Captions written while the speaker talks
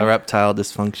Erectile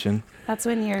dysfunction. That's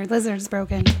when your lizard's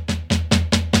broken.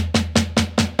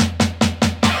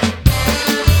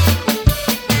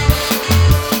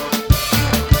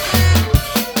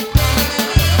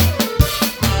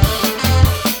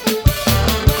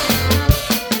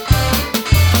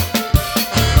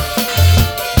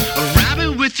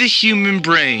 The human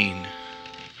brain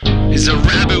is a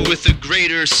rabbit with a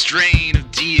greater strain of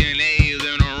DNA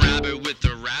than a rabbit with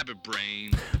a rabbit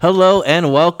brain. Hello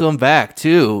and welcome back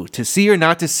to See or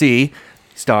Not to See,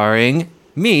 starring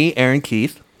me, Aaron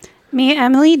Keith. Me,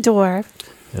 Emily Dorff.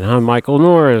 And I'm Michael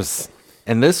Norris.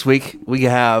 And this week we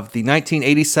have the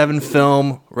 1987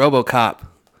 film Robocop.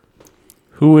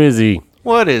 Who is he?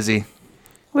 What is he?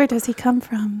 Where does he come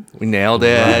from? We nailed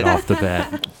it. Right off the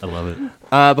bat. I love it.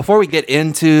 Before we get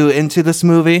into this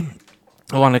movie,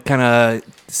 I want to kind of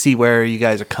see where you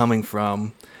guys are coming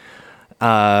from.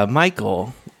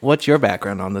 Michael, what's your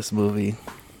background on this movie?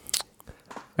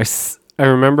 I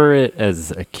remember it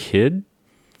as a kid.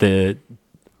 The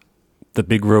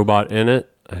big robot in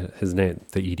it, his name,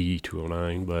 the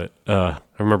ED-209, but I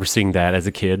remember seeing that as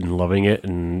a kid and loving it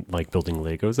and like building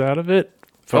Legos out of it.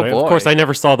 But of course, I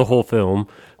never saw the whole film,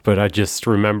 but I just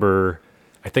remember,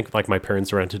 I think like my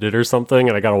parents rented it or something,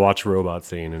 and I got to watch a robot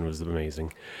scene, and it was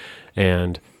amazing.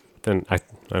 And then I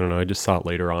don't know, I just saw it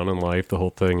later on in life, the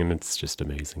whole thing, and it's just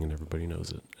amazing, and everybody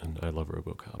knows it. And I love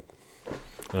Robocop.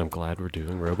 And I'm glad we're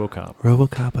doing Robocop.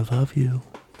 Robocop, I love you.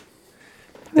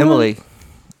 Emily.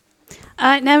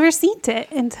 Never seen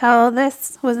it until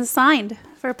this was assigned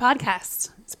for a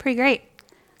podcast. It's pretty great.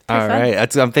 All right. I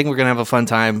think we're going to have a fun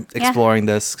time exploring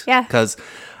this. Yeah. Because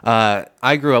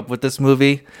I grew up with this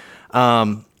movie.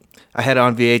 I had it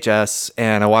on VHS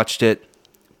and I watched it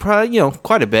probably,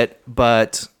 quite a bit,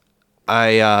 but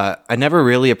I never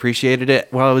really appreciated it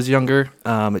while I was younger.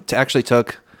 It actually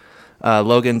took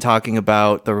Logan talking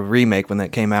about the remake when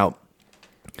that came out.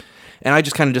 And I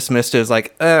just kind of dismissed it as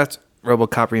like, it's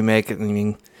Robocop remake. I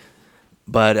mean,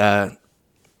 but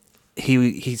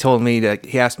he told me that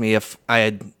he asked me if I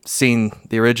had seen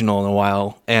the original in a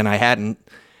while, and I hadn't.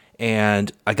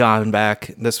 And I gone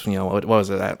back. This, what was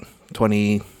it at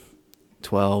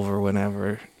 2012 or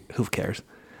whenever? Who cares?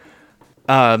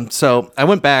 So I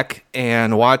went back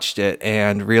and watched it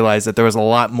and realized that there was a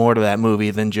lot more to that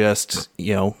movie than just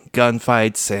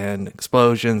gunfights and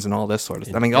explosions and all this sort of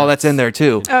stuff. I mean, all that's in there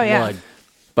too. Oh yeah.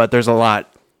 But there's a lot.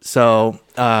 So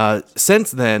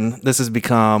since then, this has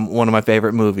become one of my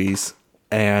favorite movies,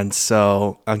 and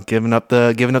so I'm giving up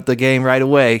the game right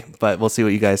away. But we'll see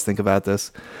what you guys think about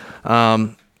this.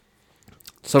 Terrific.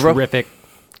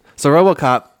 So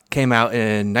RoboCop came out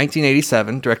in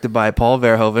 1987, directed by Paul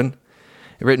Verhoeven,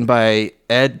 written by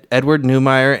Edward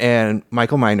Neumeier and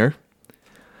Michael Miner,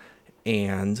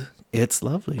 and it's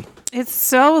lovely. It's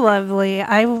so lovely.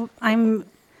 I'm.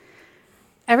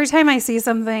 Every time I see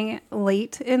something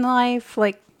late in life,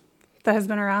 like that has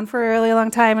been around for a really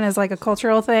long time and is like a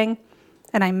cultural thing,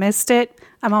 and I missed it,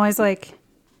 I'm always like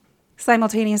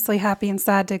simultaneously happy and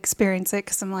sad to experience it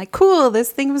because I'm like, cool,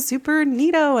 this thing was super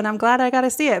neato and I'm glad I got to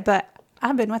see it, but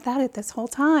I've been without it this whole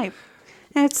time.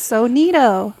 And it's so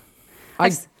neato.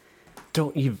 Neato's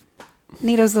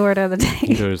the word of the day.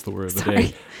 Neato is the word of the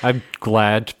day. I'm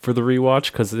glad for the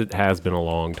rewatch because it has been a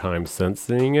long time since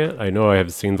seeing it. I know I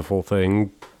have seen the full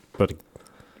thing, but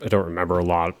I don't remember a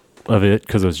lot of it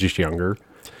because I was just younger.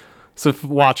 So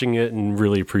watching it and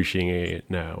really appreciating it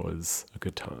now is a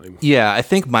good time. Yeah, I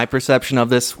think my perception of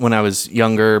this when I was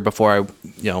younger, before I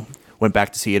went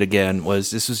back to see it again, was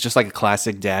this was just like a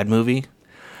classic dad movie.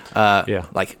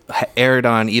 Like aired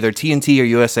on either TNT or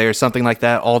USA or something like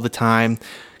that all the time.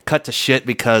 Cut to shit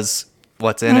because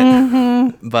what's in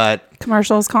it, but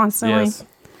commercials constantly. Yes.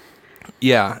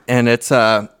 Yeah, and it's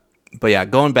but yeah,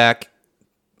 going back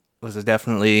was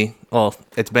definitely, well,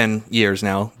 it's been years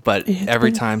now, but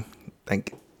every time,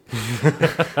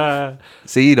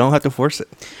 see, you don't have to force it.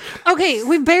 Okay,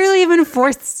 we barely even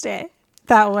forced it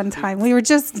that one time. We were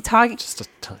just talking. Just a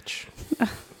touch.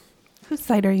 Whose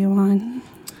side are you on?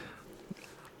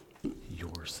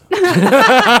 Yours.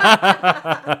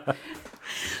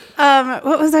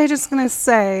 What was I just going to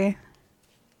say?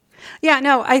 Yeah,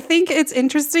 no, I think it's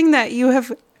interesting that you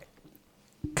have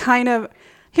kind of...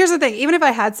 Here's the thing. Even if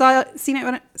I had seen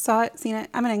it,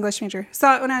 I'm an English major.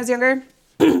 Saw it when I was younger.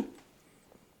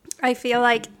 I feel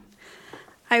like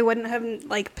I wouldn't have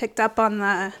picked up on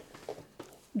the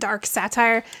dark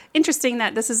satire. Interesting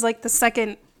that this is like the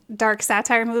second dark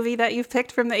satire movie that you've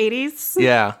picked from the 80s.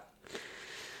 Yeah.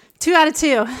 2 out of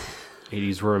 2.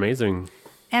 80s were amazing.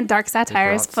 And dark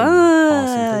satire is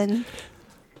Awesome fun.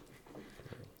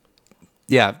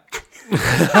 Yeah.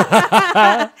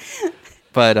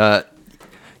 But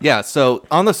Yeah, so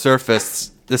on the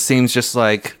surface, this seems just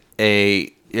like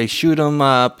a shoot 'em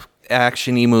up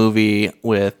action-y movie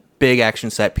with big action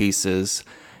set pieces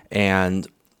and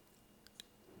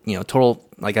total,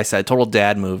 like I said, total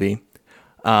dad movie.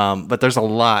 But there's a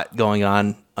lot going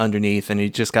on underneath, and you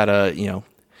just gotta,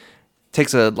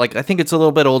 takes I think it's a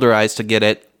little bit older eyes to get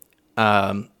it.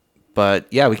 But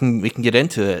yeah, we can get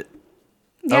into it.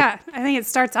 Yeah, I think it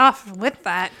starts off with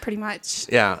that pretty much.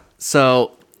 Yeah.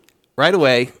 So right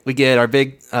away, we get our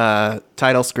big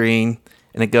title screen,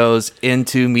 and it goes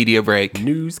into media break.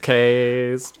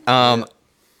 Newscast.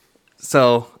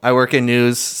 So I work in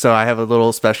news, so I have a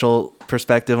little special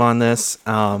perspective on this.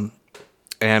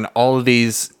 And all of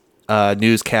these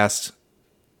newscast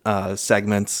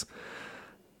segments,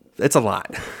 it's a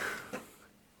lot.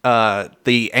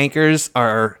 The anchors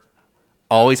are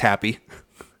always happy.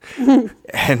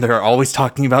 And they're always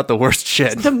talking about the worst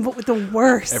shit. The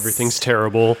worst. Everything's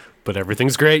terrible, but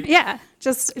everything's great. Yeah,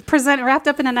 just wrapped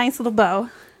up in a nice little bow.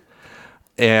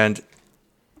 And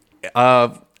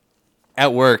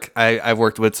at work, I've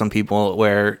worked with some people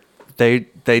where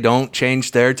they don't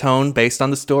change their tone based on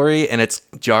the story, and it's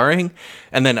jarring.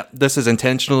 And then this is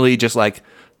intentionally just like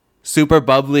super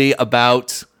bubbly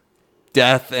about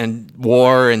death and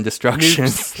war and destruction.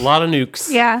 Nukes. A lot of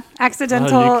nukes. Yeah,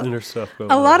 accidental. A lot of nuclear stuff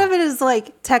going A lot on. of it is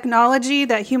like technology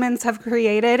that humans have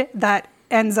created that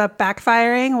ends up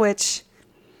backfiring, which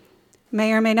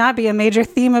may or may not be a major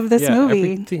theme of this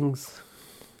movie. Everything's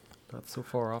not so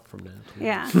far off from that.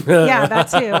 Yeah, yeah, that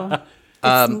too.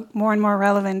 It's more and more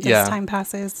relevant yeah. as time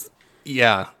passes.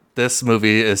 Yeah, this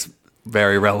movie is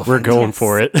very relevant. We're going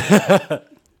for it.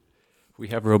 We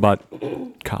have robot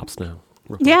cops now.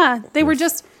 Yeah,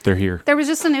 They're here. There was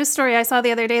just a news story I saw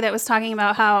the other day that was talking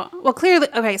about how, well, clearly,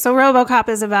 okay, so Robocop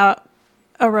is about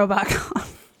a robot cop,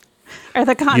 or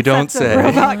the concept don't say. of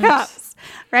robot cops,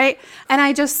 right? And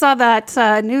I just saw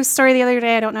that news story the other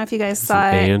day. I don't know if you guys saw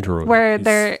an it, android. where He's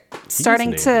they're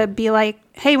starting an to android. be like,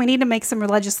 hey, we need to make some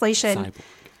legislation,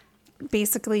 Cyborg.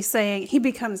 basically saying he's a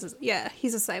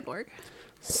cyborg.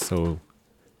 So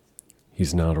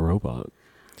he's not a robot.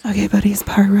 Okay, but he's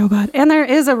part robot. And there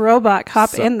is a robot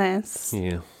cop in this.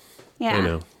 Yeah. Yeah. I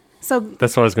know. So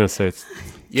That's what I was going to say. It's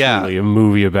Yeah. really a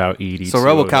movie about Edie. So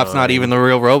RoboCop's not even the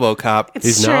real RoboCop. it's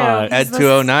He's true. not. Ed He's the-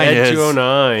 209 Ed is.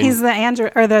 209. He's the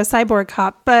android or the cyborg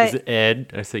cop, Is but it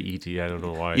Ed? I say E.T. I don't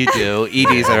know why. You do.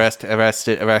 ED's erectile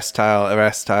dysfunction. Erectile.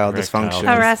 arrest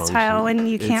dysfunction. tile when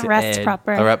you It's can't rest Ed.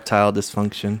 proper. Erectile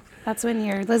dysfunction. That's when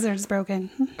your lizard's broken.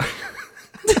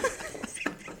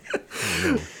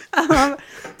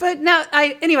 But no,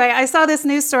 I saw this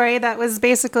news story that was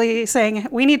basically saying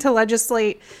we need to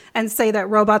legislate and say that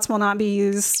robots will not be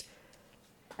used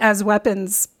as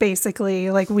weapons, basically.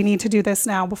 Like, we need to do this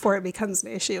now before it becomes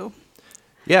an issue.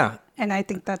 Yeah. And I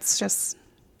think that's just,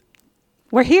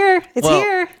 we're here. It's Well,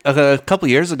 here. a couple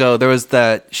years ago, there was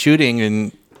that shooting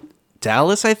in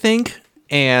Dallas, I think,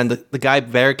 and the guy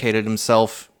barricaded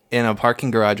himself in a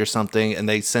parking garage or something, and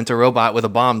they sent a robot with a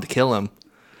bomb to kill him.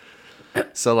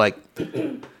 So, like,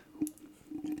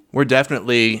 we're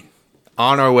definitely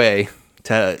on our way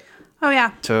to Oh,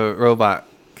 yeah. robot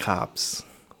cops,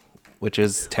 which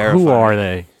is terrifying. Who are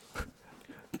they?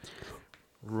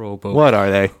 Robo. What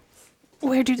are they?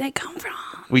 Where do they come from?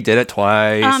 We did it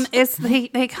twice.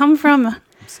 They come from I'm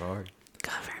sorry.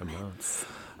 governments.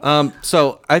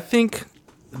 So I think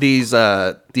these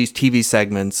TV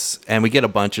segments, and we get a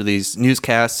bunch of these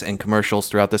newscasts and commercials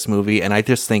throughout this movie, and I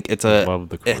just think it's Love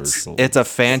the commercials. it's a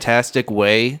fantastic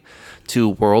way to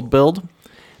world build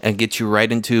and get you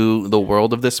right into the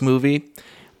world of this movie.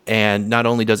 And not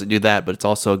only does it do that, but it's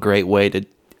also a great way to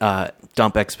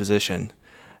dump exposition,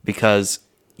 because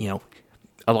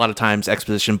a lot of times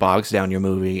exposition bogs down your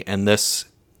movie, and this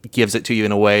gives it to you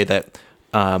in a way that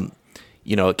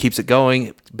it keeps it going.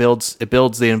 It builds the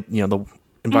the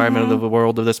environment of the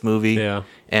world of this movie, Yeah.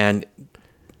 and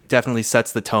definitely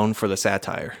sets the tone for the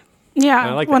satire. Yeah,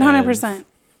 I like 100%.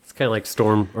 It's kind of like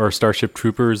Starship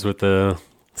Troopers with the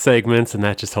segments, and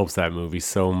that just helps that movie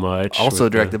so much. Also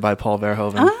with the- directed by Paul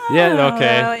Verhoeven. Yeah,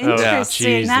 okay. Oh, interesting.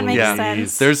 geez, That makes Yeah.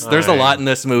 sense. There's a lot in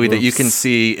this movie that you can Whoops.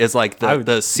 see is like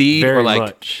the seed very or like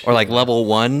much. level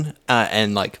 1,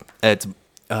 and like it's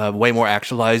way more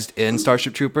actualized in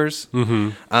Starship Troopers.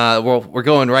 Mm-hmm. We're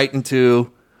going right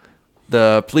into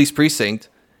the police precinct,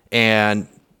 and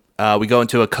we go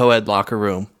into a co-ed locker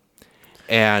room,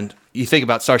 and you think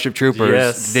about Starship Troopers,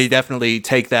 Yes. they definitely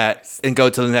take that and go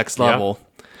to the next level,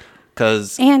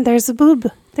 because And there's a boob.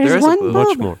 There There's is a one boob. boob.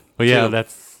 much more. But yeah, Two.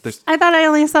 that's I thought I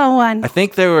only saw one. I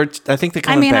think they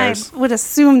come I in mean, I pairs. would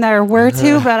assume there were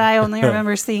two, but I only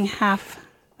remember seeing half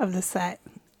of the set.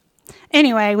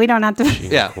 Anyway, we don't have to.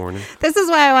 Yeah. Corner. This is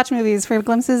why I watch movies, for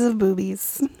glimpses of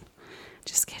boobies.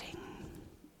 Just kidding.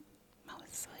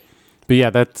 Mostly. But yeah,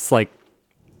 that's like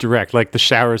direct. Like the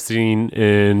shower scene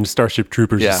in Starship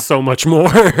Troopers Yeah. is so much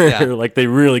more. Yeah. Like they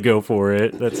really go for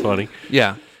it. That's funny.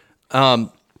 Yeah.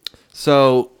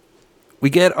 So we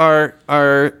get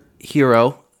our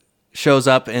hero shows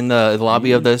up in the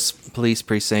lobby of this police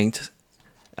precinct.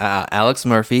 Alex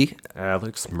Murphy,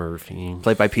 Alex Murphy.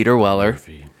 played by Peter Weller,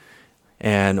 Murphy.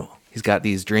 and he's got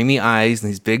these dreamy eyes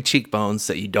and these big cheekbones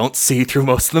that you don't see through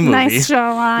most of the movie. Nice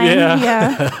jawline.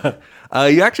 Yeah. Yeah.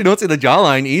 You actually don't see the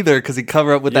jawline either because he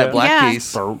cover up with that Yeah. black Yeah.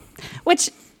 piece. Which,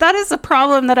 that is a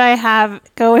problem that I have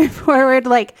going forward.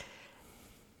 Like,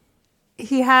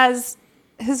 he has,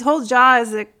 his whole jaw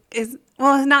is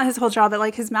well, not his whole jaw, but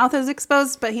like his mouth is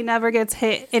exposed, but he never gets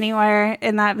hit anywhere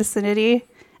in that vicinity.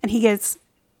 And he gets,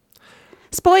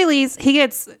 spoilies, he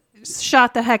gets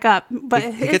shot the heck up. But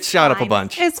He gets shot up a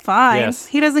bunch. It's fine. Yes.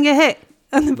 He doesn't get hit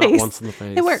in the Not face. once in the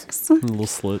face. It works. A little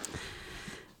slit.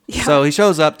 Yeah. So he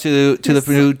shows up to the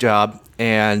new job,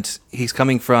 and he's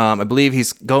coming from, I believe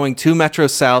he's going to Metro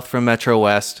South from Metro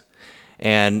West,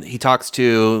 and he talks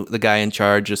to the guy in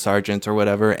charge, a sergeant or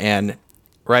whatever, and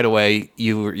right away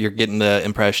you're getting the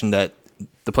impression that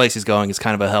the place he's going is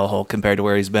kind of a hellhole compared to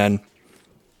where he's been.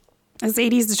 It's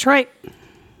 80s Detroit.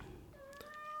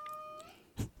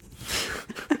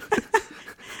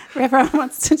 Riff Raff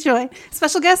wants to join.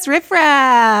 Special guest Riff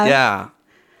Raff. Yeah.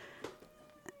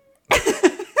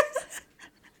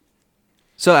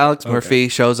 So Alex Murphy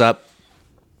shows up,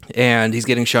 and he's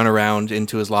getting shown around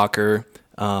into his locker.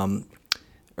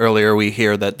 Earlier, we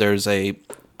hear that there was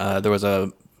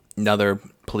another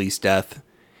police death,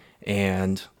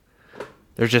 and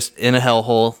they're just in a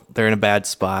hellhole. They're in a bad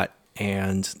spot,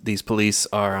 and these police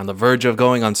are on the verge of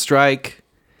going on strike.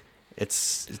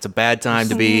 It's a bad time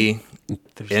to be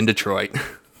in Detroit.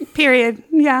 Period.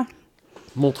 Yeah.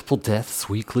 Multiple deaths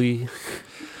weekly.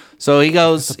 So he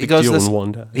goes Big deal in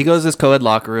one day. to this co-ed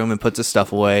locker room and puts his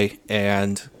stuff away,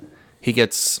 and he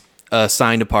gets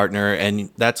assigned a partner,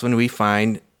 and that's when we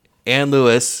find Ann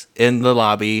Lewis in the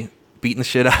lobby beating the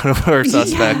shit out of her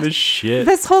suspect. The shit.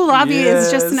 This whole lobby is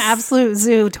just an Yes. absolute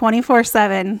zoo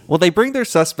 24/7. Well, they bring their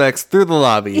suspects through the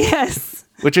lobby, Yes.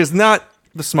 which is not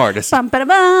the smartest. Bum, ba, da,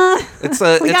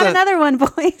 ba. We got a another one,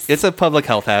 boys. it's a public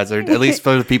health hazard, at least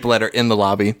for the people that are in the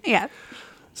lobby. Yeah.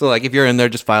 So, like, if you're in there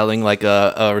just filing like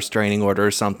a restraining order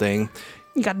or something,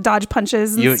 You got to dodge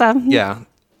punches and stuff. yeah,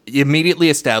 it immediately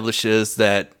establishes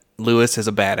that Lewis is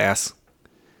a badass.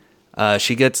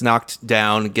 She gets knocked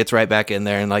down, gets right back in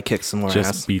there, and like kicks some more Just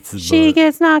ass. beats his She butt.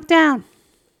 gets knocked down.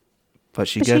 But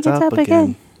she But gets up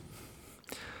again.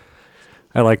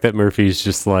 I like that Murphy's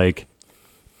just like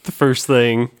the first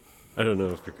thing. I don't know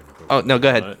if you're gonna go. Oh no, go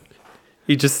ahead. But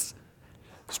he just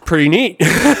it's pretty neat.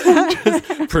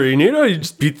 Just pretty neat. Oh, you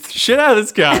just beat the shit out of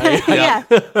this guy. Yeah.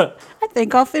 I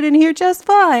think I'll fit in here just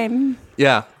fine.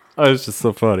 Yeah, Oh, it's just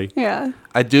so funny. Yeah.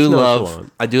 I do It's love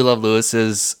nonchalant.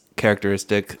 Lewis's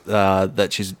characteristic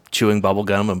that she's chewing bubble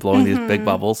gum and blowing these big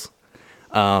bubbles.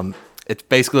 It's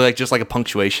basically like just like a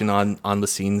punctuation on the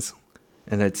scenes,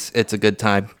 and it's a good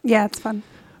time. Yeah, it's fun.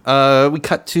 We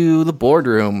cut to the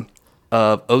boardroom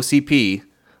of OCP,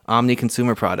 Omni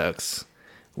Consumer Products,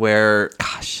 where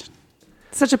Gosh.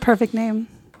 Such a perfect name.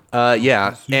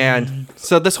 yeah, and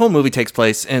so this whole movie takes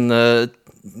place in the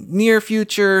near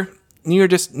future,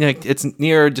 it's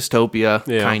near dystopia,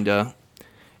 Yeah. kinda.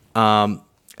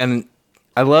 And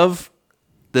I love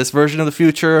this version of the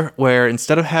future where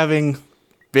instead of having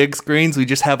big screens, we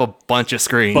just have a bunch of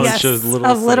screens. Bunch Yes, of little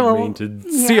of little- segmented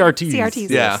yeah, CRTs. CRTs.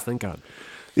 Yeah. Yes, thank God.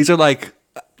 These are like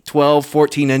 12,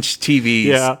 14-inch TVs.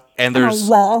 Yeah. And On a there's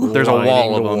wall. there's a wall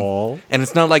Lining of the them. wall. And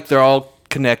it's not like they're all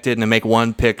connected and they make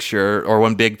one picture or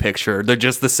one big picture. They're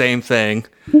just the same thing.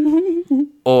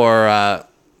 Or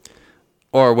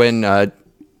when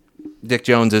Dick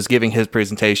Jones is giving his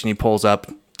presentation, he pulls up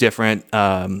different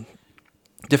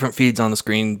feeds on the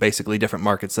screen, basically different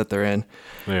markets that they're in.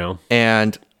 Yeah.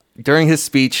 And during his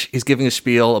speech, he's giving a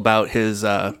spiel about his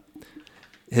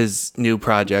new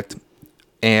project,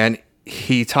 and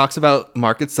he talks about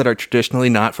markets that are traditionally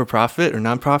not for profit or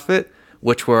nonprofit,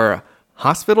 which were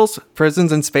hospitals,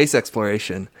 prisons, and space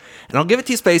exploration. And I'll give it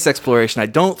to you, space exploration. I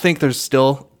don't think there's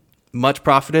still much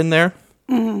profit in there.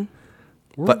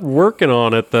 We're working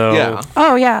on it though. Yeah.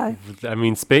 Oh, yeah. I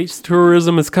mean, space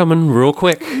tourism is coming real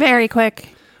quick. Very quick.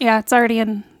 Yeah, it's already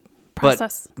in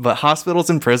process. But hospitals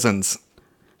and prisons,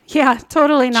 Yeah,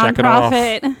 totally Check it off.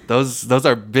 nonprofit. those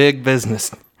are big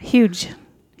business. Huge.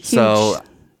 So,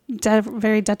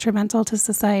 Very detrimental to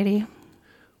society.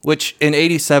 which in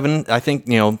 87, I think,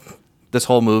 this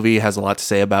whole movie has a lot to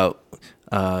say about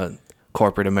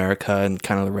corporate America and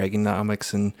kind of the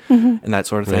Reaganomics and that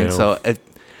sort of thing. Yeah. So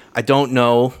I don't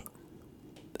know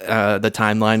the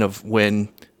timeline of when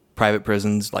private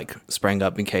prisons like sprang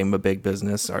up, became a big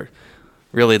business, or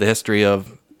really the history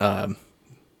of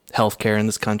healthcare in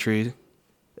this country,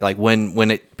 like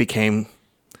when it became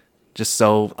just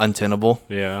so untenable.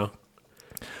 Yeah.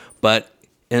 But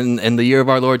in the year of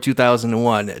our Lord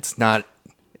 2001, it's not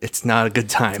a good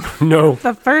time. No.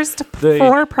 The first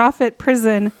for-profit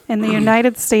prison in the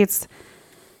United States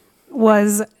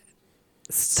was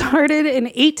started in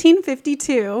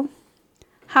 1852.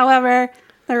 However,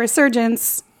 the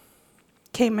resurgence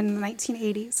came in the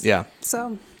 1980s. Yeah.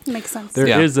 So it makes sense. There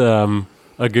is a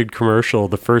good commercial.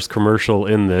 The first commercial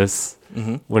in this,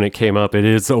 when it came up, it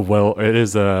is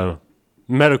a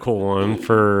medical one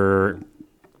for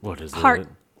what is Heart it?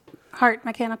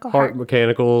 Mechanical Heart heart.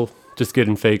 mechanical. Just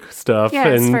getting fake stuff, Yeah,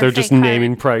 it's and for they're just fake heart.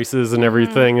 naming prices and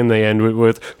everything, and they end it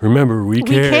with "Remember, we We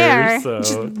care." care. So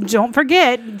Just don't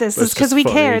forget, this is That's because just we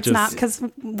funny, care. It's just- not because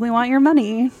we want your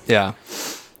money. Yeah.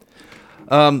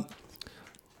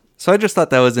 So I just thought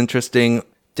that was interesting.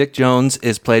 Dick Jones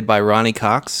is played by Ronnie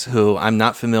Cox, who I'm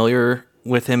not familiar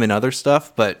with him in other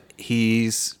stuff, but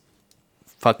he's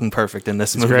fucking perfect in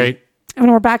this it's movie. great.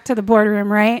 And we're back to the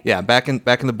boardroom, right? Yeah, back in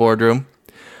the boardroom.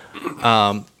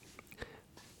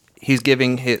 He's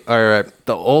giving the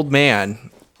old man,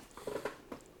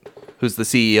 who's the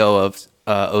CEO of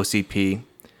OCP,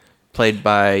 played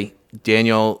by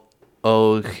Daniel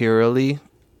O'Hurley.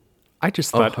 I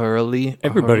just thought O'Hurley.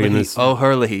 everybody in this-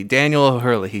 O'Hurley. Daniel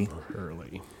O'Hurley.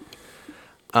 early.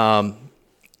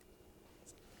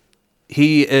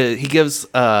 He gives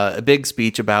a big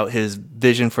speech about his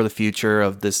vision for the future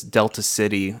of this Delta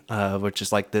City, which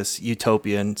is like this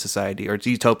utopian society, or it's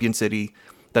a utopian city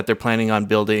that they're planning on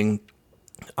building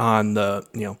on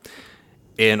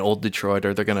in old Detroit,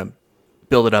 or they're going to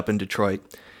build it up in Detroit.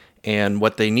 And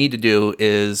what they need to do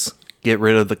is get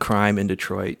rid of the crime in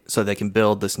Detroit so they can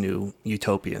build this new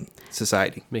utopian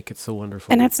society. Make it so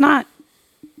wonderful. And it's not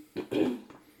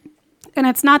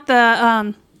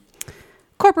the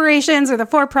corporations or the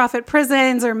for-profit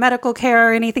prisons or medical care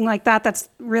or anything like that that's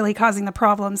really causing the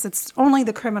problems. It's only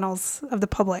the criminals of the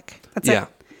public. That's Yeah. it.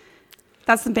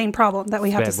 That's the main problem that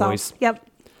we have Bad to solve. boys. Yep.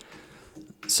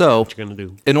 So what you gonna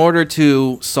do? in order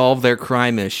to solve their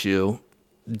crime issue,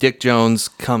 Dick Jones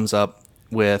comes up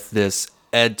with this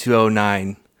Ed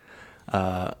 209.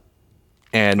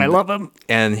 And I love him.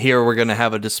 And here we're going to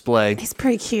have a display. He's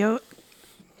pretty cute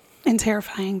and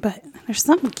terrifying, but there's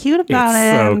something cute about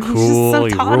It's so him. He's just cool. so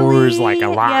He toddly. roars like a Yeah.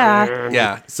 lion.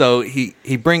 Yeah. So they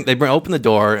open the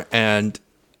door, and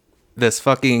this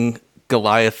fucking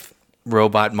Goliath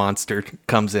robot monster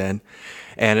comes in,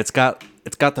 and it's got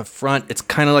the front. It's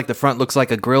kind of like the front looks like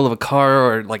a grill of a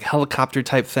car or like helicopter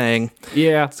type thing.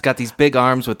 Yeah. It's got these big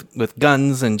arms with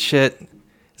guns and shit.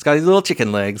 It's got these little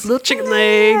chicken legs. Little chicken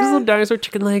legs, little dinosaur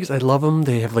chicken legs. I love them.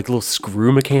 They have like little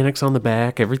screw mechanics on the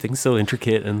back. Everything's so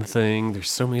intricate in the thing. There's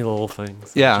so many little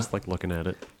things. Yeah. I just like looking at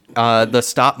it. The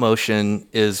stop motion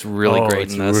is really great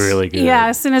it's in this. really good. Yeah,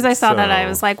 as soon as I saw that, I So-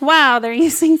 was like, wow, they're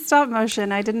using stop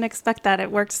motion. I didn't expect that. It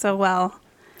worked so well.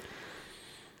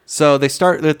 So they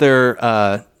start with their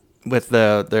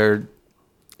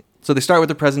so they start with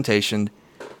the presentation,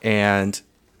 and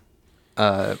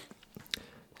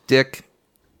Dick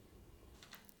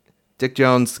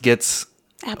Jones gets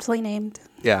Aptly named.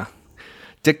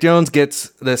 Dick Jones gets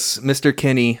this Mr.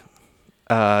 Kinney,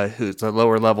 who's a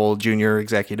lower level junior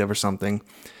executive or something,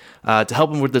 to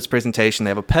help him with this presentation. They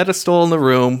have a pedestal in the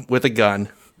room with a gun,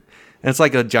 and it's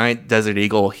like a giant Desert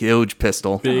Eagle, huge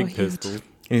pistol. Big huge. pistol. And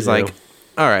he's Yeah. like,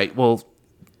 all right, well,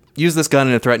 use this gun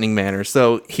in a threatening manner.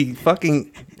 So he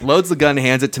fucking loads the gun,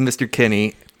 hands it to Mr.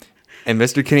 Kinney, and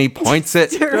Mr. Kinney points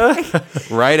it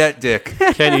right at Dick.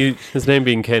 Kenny, his name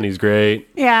being Kenny's great.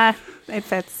 Yeah, it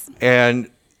fits. And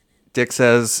Dick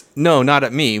says, no, not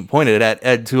at me. Pointed at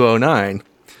Ed 209.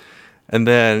 And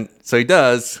then, so he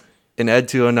does, and Ed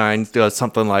 209 does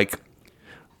something like,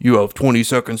 you have 20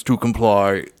 seconds to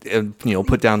comply, and,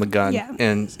 put down the gun. Yeah.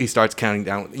 And he starts counting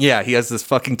down. Yeah, he has this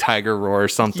fucking tiger roar or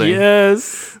something.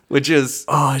 Yes. Which is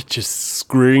Oh, it just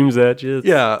screams at you. It's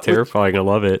Yeah. terrifying. I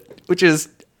love it.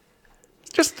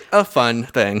 just a fun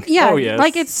thing. Yeah, Oh, yes.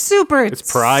 like it's super.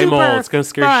 It's primal. super It's gonna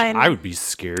scare. fun. I would be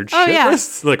scared. Oh, yeah.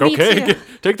 shitless. Like, Me okay, too.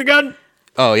 take the gun.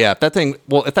 Oh yeah, if that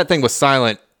thing was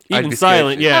silent, I'd Even be scared.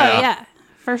 silent, yeah. Oh yeah,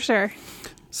 for sure.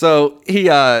 So he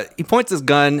points his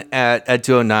gun at Ed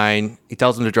 209. He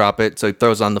tells him to drop it, so he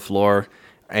throws it on the floor,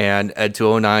 and Ed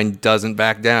 209 doesn't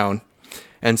back down.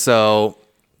 And so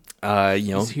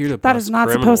He's here to That bust is not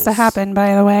supposed to criminals. happen,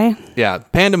 by the way. yeah,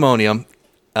 pandemonium.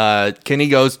 Kenny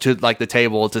goes to like the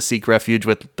table to seek refuge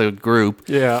with the group,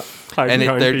 Yeah, hide and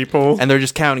behind they're people. and they're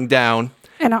just counting down.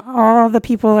 And all the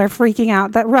people are freaking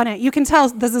out that run it. You can tell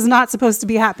this is not supposed to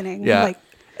be happening. Yeah, Like,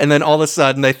 and then all of a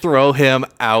sudden they throw him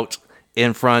out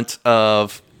in front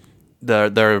of their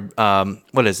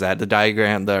what is that? The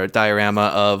diorama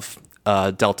of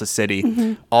Delta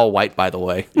City, all white by the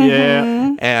way.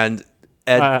 Yeah. And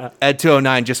Ed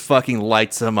 209 just fucking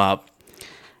lights him up.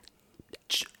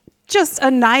 just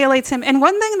annihilates him. And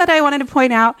one thing that I wanted to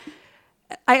point out,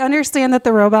 I understand that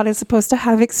the robot is supposed to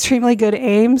have extremely good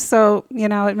aim, so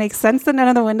it makes sense that none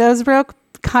of the windows broke,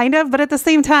 kind of. But at the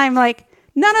same time, like,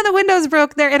 none of the windows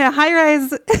broke. They're in a high rise,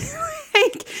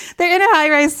 they're in a high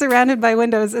rise surrounded by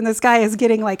windows, and this guy is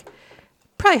getting like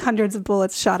probably hundreds of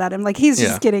bullets shot at him. Like, he's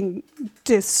just getting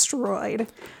destroyed.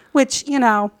 Which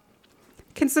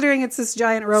considering it's this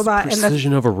giant robot It's the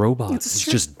precision of a robot. It's It's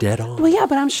true. just dead on. well, yeah,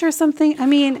 but I'm sure something. I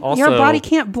mean, your Also- body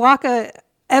can't block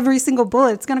every single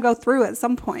bullet. It's gonna go through at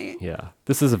some point. Yeah,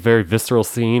 this is a very visceral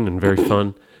scene and very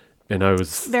fun. And I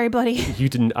was Very bloody. you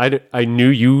didn't I knew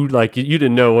you like you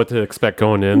didn't know what to expect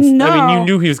going in. No. I mean, you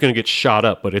knew he was going to get shot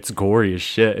up, but it's gory as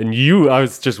shit. And I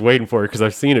was just waiting for it because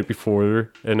I've seen it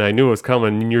before and I knew it was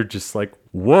coming. And you're just like,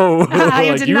 whoa!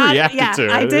 I like did you not. reacted Yeah, to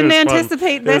it. I It didn't was fun.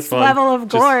 anticipate It was this fun. level of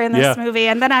gore in this yeah. movie,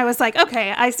 and then I was like,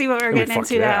 okay, I see what we're I mean, getting fuck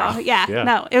into now. Yeah,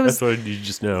 no, it was. That's what you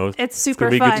just know. It's super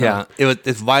gonna be a good fun. time. Yeah,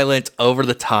 it's violent, over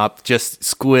the top, just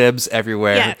squibs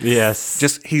everywhere. Yeah. Yes.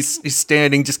 Just he's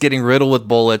standing, just getting riddled with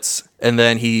bullets, and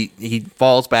then he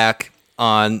falls back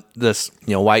on this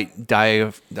white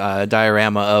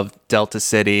diorama of Delta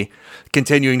City,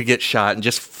 continuing to get shot and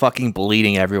just fucking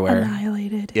bleeding everywhere.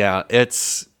 Annihilated. Yeah,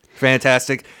 it's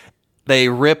fantastic. They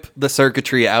rip the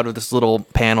circuitry out of this little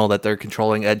panel that they're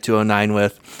controlling Ed 209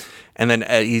 with, and then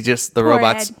the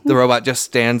robot just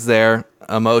stands there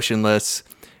emotionless,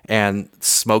 and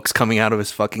smoke's coming out of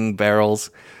his fucking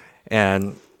barrels,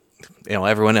 and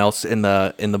everyone else in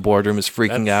the boardroom is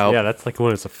freaking out. Yeah, that's like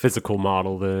when it's a physical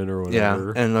model then or Yeah,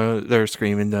 whatever. and they're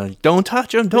screaming, "Don't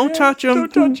touch him! Don't touch him!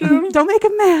 Don't touch him. Don't make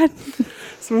him mad.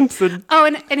 Someone said, Oh,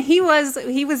 and he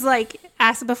was like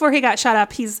asked before he got shot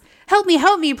up. He's help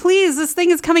me, please! This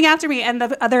thing is coming after me. And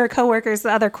the other coworkers,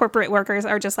 the other corporate workers,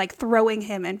 are just like throwing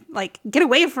him and like, get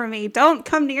away from me! Don't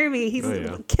come near me! He's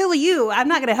kill you! I'm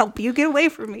not gonna help you! Get away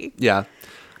from me! Yeah.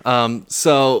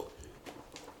 So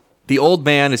the old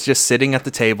man is just sitting at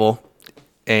the table,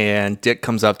 and Dick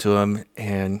comes up to him,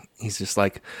 and he's just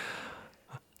like,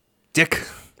 "Dick,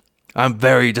 I'm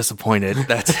very disappointed."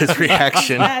 That's his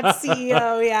reaction. That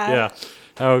CEO, yeah,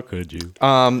 how could you?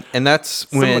 And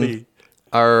that's when Somebody-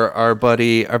 our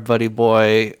buddy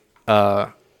boy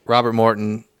Robert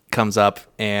Morton comes up,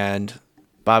 and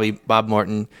Bob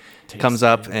Morton comes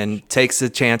up and takes a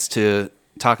chance to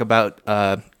talk about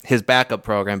his backup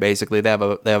program. Basically, they have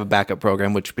a backup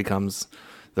program which becomes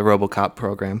the Robocop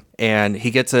program, and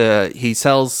he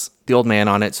sells the old man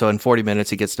on it. So in 40 minutes,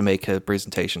 he gets to make a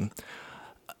presentation.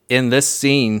 In this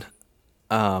scene,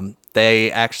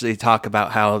 they actually talk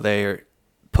about how they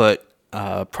put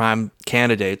prime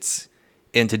candidates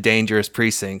into dangerous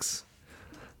precincts.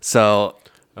 So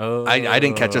I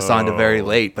didn't catch this on to very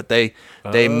late, but they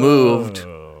moved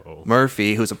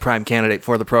Murphy, who's a prime candidate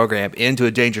for the program, into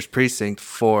a dangerous precinct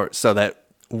so that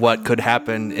what could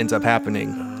happen ends up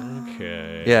happening.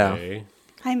 Okay. Yeah.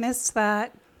 I missed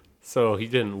that. So he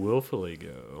didn't willfully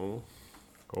go,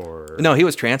 or No, he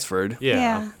was transferred.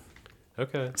 yeah.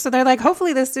 Okay. So they're like,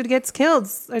 hopefully this dude gets killed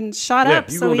and shot Yeah, up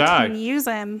you so will we die. can use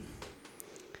him.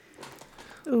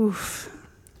 Oof.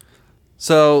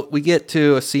 So we get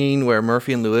to a scene where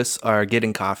Murphy and Lewis are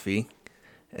getting coffee,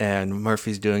 and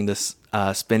Murphy's doing this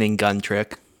spinning gun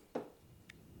trick.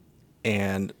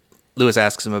 And Lewis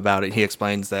asks him about it. He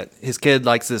explains that his kid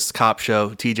likes this cop show,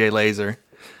 TJ Laser,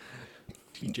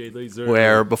 TJ Laser.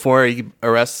 where before he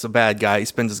arrests a bad guy, he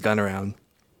spins his gun around.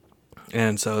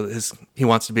 And so he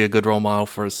wants to be a good role model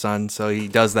for his son, so he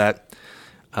does that.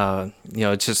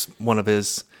 It's just one of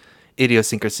his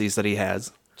idiosyncrasies that he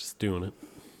has. Just doing it.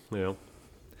 Yeah.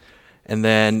 And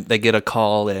then they get a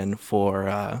call in for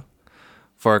a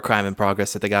crime in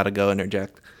progress that they got to go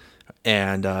interject,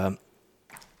 and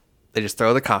they just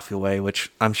throw the coffee away, which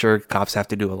I'm sure cops have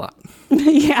to do a lot.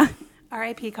 Yeah.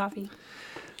 R.I.P. coffee.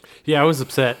 Yeah, I was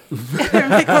upset.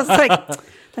 Michael's like,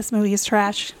 this movie is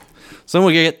trash. So then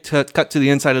we get cut to the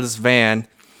inside of this van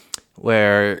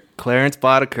where Clarence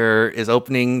Boddicker is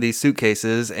opening these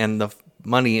suitcases, and the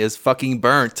money is fucking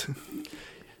burnt.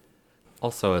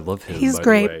 Also, I love him. He's by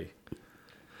great. The way.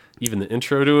 Even the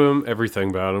intro to him, everything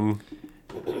about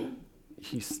him.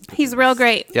 He's real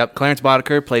great. Yep, Clarence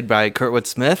Boddicker, played by Kurtwood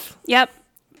Smith. Yep.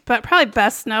 But probably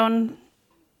best known,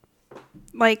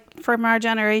 like, from our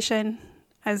generation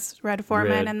as Red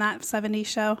Foreman Red. in that 70s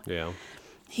show. Yeah.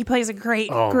 He plays a great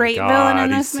Oh villain in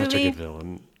God, this he's movie. such a good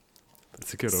villain.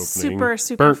 That's a good opening. Super,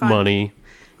 super Burnt fun. money.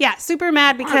 Yeah, super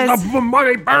mad because...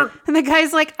 money burnt. And the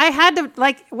guy's like, I had to,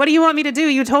 like, what do you want me to do?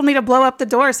 You told me to blow up the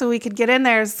door so we could get in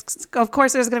there. Of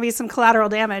course, there's going to be some collateral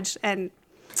damage. And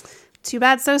too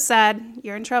bad, so sad.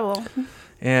 You're in trouble.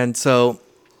 And so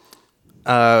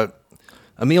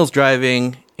Emil's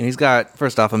driving, and he's got,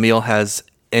 first off, Emil has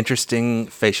interesting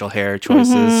facial hair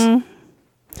choices. Mm-hmm.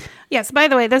 Yes, by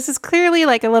the way, this is clearly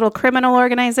like a little criminal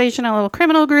organization, a little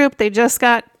criminal group. They just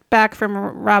got back from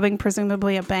robbing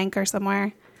presumably a bank or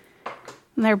somewhere.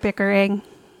 And they're bickering.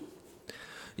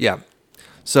 Yeah.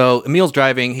 So Emil's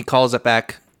driving. He calls it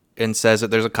back and says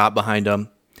that there's a cop behind him.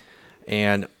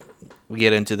 And we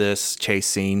get into this chase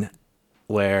scene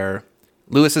where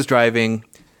Lewis is driving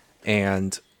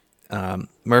and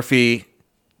Murphy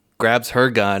grabs her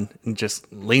gun and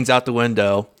just leans out the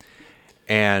window.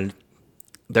 And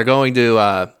they're going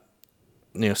to,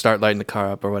 start lighting the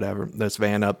car up or whatever, this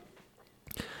van up.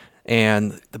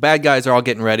 And the bad guys are all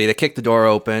getting ready. They kick the door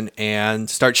open and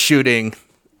start shooting.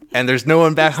 And there's no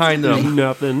one behind them.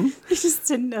 Nothing. I just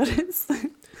didn't notice.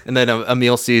 And then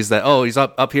Emil sees that, he's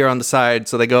up here on the side.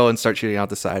 So they go and start shooting out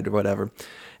the side or whatever.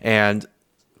 And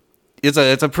it's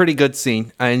a pretty good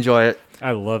scene. I enjoy it.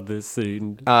 I love this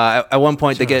scene. At one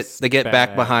point, they get Just back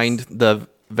badass. behind the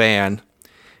van.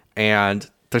 And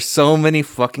there's so many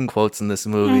fucking quotes in this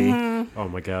movie. Oh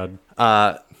my God.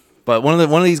 But one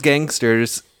of these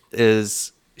gangsters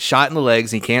is shot in the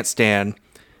legs. And he can't stand.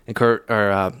 And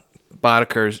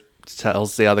Boddicker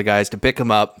tells the other guys to pick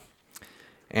him up.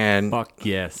 And Fuck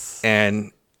yes.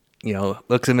 and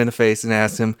looks him in the face and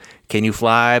asks him, "Can you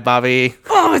fly, Bobby?"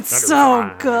 Oh, it's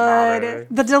so good.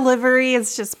 The delivery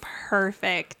is just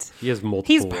perfect. He has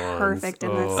multiple He's lines. perfect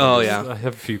in this. Oh, yeah. I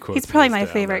have a few quotes. He's probably written my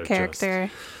down favorite that are just-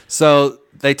 character. So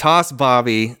they toss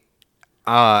Bobby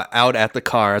out at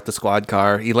the squad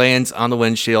car. He lands on the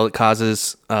windshield. It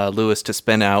causes Lewis to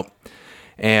spin out,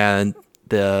 and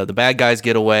the bad guys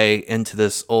get away into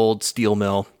this old steel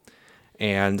mill,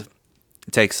 and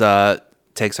it takes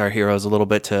our heroes a little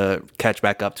bit to catch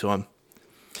back up to him.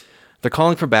 They're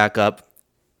calling for backup.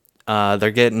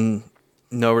 They're getting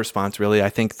no response really. I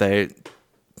think they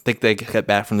get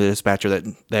back from the dispatcher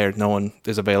that no one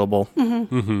is available.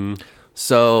 Mm-hmm.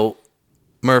 So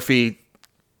Murphy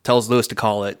tells Lewis to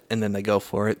call it, and then they go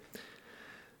for it.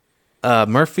 I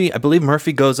believe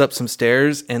Murphy goes up some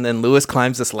stairs, and then Lewis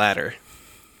climbs this ladder.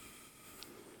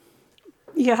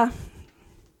 Yeah.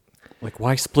 Like,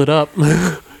 why split up?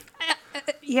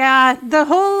 Yeah, the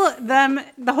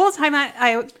whole time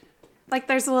I like,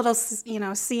 there's a little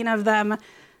scene of them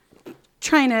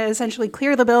trying to essentially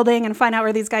clear the building and find out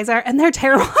where these guys are, and they're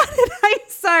terrible at it. I'm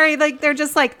sorry, like they're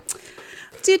just like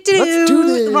Let's do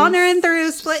this. wandering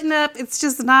through, splitting up. It's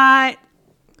just not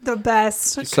the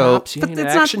best. So Cops, you ain't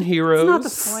it's action heroes.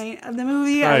 It's not the point of the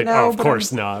movie. I know, of but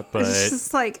course not. But it's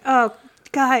just like, oh,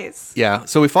 guys. yeah,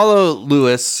 so we follow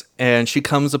Lewis, and she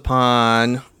comes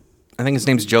upon, I think his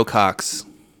name's Joe Cox.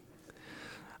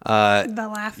 The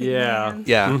laughing Yeah. man.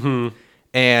 Yeah.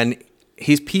 And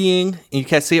he's peeing, and you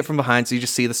can't see it from behind, so you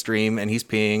just see the stream, and he's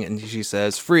peeing, and she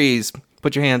says, "Freeze,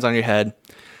 put your hands on your head."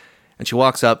 And she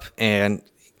walks up and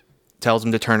tells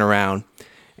him to turn around.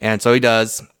 And so he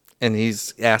does, and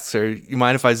asks her, "You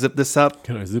mind if I zip this up?"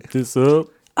 can I zip this up?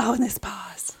 Oh, and this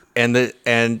pause. And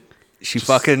she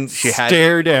had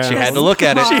stare down. She had to look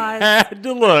at it. Pause. Had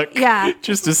to look. Yeah.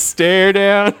 Just to stare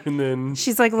down, and then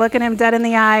She's like looking him dead in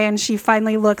the eye, and she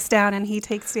finally looks down, and he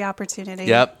takes the opportunity.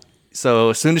 Yep. So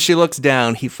as soon as she looks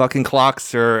down, he fucking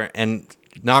clocks her and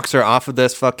knocks her off of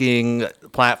this fucking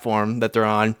platform that they're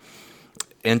on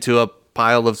into a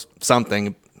pile of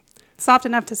something. Soft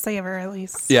enough to save her, at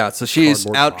least. Yeah, so she's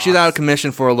Cardboard out. box. She's out of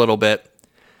commission for a little bit,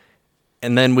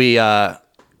 and then we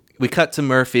cut to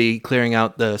Murphy clearing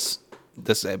out this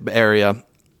area,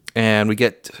 and we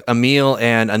get Emil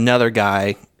and another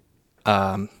guy.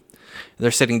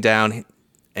 They're sitting down,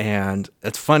 and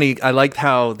it's funny. I liked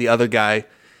how the other guy,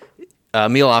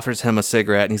 Emil, offers him a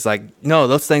cigarette, and he's like, "No,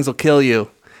 those things will kill you."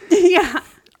 Yeah.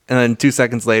 And then 2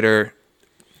 seconds later,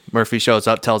 Murphy shows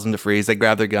up, tells him to freeze. They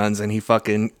grab their guns, and he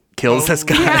fucking kills this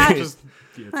guy. Yeah. just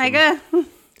Like,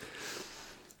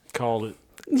 called it.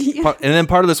 And then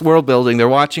part of this world building, they're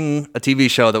watching a TV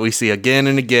show that we see again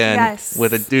and again Yes.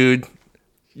 with a dude.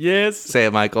 Yes. Say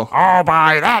it, Michael. I'll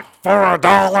buy that for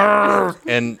 $1.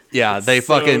 And yeah, they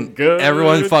So fucking good.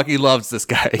 everyone fucking loves this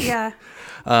guy. yeah.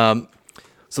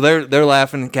 So they're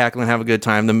laughing and cackling, have a good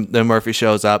time. Then Murphy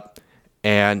shows up,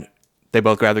 and they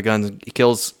both grab their guns. He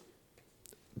kills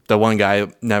the one guy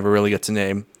who never really gets a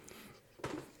name.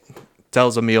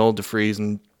 Tells Emil to freeze,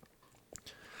 and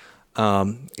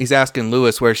he's asking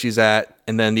Lewis where she's at,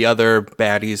 and then the other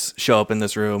baddies show up in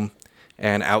this room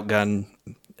and outgun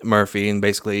Murphy and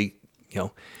basically,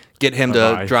 get him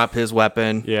to drop his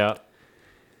weapon. Yeah.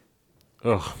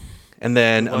 Ugh. And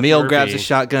then Emil grabs a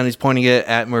shotgun. He's pointing it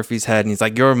at Murphy's head, and he's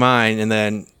like, "You're mine." And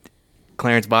then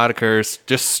Clarence Boddicker's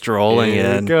just strolling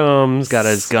in. Here comes. He's got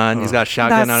his gun. He's got a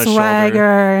shotgun That on his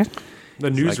swagger. shoulder. The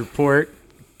news report,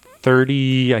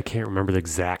 30, I can't remember the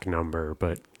exact number,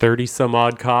 but 30 some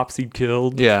odd cops he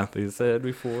killed. Yeah. They said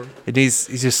before. And he's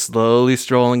just slowly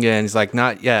strolling in. He's like,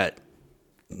 "Not yet.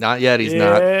 Not yet, he's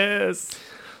not." Yes.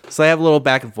 So they have a little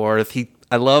back and forth.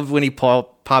 I love when he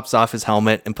pops off his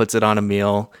helmet and puts it on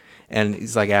Emil. And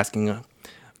he's like asking,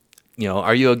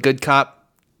 "Are you a good cop?"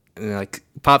 And like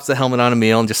pops the helmet on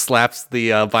Emil and just slaps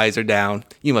the visor down.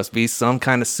 "You must be some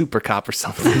kind of super cop or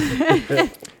something."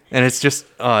 And it's just,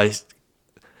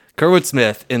 Kurtwood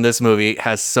Smith in this movie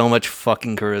has so much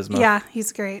fucking charisma. Yeah,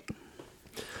 he's great.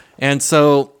 And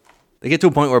so they get to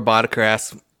a point where Boddicker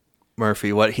asks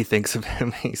Murphy what he thinks of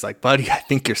him. He's like, "Buddy, I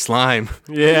think you're slime,"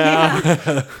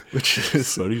 Yeah. which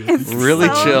is It's really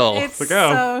chill. It's Like,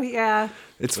 oh. so, yeah.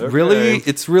 It's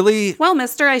really, Well,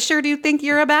 mister, I sure do think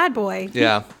you're a bad boy.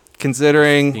 yeah.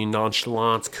 Considering Being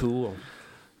nonchalant's cool.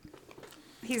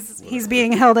 He's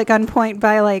being held at gunpoint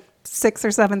by like 6 or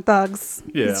 7 thugs.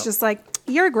 Yeah. It's just like,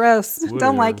 you're gross.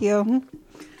 Don't like you.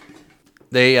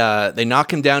 they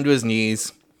knock him down to his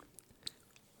knees.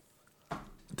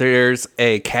 There's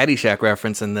a Caddyshack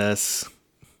reference in this.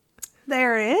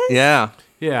 There is? Yeah.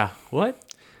 Yeah. What?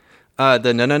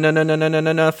 The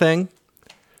no thing.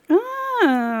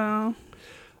 Oh.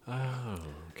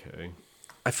 Okay.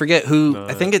 I forget who.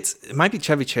 I think it might be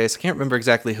Chevy Chase. I can't remember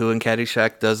exactly who in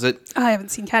Caddyshack does it. I haven't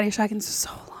seen Caddyshack in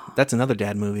so long. That's another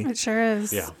dad movie. It sure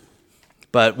is. Yeah.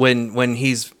 But when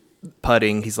he's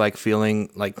putting, he's like feeling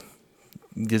like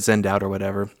zenned out or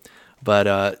whatever.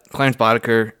 But Clarence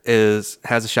Boddicker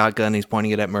has a shotgun. He's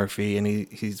pointing it at Murphy, and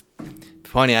he's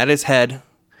pointing at his head,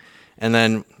 and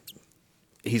then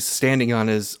he's standing on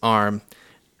his arm,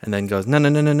 and then goes no,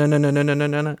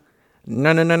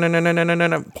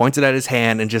 points it at his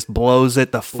hand and just blows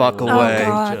it the fuck away.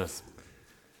 God. Just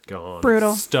gone.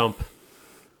 Brutal. Stump.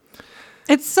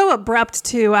 It's so abrupt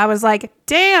too. I was like,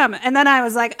 damn. And then I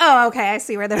was like, oh, okay, I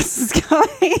see where this is going.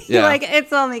 Yeah. Like,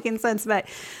 it's all making sense. But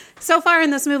so far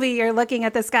in this movie, you're looking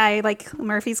at this guy, like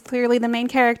Murphy's clearly the main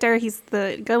character. He's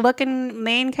the good looking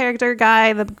main character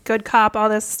guy, the good cop, all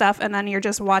this stuff. And then you're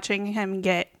just watching him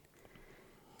get,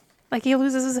 like, he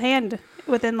loses his hand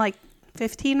within like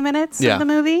 15 minutes Yeah. of the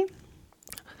movie.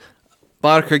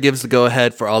 Boddicker gives the go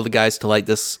ahead for all the guys to light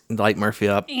Murphy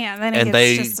up. Yeah, then it and gets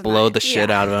they just a blow night. the shit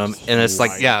Yeah. out of him. And it's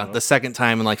like, the second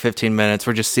time in like 15 minutes,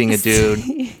 we're just seeing a dude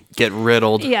get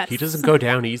riddled. Yes. He doesn't go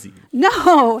down easy.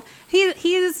 No,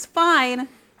 he's fine.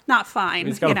 Not fine.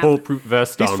 He's got you a know. bulletproof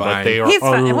vest He's on, fine. but they are He's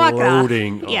fine. Walk it off.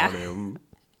 unloading Yeah. on him.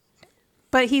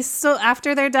 But he's still,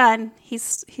 after they're done,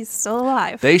 he's still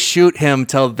alive. They shoot him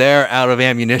till they're out of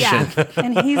ammunition. Yeah,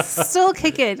 and he's still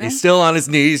kicking. He's still on his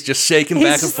knees, just shaking He's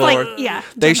back and just forth. like, yeah,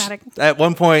 They dramatic. at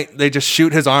one point they just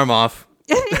shoot his arm off.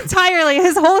 Entirely,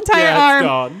 his whole entire Yeah, it's arm.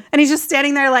 gone. And he's just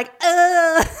standing there like,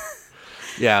 ugh.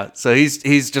 Yeah, so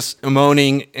he's just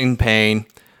moaning in pain.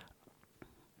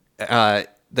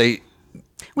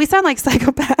 We sound like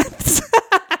psychopaths.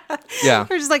 Yeah,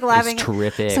 We're just like laughing. It's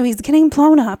terrific. So he's getting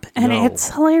blown up, and No. it's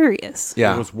hilarious.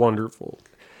 yeah. It was wonderful.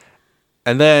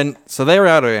 And then, so they were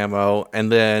out of ammo,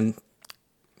 and then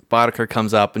Boddicker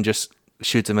comes up and just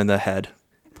shoots him in the head,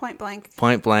 Point blank.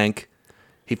 point blank.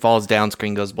 He falls down,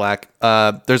 screen goes black.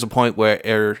 There's a point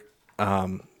where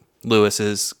Lewis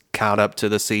is caught up to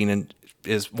the scene and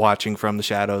is watching from the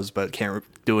shadows, but can't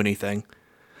do anything.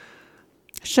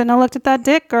 Shouldn't have looked at that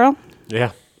dick, girl.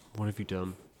 Yeah. What have you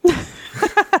done?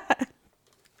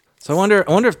 So I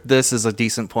wonder if this is a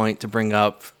decent point to bring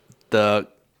up the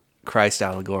Christ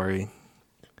allegory.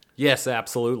 Yes,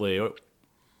 absolutely.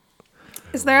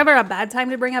 Is there ever a bad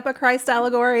time to bring up a Christ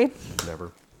allegory?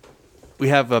 Never. We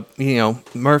have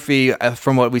Murphy,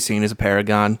 from what we've seen, is a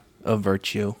paragon of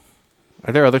virtue.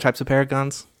 Are there other types of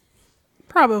paragons?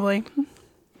 Probably.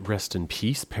 Rest in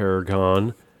peace,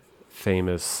 Paragon.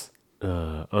 Famous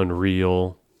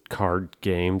Unreal card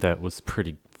game that was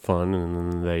pretty fun,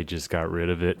 and then they just got rid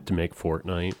of it to make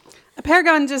Fortnite. A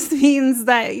paragon just means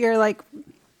that you're like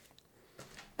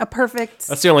a perfect,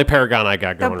 That's the only Paragon I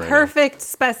got the going right perfect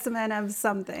specimen of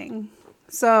something.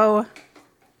 So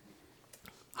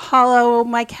Hollow,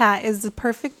 my cat, is the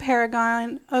perfect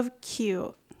paragon of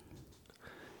cute.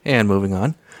 And moving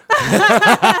on.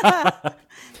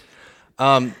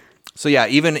 So yeah,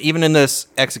 even in this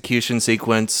execution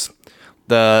sequence,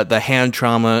 the hand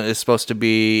trauma is supposed to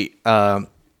be like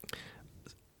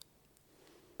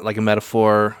a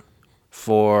metaphor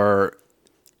for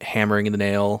hammering the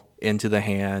nail into the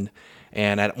hand.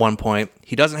 And at one point,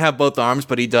 he doesn't have both arms,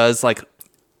 but he does like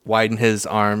widen his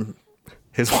one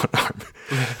arm.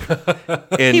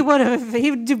 And He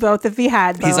would do both if he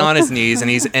had both. he's on his knees and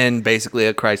he's in basically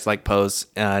a Christ-like pose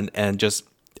and just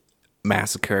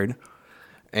massacred.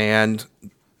 And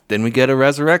then we get a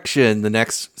resurrection. The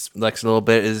next little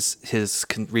bit is his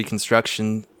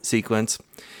reconstruction sequence.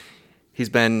 He's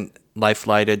been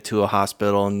life-flighted to a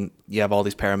hospital, and you have all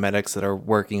these paramedics that are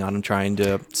working on him, trying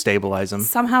to stabilize him.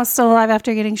 Somehow still alive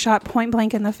after getting shot point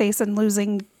blank in the face and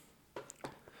losing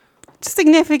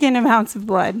significant amounts of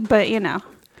blood. But, you know,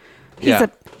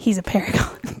 he's a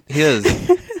paragon. He is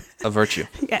a virtue.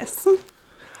 Yes.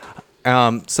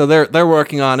 So they're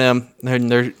working on him.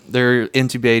 They're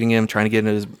intubating him, trying to get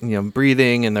his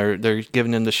breathing, and they're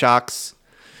giving him the shocks.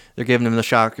 They're giving him the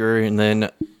shocker, and then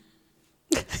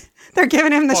They're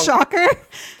giving him the shocker.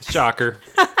 Shocker.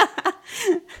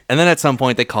 and then at some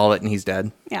point they call it, and he's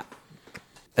dead. Yeah.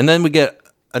 And then we get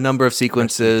a number of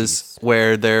sequences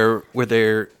where they're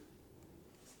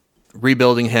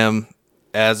rebuilding him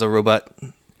as a robot.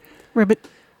 Ribbit.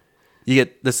 You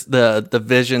get this the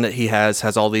vision that he has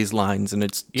all these lines, and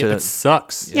it's Yeah, it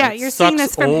sucks. Yeah, It you're seeing sucks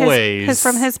this from always.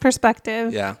 from his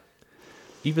perspective. yeah.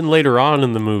 Even later on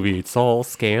in the movie, it's all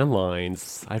scan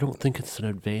lines. I don't think it's an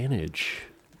advantage.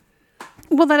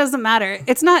 Well, that doesn't matter.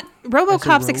 It's not RoboCop's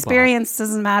robot. experience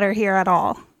doesn't matter here at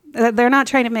all. They're not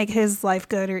trying to make his life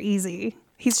good or easy.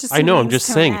 He's just. I know. I'm means just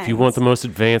to saying, an if you end. want the most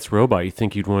advanced robot, you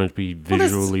think you'd want it to be Well,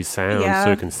 this- visually sound yeah.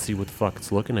 so it can see what the fuck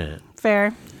it's looking at.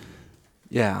 Fair.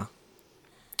 Yeah.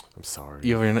 I'm sorry.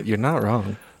 You're not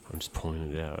wrong. I'm just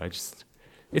pointing it out.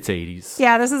 It's 80s.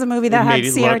 Yeah, this is a movie that It had made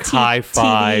it look CRT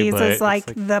hi-fi, TVs but as it's like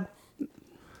like- the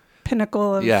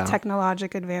pinnacle of Yeah.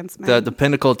 technologic advancement. The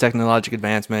pinnacle of technological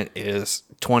advancement is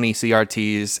 20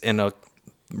 CRTs in a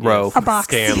row. A box,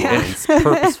 Scan yeah. lines.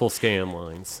 Purposeful scan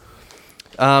lines.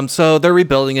 So they're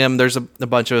rebuilding him. There's a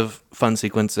bunch of fun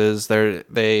sequences. They're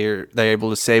able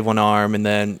to save one arm, and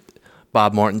then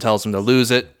Bob Morton tells him to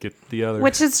lose it. Get the other.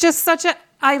 Which is just such a.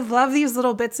 I love these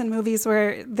little bits in movies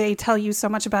where they tell you so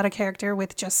much about a character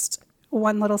with just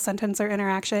one little sentence or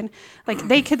interaction. Like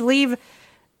they could leave,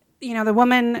 the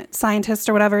woman scientist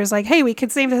or whatever is like, hey, we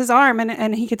could save his arm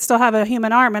and he could still have a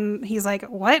human arm. And he's like,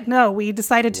 what? No, we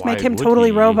decided to Why make him would totally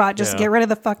he? robot. Just Yeah. get rid of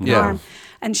the fucking Yeah. arm.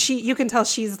 And you can tell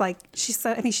she's like,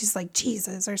 I think she's like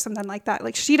Jesus or something like that.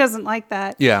 Like she doesn't like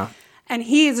that. Yeah. And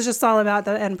he is just all about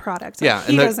the end product. Like, Yeah, he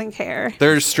and they're- doesn't care.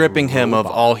 They're stripping him of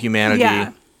all humanity,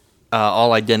 Yeah.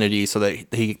 all identity, so that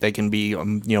they can be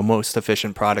most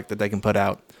efficient product that they can put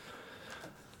out.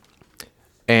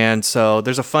 And so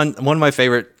there's one of my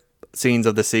favorite scenes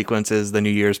of the sequence is the New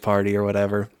Year's party or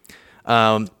whatever,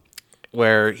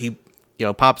 where he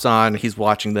pops on, he's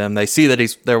watching them. They see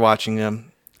that they're watching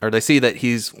him, or they see that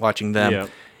he's watching them. Yeah.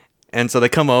 And so they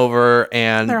come over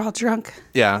and They're all drunk.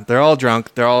 yeah, they're all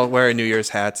drunk. They're all wearing New Year's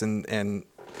hats and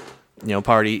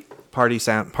party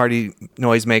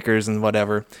noisemakers and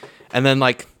whatever. And then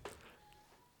like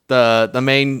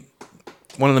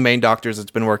one of the main doctors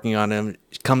that's been working on him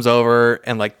comes over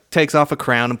and like takes off a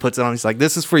crown and puts it on. He's like,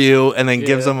 "This is for you," and then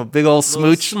gives him a big old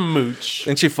smooch. Smooch.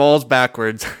 And she falls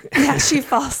backwards. Yeah, she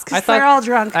falls I because thought they're all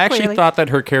drunk. I actually clearly. thought that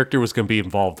her character was going to be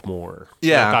involved more.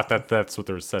 Yeah. I thought that's what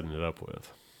they were setting it up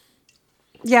with.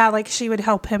 Yeah, like she would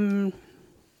help him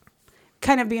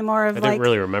kind of be more of I like didn't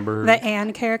really remember her. the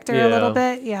Anne character a Yeah. little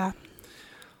bit. Yeah.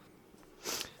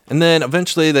 And then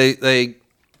eventually they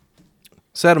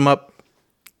set him up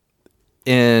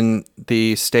in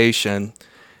the station,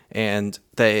 and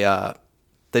they've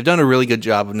done a really good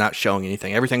job of not showing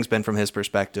anything. Everything's been from his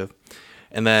perspective.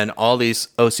 And then all these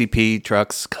OCP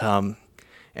trucks come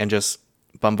and just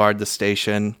bombard the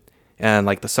station, and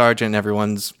like the sergeant,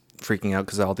 everyone's freaking out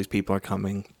because all these people are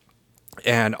coming.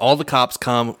 And all the cops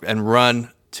come and run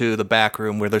to the back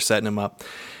room where they're setting him up.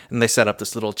 And they set up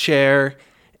this little chair,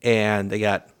 and they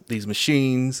got these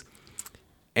machines,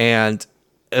 and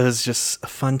it was just a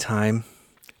fun time.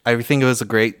 I think it was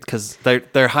because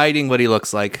they're hiding what he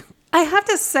looks like. I have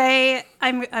to say,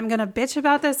 I'm gonna bitch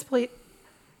about this. Please,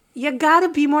 you gotta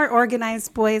be more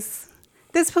organized, boys.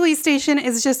 This police station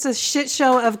is just a shit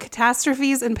show of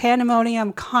catastrophes and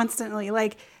pandemonium constantly.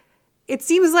 Like, it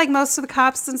seems like most of the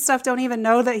cops and stuff don't even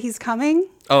know that he's coming.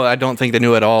 Oh, I don't think they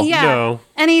knew at all. Yeah. No.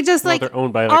 And he just Well, like, they're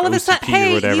owned by, like, all of a sudden, OCP or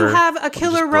hey, whatever. you have a Just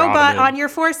killer brought robot him in. on your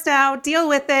force now. Deal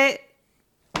with it.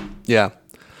 Yeah.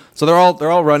 So they're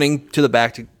all running to the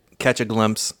back to catch a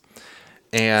glimpse.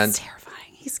 And It's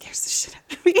terrifying. He scares the shit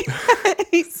out of me.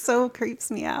 He so creeps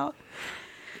me out.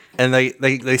 and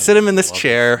they sit him in this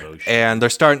chair, and they're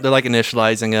like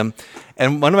initializing him.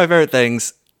 And one of my favorite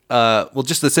things,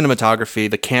 just the cinematography,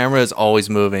 the camera is always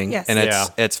moving, Yes. and Yeah.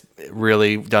 it's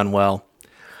really done well.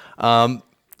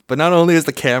 But not only is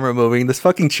the camera moving, this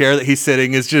fucking chair that he's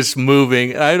sitting is just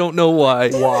moving. And I don't know why.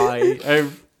 Why?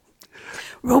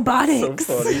 Robotics.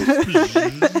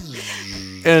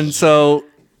 And so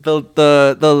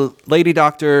the lady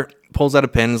doctor pulls out a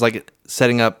pin, is like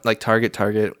setting up like target,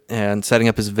 and setting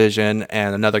up his vision,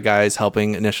 and another guy is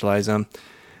helping initialize him.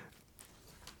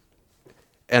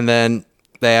 And then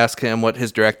they ask him what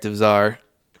his directives are,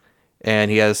 and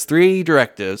he has 3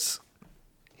 directives.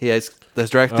 His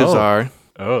directives are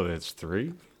Oh, that's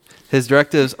 3? his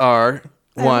directives are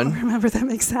I don't 1. remember them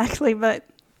exactly, but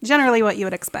generally what you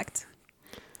would expect.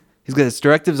 His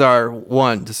directives are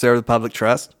 1, to serve the public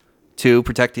trust, 2,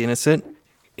 protect the innocent,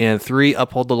 and 3,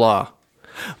 uphold the law.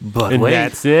 But And wait,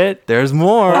 that's it? there's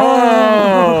more.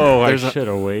 Oh, I There's a- should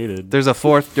have waited. There's a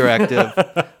 4th directive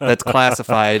that's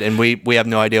classified, and we have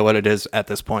no idea what it is at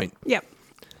this point. Yep.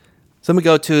 So then we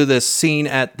go to this scene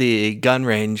at the gun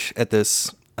range at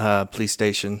this police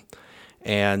station,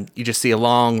 and you just see a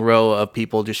long row of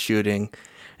people just shooting,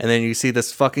 and then you see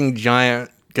this fucking giant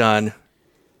gun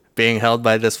being held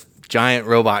by this giant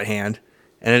robot hand,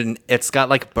 and it's got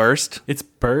like burst. It's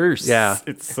burst. Yeah.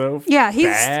 It's so Yeah, he's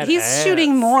badass.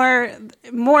 shooting more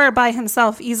by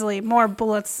himself easily, more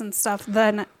bullets and stuff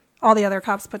than all the other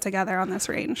cops put together on this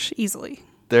range easily.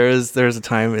 There's a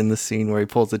time in the scene where he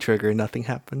pulls the trigger and nothing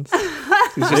happens.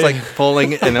 He's just like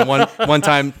pulling, and then one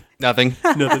time nothing.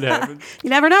 Nothing happened. You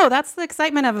never know. That's the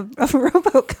excitement of a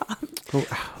Robocop.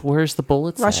 Where's the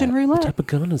bullets? Russian at? roulette. What type of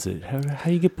gun is it? How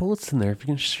do you get bullets in there if you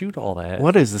can shoot all that?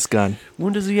 What is this gun?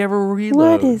 When does he ever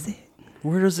reload? What is it?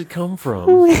 Where does it come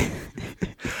from?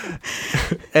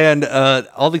 And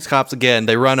all these cops, again,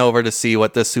 they run over to see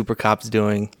what this super cop's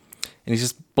doing. And he's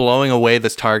just blowing away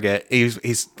this target.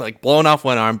 He's like blowing off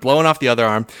one arm, blowing off the other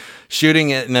arm, shooting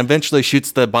it, and eventually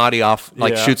shoots the body off,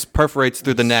 like Yeah. perforates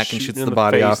through the neck and Shooting shoots in the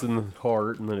body face off. and the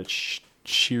heart, and then it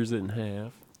shears it in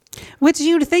half. Which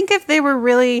you'd think if they were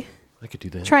really I could do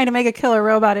that. trying to make a killer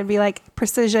robot, it'd be like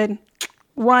precision,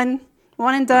 one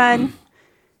and done,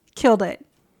 killed it,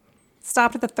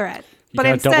 stopped at the threat. You But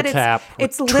gotta instead, double tap or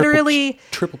it's literally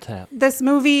triple tap. this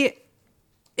movie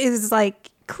is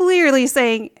like clearly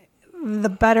saying the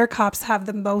better cops have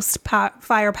the most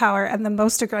firepower and the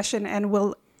most aggression and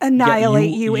will annihilate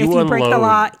you if you break the unload.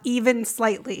 law even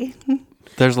slightly.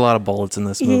 There's a lot of bullets in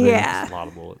this movie. Yeah. A lot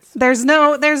of bullets. There's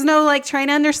no like trying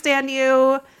to understand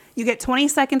you. You get 20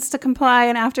 seconds to comply,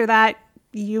 and after that,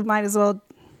 you might as well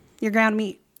you're ground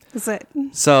meat. That's it.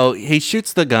 So he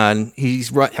shoots the gun. He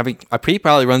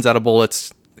probably runs out of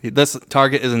bullets. This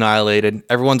target is annihilated.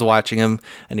 Everyone's watching him,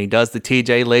 and he does the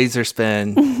TJ laser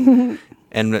spin.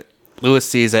 And Lewis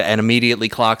sees it and immediately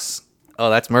clocks, oh,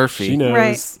 that's Murphy. She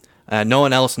knows. Right. No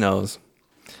one else knows.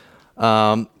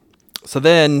 So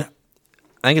then,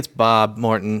 I think it's Bob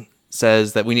Morton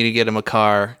says that we need to get him a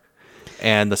car,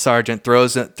 and the sergeant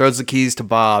throws the keys to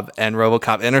Bob, and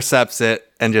RoboCop intercepts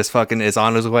it and just fucking is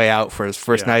on his way out for his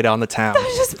first night on the town.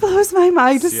 It just blows my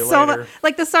mind just you so much. later.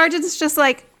 Like the sergeant's just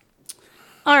like,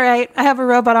 all right, I have a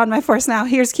robot on my force now.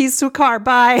 Here's keys to a car.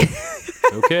 Bye.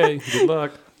 Okay, good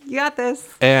luck. You got this.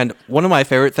 And one of my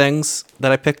favorite things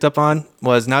that I picked up on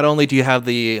was not only do you have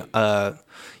you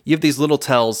have these little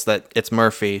tells that it's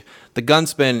Murphy. The gun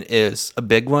spin is a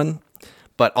big one,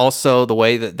 but also the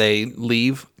way that they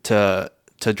leave to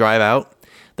drive out.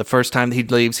 The first time that he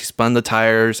leaves, he spun the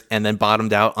tires and then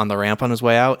bottomed out on the ramp on his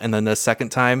way out. And then the second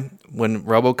time, when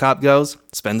RoboCop goes,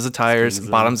 spins the tires,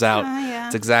 bottoms out. yeah.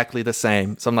 It's exactly the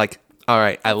same. So I'm like, all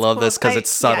right, I love this because it's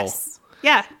subtle. Yes.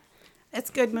 Yeah. It's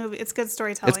good movie. It's good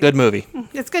storytelling. It's good movie.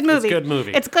 It's good movie. good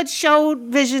movie. It's good show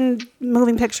vision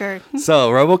moving picture. So,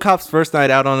 RoboCop's first night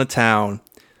out on the town,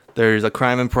 there's a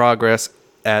crime in progress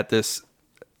at this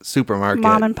supermarket.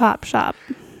 Mom and pop shop.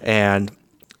 And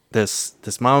this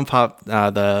mom and pop,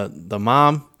 the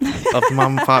mom of the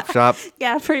mom and pop shop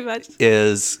Yeah, pretty much.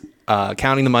 is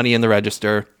counting the money in the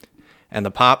register. And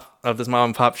the pop of this mom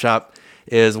and pop shop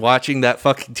is watching that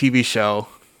fucking TV show.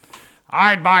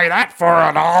 I'd buy that for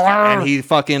 $1. And he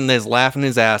fucking is laughing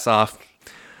his ass off.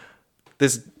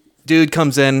 This dude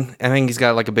comes in. I think he's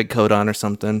got like a big coat on or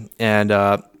something. And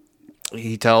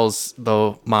he tells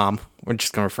the mom, we're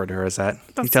just gonna refer to her as that.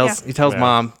 He That's- tells Yeah.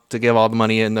 mom to give all the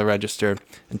money in the register,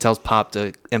 and tells Pop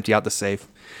to empty out the safe.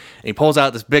 And he pulls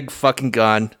out this big fucking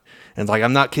gun, and it's like,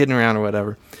 I'm not kidding around or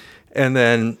whatever. And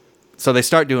then so they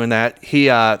start doing that.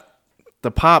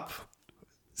 The Pop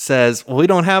says, well, we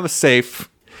don't have a safe.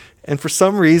 And for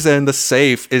some reason, the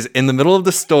safe is in the middle of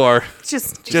the store.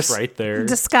 Just right there.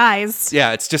 disguised.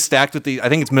 Yeah, it's just stacked with I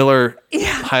think it's Miller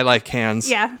High Life cans.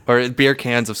 Yeah. Or beer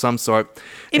cans of some sort.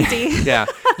 Empty. Yeah.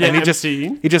 And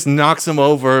empty. he just knocks them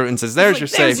over and says, there's your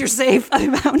safe. There's your safe.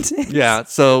 I found it. Yeah.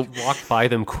 So, Walk by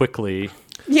them quickly.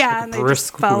 Yeah, and they just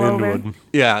Brisk fell wind over. would.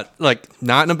 yeah, like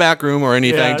not in a back room or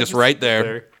anything, Yeah, just right there.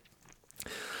 there.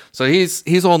 So he's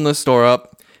holding this door up.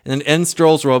 And then in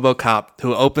strolls Robocop,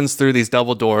 who opens through these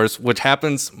double doors, which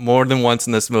happens more than once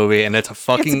in this movie. And it's a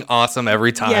fucking awesome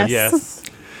every time. Yes. Yes.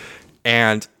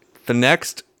 And the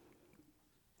next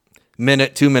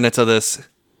 2 minutes of this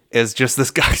is just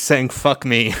this guy saying, fuck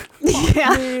me.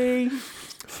 Yeah.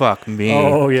 Fuck me.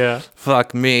 Oh yeah.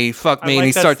 Fuck me. Fuck me. I And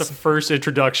he that's starts. the first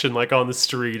introduction, like on the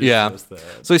street. is Yeah. just that.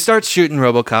 So he starts shooting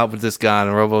Robocop with this gun,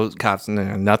 and Robocop's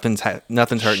nothing's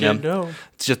hurting Shit, him. no.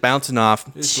 It's just bouncing off.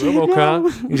 It's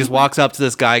RoboCop. He just walks up to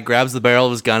this guy, grabs the barrel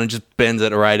of his gun, and just bends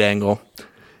at a right angle.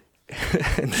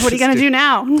 What are you going to do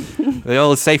now? They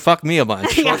all say "fuck me" a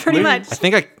bunch. Yeah, pretty much. I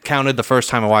think I counted the first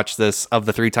time I watched this of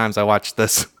the 3 times I watched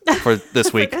this for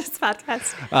this week. This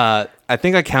podcast. I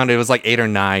think I counted it was like 8 or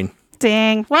 9.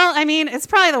 Dang. Well, I mean, it's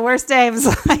probably the worst day of his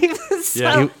life.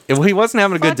 So, Yeah. He wasn't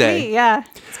having a good fuck day. me. Yeah,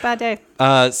 it's a bad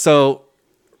day. So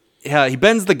yeah, he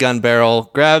bends the gun barrel,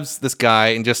 grabs this guy,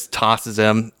 and just tosses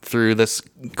him through this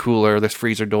cooler, this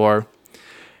freezer door.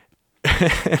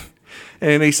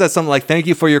 And he says something like, "Thank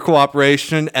you for your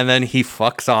cooperation," and then he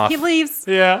fucks off. He leaves.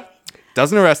 Yeah.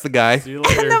 Doesn't arrest the guy. See you And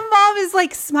later. the mom is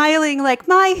like smiling, like,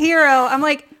 my hero. I'm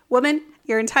like, woman,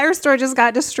 your entire store just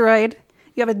got destroyed.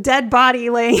 You have a dead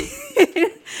body laying.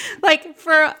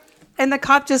 And the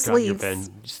cop just Got your leaves. pen.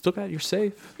 You still got your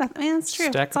safe. I mean, that's true.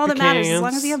 Stack That's up all your that matters, as cans.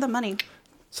 long as you have the money.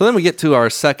 So then we get to our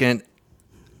second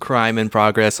crime in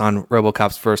progress on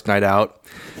RoboCop's first night out.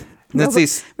 And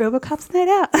it's Robocop's night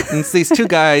out. and it's these 2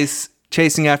 guys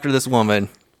chasing after this woman.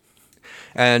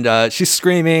 And she's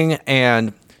screaming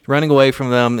and running away from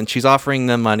them, and she's offering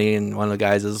them money. And one of the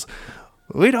guys is,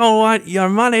 "We don't want your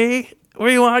money.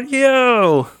 We want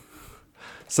you."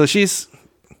 So she's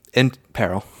in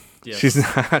peril. Yes.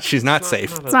 She's not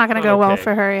safe. It's not going to go well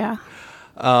for her,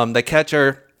 yeah. They catch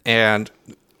her, and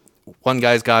one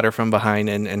guy's got her from behind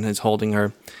and is holding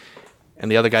her.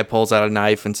 And the other guy pulls out a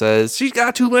knife and says, "She's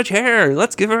got too much hair.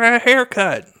 Let's give her a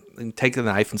haircut." And take the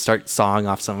knife and start sawing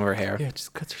off some of her hair. Yeah,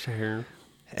 just cuts her hair.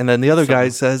 And then the other guy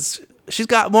says, "She's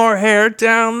got more hair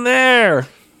down there."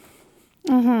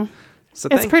 Mm-hmm. So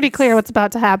It's pretty clear what's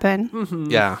about to happen,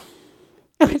 Yeah.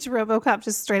 which Robocop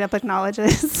just straight up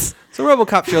acknowledges. So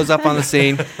RoboCop shows up on the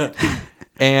scene,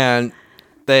 and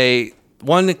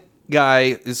one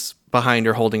guy is behind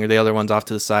her holding her, the other one's off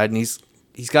to the side, and he's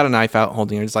got a knife out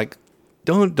holding her. He's like,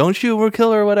 "Don't shoot her,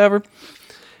 kill her," or whatever.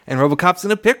 And RoboCop's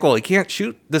in a pickle. He can't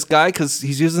shoot this guy because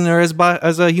he's using her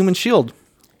as a human shield.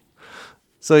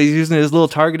 So he's using his little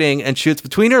targeting and shoots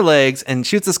between her legs and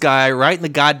shoots this guy right in the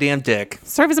goddamn dick.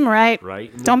 Serves him right.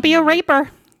 Right. Don't be a raper.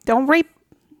 Don't rape.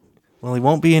 Well, he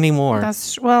won't be anymore.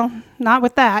 Well, not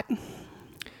with that. And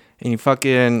he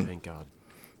fucking Thank God.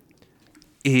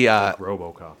 he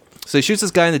RoboCop. so he shoots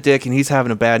this guy in the dick, and he's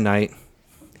having a bad night.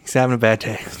 He's having a bad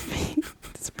day.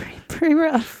 It's pretty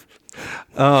rough.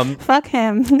 Fuck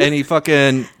him. And he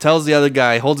fucking tells the other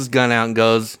guy, holds his gun out and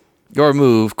goes, "Your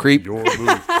move, creep." Your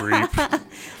move, creep.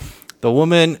 The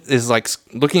woman is like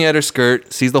looking at her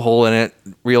skirt, sees the hole in it,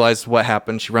 realizes what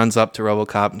happened. She runs up to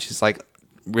RoboCop and she's like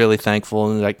really thankful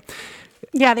and like,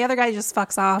 Yeah, the other guy just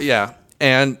fucks off. yeah.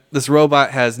 And this robot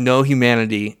has no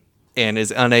humanity and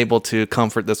is unable to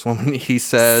comfort this woman. He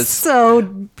says,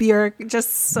 So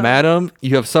just so. "Madam,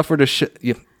 you have suffered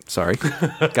sorry,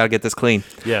 gotta get this clean.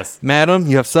 Yes. Madam,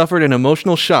 you have suffered an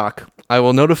emotional shock. I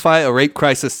will notify a rape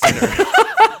crisis center."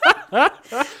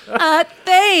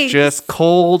 Thanks. Just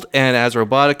cold and as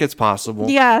robotic as possible.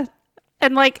 Yeah.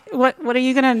 And like, what are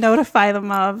you going to notify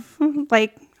them of?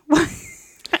 Like,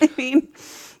 I mean,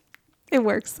 it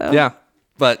works though. Yeah.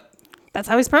 But That's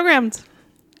how he's programmed.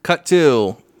 cut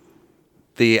to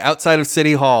the outside of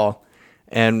City Hall,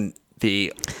 and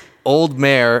the old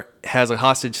mayor has a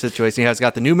hostage situation. He has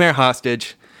got the new mayor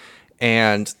hostage,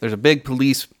 and there's a big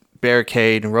police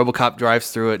barricade, and RoboCop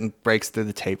drives through it and breaks through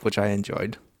the tape, which I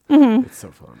enjoyed. It's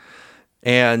so fun.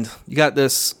 And you got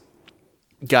this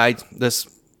guy,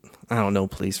 I don't know,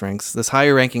 police ranks, this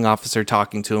higher ranking officer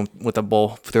talking to him with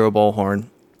through a bullhorn.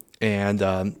 And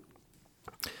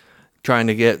trying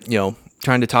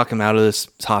to talk him out of this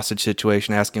hostage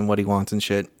situation, asking him what he wants and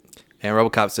shit. And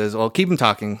RoboCop says, well, keep him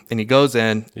talking. And he goes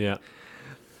in. Yeah.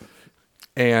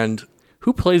 And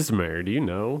who plays the mayor? Do you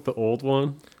know? The old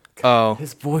one? Oh.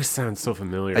 His voice sounds so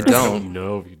familiar. I don't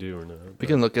know if you do or not. We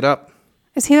can look it up.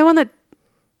 Is he the one that...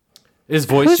 His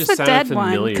voice Who's just the sounded dead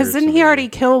familiar. one? Because to didn't he me. already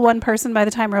kill one person by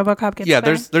the time RoboCop gets Yeah,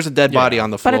 there? there's a dead body on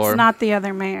the floor. But it's not the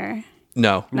other mayor.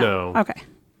 No. No. Okay.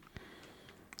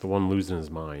 The one losing his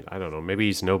mind. I don't know. Maybe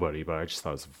he's nobody, but I just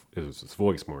thought it was his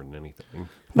voice more than anything.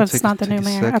 But it's not the new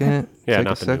mayor. Okay. Yeah, Take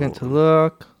not a the new second to one.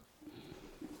 look.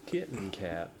 Kitten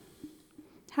cat.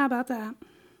 How about that?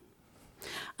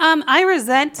 I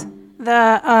resent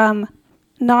the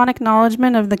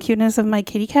non-acknowledgement of the cuteness of my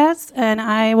kitty cats, and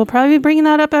I will probably be bringing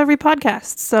that up every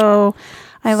podcast. So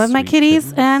I love my Sweet kitties,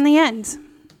 kittens. and the end.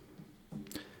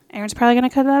 Aaron's probably going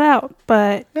to cut that out,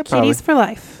 but Yeah, probably. kitties for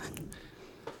life.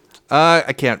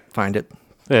 I can't find it.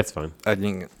 That's fine. I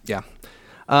think, yeah.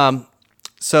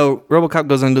 So RoboCop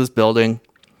goes into this building,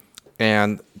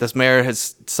 and this mayor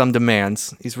has some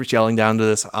demands. He's yelling down to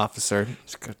this officer.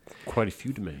 He's got quite a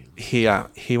few demands.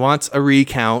 He wants a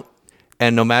recount,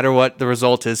 and no matter what the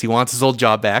result is, he wants his old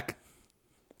job back.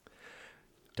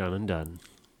 Done and done.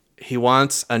 He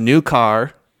wants a new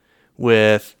car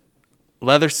with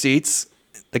leather seats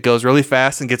that goes really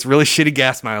fast and gets really shitty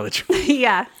gas mileage.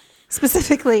 Yeah,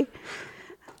 specifically.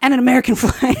 And an American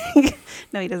flag.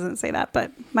 No, he doesn't say that,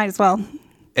 but might as well.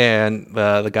 And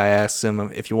the guy asks him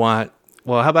if you want,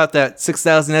 well, how about that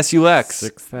 6000 SUX?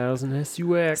 6,000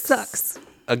 SUX. Sucks.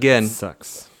 Again,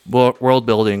 Sucks. world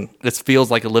building. This feels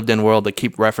like a lived-in world. They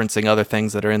keep referencing other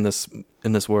things that are in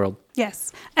this world.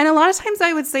 Yes. And a lot of times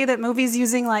I would say that movies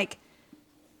using like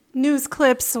news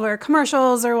clips or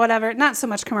commercials or whatever, not so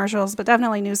much commercials, but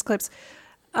definitely news clips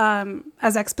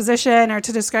as exposition or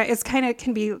to describe, it's kind of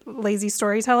can be lazy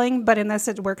storytelling, but in this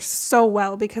it works so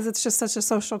well because it's just such a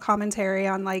social commentary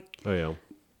on like Oh, yeah.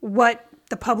 what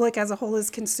the public as a whole is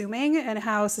consuming and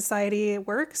how society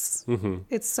works. Mm-hmm.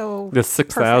 It's so The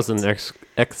 6,000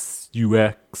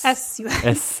 XUX.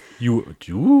 SUX.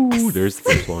 Ooh, there's the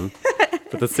first one.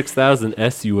 But the 6,000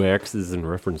 SUX is in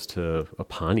reference to a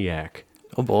Pontiac.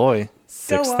 Oh boy!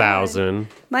 6,000.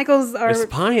 Michael's our It's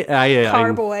Pontiac.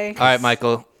 car boy. All right,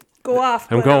 Michael, Go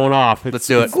off. I'm buddy. going off. let's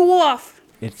do it. Go off.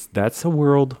 That's a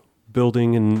world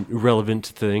building and relevant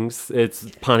things. It's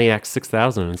Pontiac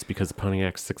 6,000. It's because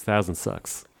Pontiac 6,000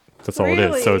 sucks. That's all it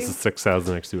is. So Really? it's a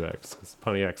 6,000 XUX. It's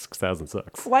Pontiac 6,000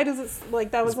 sucks. Why does it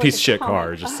like that was It's a like piece of shit car.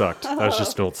 comment. It just sucked. That was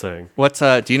just an old saying. What's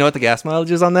do you know what the gas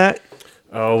mileage is on that?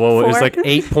 Oh, well, it was 4? like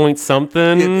 8 point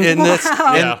something. In this,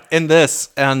 Yeah. in this,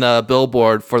 on the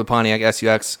billboard for the Pontiac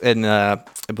SUX, and I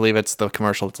believe it's the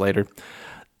commercial that's later.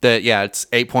 That it's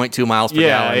 8.2 miles per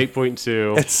Yeah, gallon.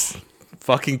 8.2. It's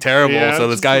fucking terrible. Yeah, So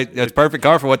this guy, it's perfect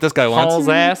car for what this guy wants. Hauls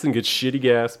ass and gets shitty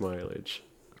gas mileage.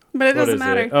 But it What doesn't is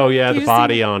matter. it? Oh, yeah, You the just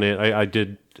body see- on it.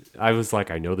 I was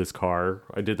like, I know this car.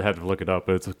 I did have to look it up,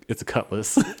 but it's a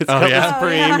Cutlass. It's Oh, Cutlass yeah?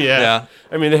 Supreme. Yeah. Yeah.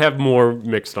 I mean, they have more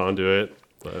mixed onto it,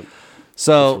 but it's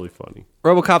So really funny.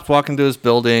 RoboCop's walking to his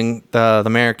building. The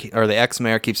mayor or the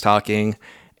ex-mayor keeps talking,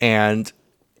 and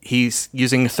he's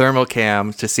using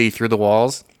thermocam to see through the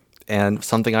walls. And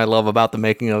something I love about the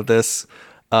making of this,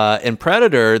 in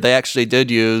Predator, they actually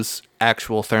did use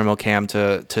actual thermocam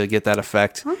to get that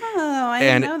effect. Oh, I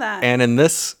didn't know that. And in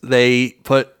this, they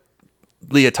put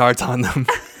leotards on them.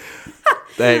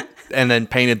 And then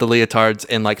painted the leotards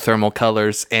in like thermal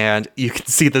colors, and you can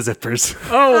see the zippers.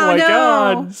 Oh, my no.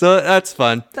 God. So that's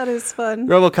fun. That is fun.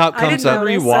 RoboCop I comes didn't up. know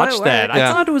this. Rewatch So it that. worked. Yeah.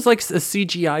 I thought it was like a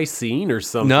CGI scene or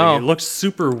something. No. It looked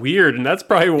super weird, and that's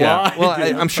probably why. Yeah. Well,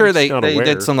 I'm sure they Not did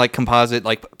aware. some like composite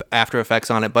like After Effects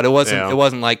on it, but it wasn't Yeah. it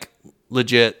wasn't like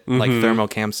legit like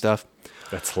thermocam stuff.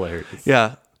 That's hilarious.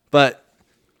 Yeah, but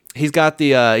he's got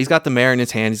the mayor in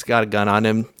his hand. He's got a gun on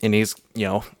him, and he's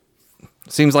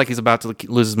seems like he's about to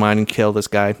lose his mind and kill this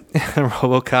guy.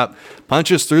 RoboCop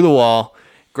punches through the wall,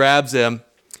 grabs him.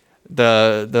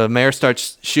 The mayor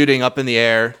starts shooting up in the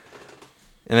air,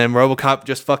 and then RoboCop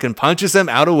just fucking punches him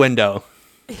out a window.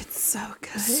 It's so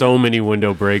good. So many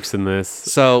window breaks in this.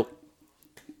 So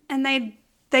And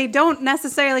they don't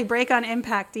necessarily break on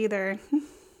impact either.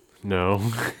 No.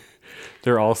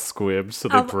 They're all squibbed, so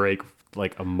they Oh. break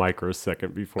like a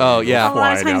microsecond before. Oh, they go yeah. A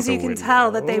lot of flying out times the you can window.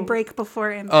 tell that they break before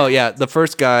impact. oh yeah, the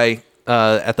first guy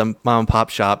at the mom and pop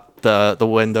shop, the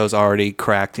window's already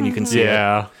cracked and you can see it.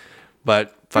 Yeah. But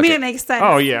I fuck mean, it. it makes sense.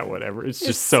 Oh yeah, whatever. It's just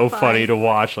It's so fine. funny to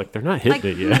watch. Like they're not hitting Like,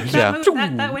 it yet. that, Yeah.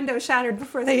 that window shattered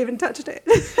before they even touched it.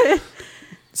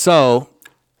 So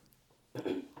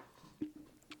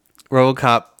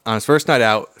RoboCop on his first night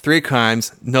out, 3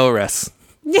 crimes, no arrests.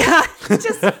 Yeah,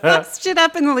 just fucks shit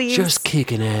up and leaves. Just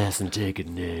kicking ass and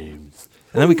taking names.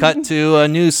 And then we cut to a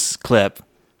news clip.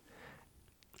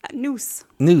 Noose.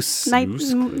 Night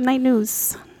Noose? night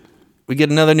news. We get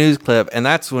another news clip, and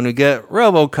that's when we get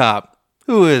Robocop.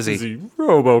 Who is he? Is he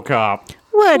Robocop?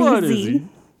 What What is is he? he?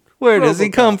 Where does he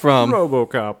come from?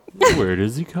 Robocop. Where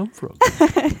does he come from?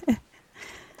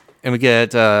 And we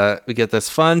get this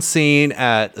fun scene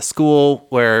at a school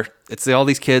where it's all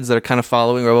these kids that are kind of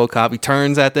following Robocop. He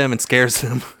turns at them and scares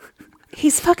them.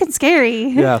 He's fucking scary.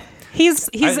 Yeah. He's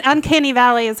uncanny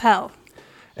valley as hell.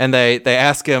 And they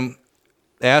ask him,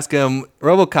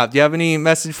 Robocop, do you have any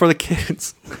message for the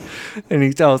kids? And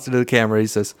he tells to the camera, he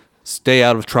says, stay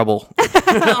out of trouble.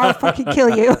 I'll fucking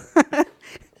kill you.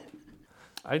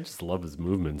 I just love his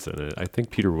movements in it. I think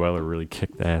Peter Weller really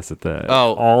kicked ass at that.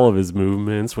 Oh. All of his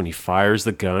movements, when he fires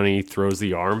the gun, he throws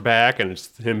the arm back, and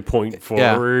it's him pointing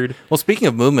forward. Well, speaking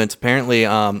of movements, apparently,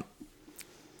 in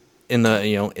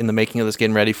the making of this,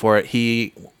 getting ready for it,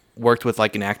 he worked with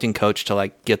like an acting coach to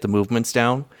like get the movements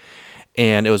down,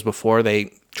 and it was before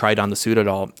they tried on the suit at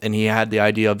all. And he had the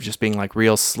idea of just being like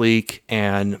real sleek,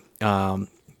 and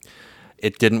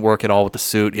it didn't work at all with the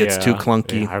suit. It's too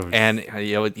clunky, and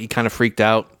he kind of freaked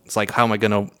out. It's like, how am I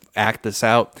going to act this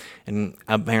out? And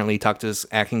apparently, he talked to his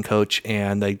acting coach,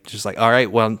 and they just like, all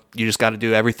right, well, you just got to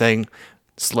do everything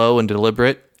slow and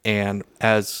deliberate and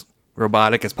as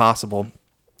robotic as possible.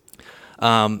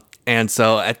 And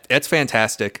so it's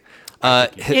fantastic,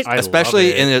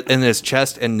 especially in his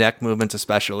chest and neck movements,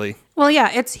 especially. Well,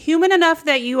 yeah, it's human enough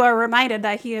that you are reminded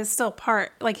that he is still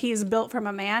like he's built from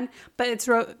a man, but it's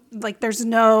like there's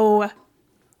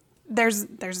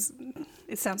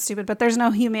it sounds stupid, but there's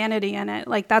no humanity in it.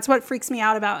 Like that's what freaks me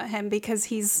out about him, because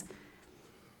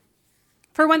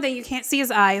for one thing, you can't see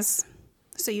his eyes,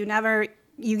 so you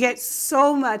get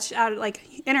so much out of like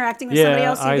interacting with somebody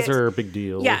else. Eyes are a big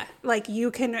deal. Yeah, like you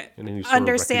can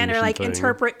understand or like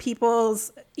interpret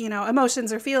people's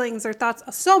emotions or feelings or thoughts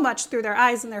so much through their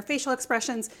eyes and their facial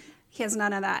expressions. He has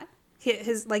none of that.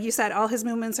 His like you said, all his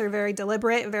movements are very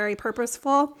deliberate, very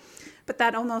purposeful, but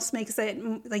that almost makes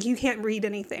it like you can't read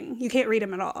anything. You can't read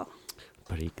him at all.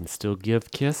 But he can still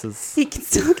give kisses. He can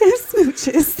still give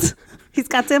smooches. He's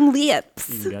got them lips.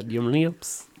 He's got them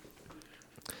lips.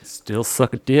 Still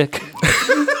suck a dick.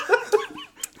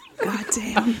 God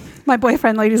damn. My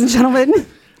boyfriend, ladies and gentlemen.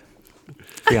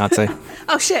 Fiance.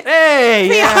 Oh, shit. Hey,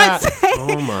 Fiance.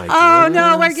 Oh, my Oh, goodness.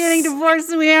 no, we're getting divorced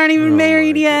and we aren't even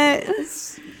married yet.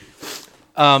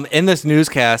 In this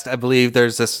newscast, I believe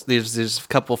there's a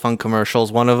couple fun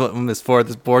commercials. One of them is for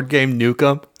this board game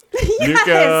Nukem.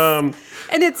 Nukem.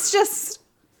 And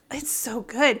it's so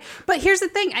good. But here's the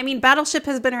thing. I mean, Battleship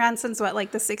has been around since what,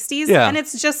 like the 60s? Yeah. And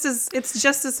it's just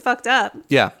as fucked up.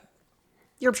 Yeah.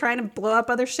 You're trying to blow up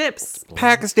other ships.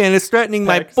 Pakistan is threatening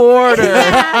my border.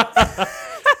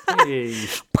 Hey.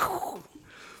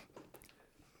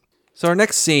 So our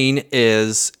next scene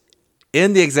is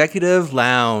in the executive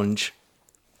lounge.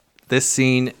 This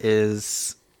scene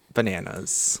is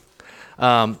bananas.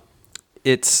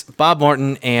 It's Bob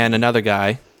Morton and another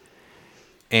guy.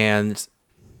 And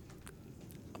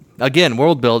again,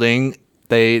 world building.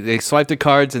 They swipe the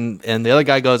cards and the other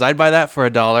guy goes, I'd buy that for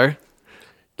 $1.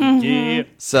 Yeah.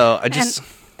 So I just...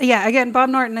 Yeah, again, Bob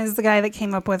Norton is the guy that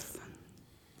came up with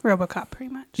Robocop,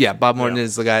 pretty much. Yeah, Bob Morton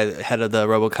is the guy, head of the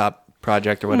Robocop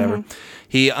project or whatever.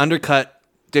 He undercut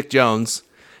Dick Jones,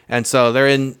 and so they're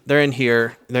in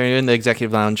here. They're in the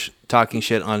executive lounge talking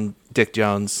shit on Dick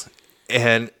Jones,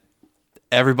 and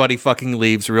everybody fucking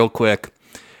leaves real quick.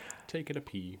 Taking a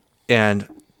pee. And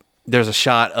there's a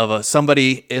shot of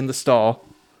somebody in the stall.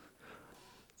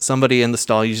 Somebody in the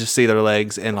stall. You just see their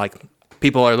legs, and like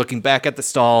people are looking back at the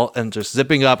stall and just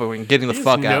zipping up and getting the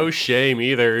fuck out. No shame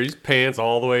either. His pants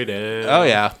all the way down. Oh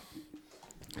yeah.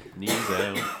 Knees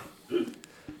out.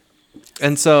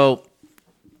 And so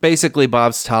basically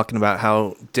Bob's talking about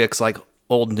how Dick's like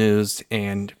old news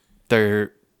and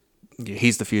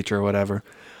he's the future or whatever.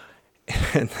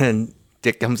 And then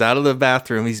Dick comes out of the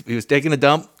bathroom. He was taking a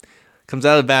dump, comes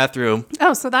out of the bathroom.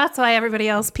 Oh, so that's why everybody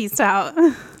else pieced out.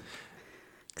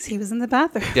 Because he was in the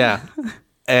bathroom. Yeah.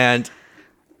 And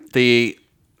the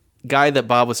guy that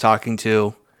Bob was talking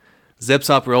to zips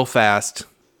up real fast.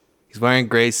 He's wearing a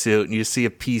gray suit, and you see a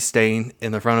pee stain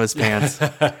in the front of his pants.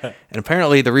 And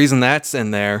apparently the reason that's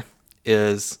in there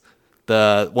is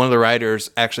one of the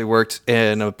writers actually worked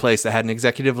in a place that had an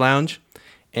executive lounge,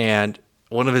 and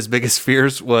one of his biggest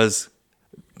fears was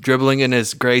dribbling in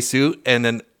his gray suit, and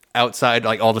then outside,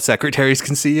 like, all the secretaries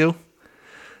can see you.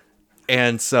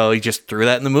 And so he just threw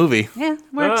that in the movie. Yeah,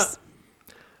 works.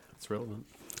 It's relevant.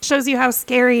 Shows you how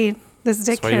scary this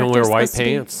Dick That's why you don't character wear is white supposed to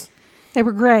be. pants. They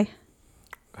were gray.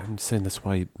 I'm saying that's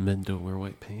why men don't wear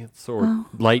white pants or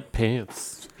light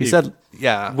pants. He said,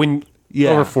 yeah. When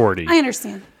Yeah. over 40, I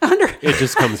understand. Under it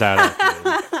just comes out.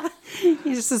 After.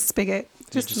 You're just a spigot.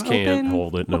 Just an can't open,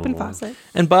 hold it no open more. faucet.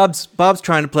 And Bob's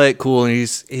trying to play it cool, and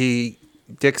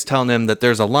Dick's telling him that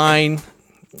there's a line.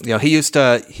 You know, he used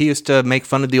to make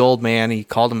fun of the old man. He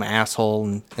called him an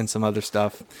asshole and some other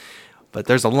stuff. But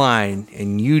there's a line,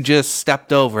 and you just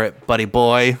stepped over it, buddy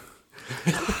boy.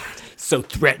 So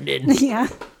threatening. Yeah.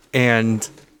 And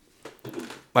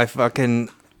my fucking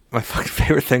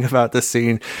favorite thing about this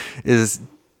scene is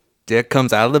Dick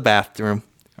comes out of the bathroom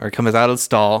or comes out of the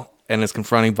stall and is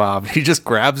confronting Bob. He just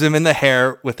grabs him in the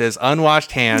hair with his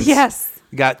unwashed hands. Yes.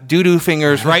 Got doo-doo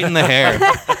fingers right in the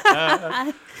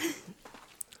hair.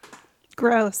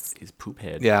 Gross. His poop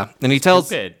head. Yeah. And he tells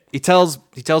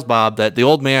Bob that the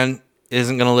old man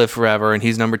isn't going to live forever and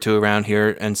he's number 2 around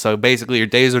here. And so basically your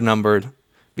days are numbered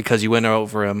because you went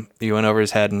over him. You went over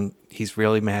his head and he's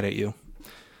really mad at you.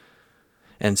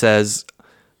 And says,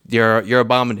 you're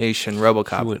abomination,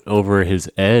 Robocop. Went over his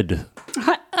Ed.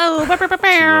 Oh,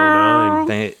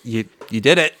 209. You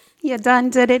did it. you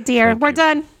did it, dear. Thank We're you.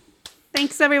 done.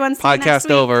 Thanks, everyone. See you next Podcast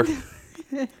week.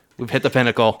 over. We've hit the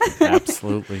pinnacle.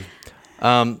 Absolutely.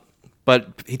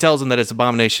 But he tells him that it's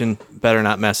abomination better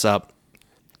not mess up.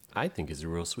 I think he's a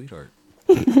real sweetheart.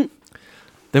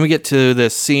 Then we get to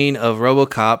this scene of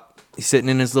Robocop. He's sitting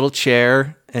in his little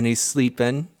chair and he's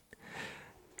sleeping.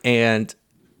 And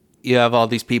you have all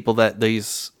these people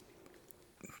these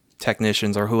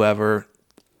technicians or whoever,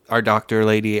 our doctor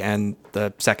lady and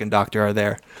the second doctor are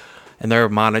there. And they're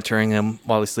monitoring him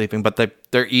while he's sleeping. But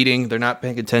they're eating. They're not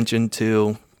paying attention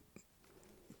to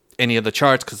any of the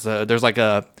charts because there's like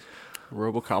a...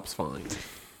 Robocop's fine.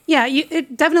 Yeah,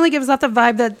 it definitely gives off the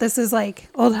vibe that this is like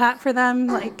old hat for them,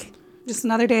 like just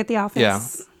another day at the office. Yeah.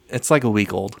 It's like a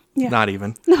week old. Yeah. Not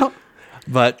even. No.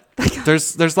 But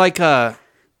there's like a...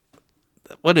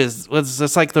 What's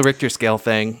this like the Richter scale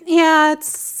thing? Yeah, it's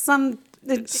some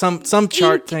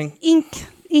chart thing.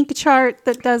 Ink chart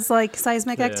that does like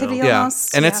seismic activity Yeah.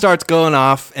 almost. And it starts going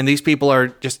off and these people are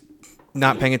just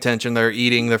not paying attention. They're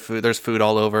eating their food. There's food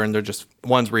all over and they're just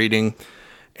one's reading.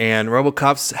 And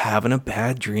Robocop's having a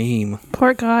bad dream.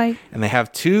 Poor guy. And they have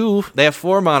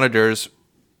 4 monitors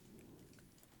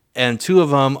and 2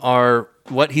 of them are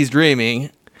what he's dreaming.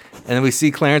 And then we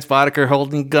see Clarence Boddicker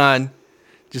holding a gun,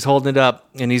 just holding it up,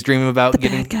 and he's dreaming about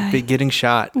getting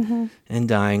shot and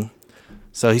dying.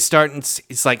 So he's starting.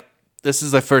 It's like this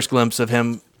is the first glimpse of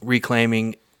him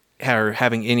reclaiming or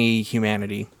having any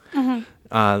humanity.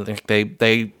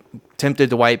 They attempted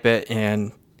to wipe it,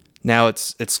 and now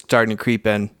it's starting to creep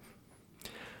in.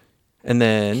 And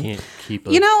then Can't keep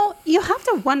You know, you have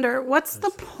to wonder what's the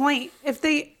point if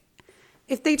they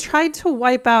tried to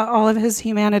wipe out all of his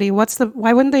humanity.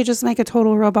 Why wouldn't they just make a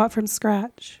total robot from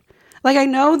scratch? Like I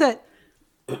know that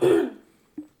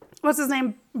what's his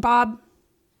name? Bob.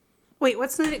 Wait,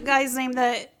 what's the guy's name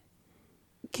that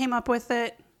came up with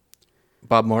it?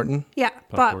 Bob Morton. Yeah,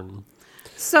 Bob Bob. Morton.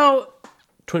 So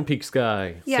Twin Peaks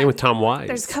guy. yeah, Same with Tom Wise.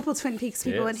 there's a couple Twin Peaks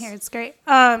people in Yes. here. It's great.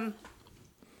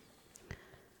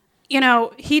 You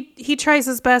know, he tries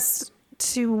his best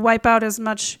to wipe out as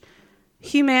much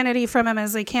humanity from him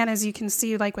as they can, as you can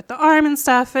see, like with the arm and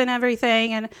stuff and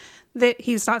everything, and that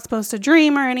he's not supposed to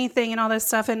dream or anything and all this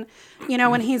stuff. And, you know,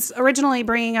 when he's originally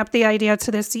bringing up the idea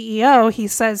to the CEO, he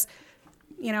says,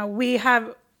 you know, we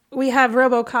have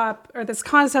Robocop, or this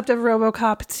concept of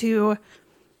Robocop, to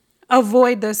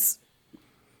avoid this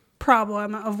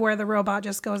problem of where the robot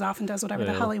just goes off and does whatever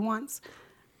the hell he wants.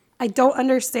 I don't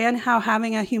understand how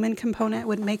having a human component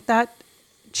would make that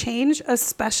change,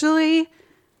 especially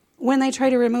when they try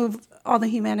to remove all the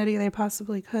humanity they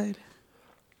possibly could.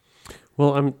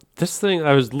 Well, this thing,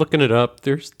 I was looking it up.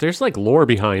 There's like lore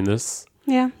behind this.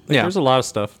 Yeah. Yeah. There's a lot of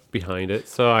stuff behind it.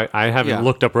 So I haven't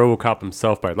looked up Robocop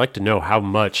himself, but I'd like to know how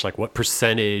much, like what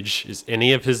percentage, is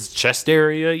any of his chest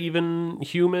area even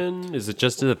human? Is it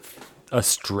just a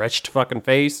stretched fucking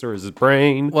face, or is it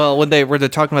brain? Well, when they're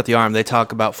talking about the arm, they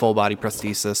talk about full body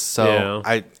prosthesis. So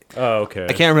Yeah. Okay.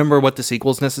 I can't remember what the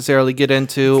sequels necessarily get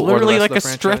into. It's literally or the like rest a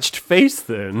of the franchise. stretched face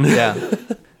then.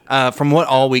 Yeah. From what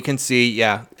all we can see,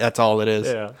 yeah, that's all it is.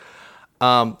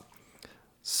 Yeah.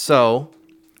 So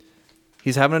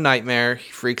he's having a nightmare.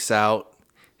 He freaks out.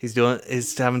 He's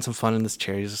having some fun in this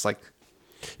chair. He's just like,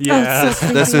 Yeah. Oh,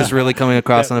 so this is really coming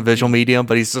across on a visual medium,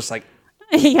 but he's just like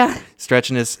Yeah.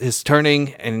 stretching his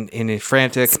turning and he's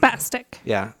frantic. Spastic.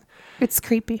 Yeah. It's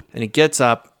creepy. And he gets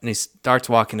up and he starts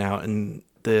walking out, and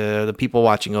the people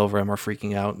watching over him are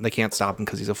freaking out. They can't stop him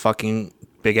because he's a fucking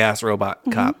big ass robot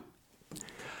cop.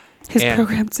 His And-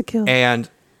 program to kill. And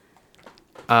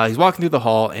He's walking through the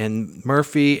hall, and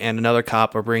Murphy and another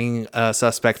cop are bringing a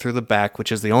suspect through the back,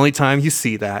 which is the only time you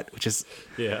see that, which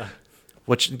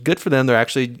good for them. They're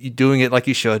actually doing it like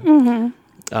you should.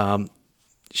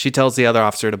 She tells the other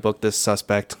officer to book this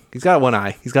suspect. He's got one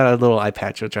eye. He's got a little eye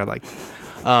patch, which I like.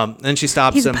 And she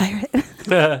stops He's him. a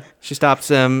pirate. She stops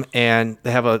him, and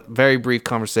they have a very brief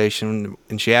conversation.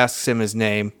 And she asks him his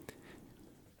name,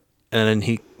 and then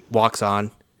he walks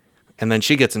on, and then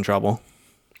she gets in trouble.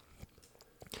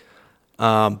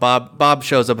 Bob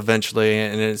shows up eventually,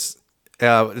 and it's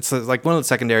like one of the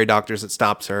secondary doctors that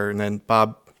stops her, and then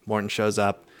Bob Morton shows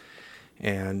up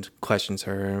and questions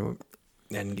her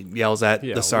and yells at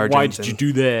the sergeant. Why did you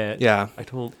do that? Yeah. I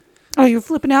told. Oh, you're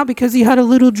flipping out because you had a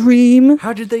little dream.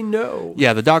 How did they know?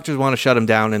 Yeah, the doctors want to shut him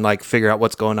down and like figure out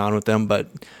what's going on with him, but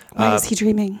Why is he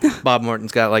dreaming? Bob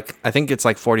Morton's got like, I think it's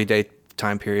like 40-day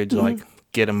time period to like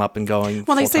get him up and going.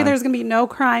 Well, they say full-time. there's going to be no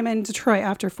crime in Detroit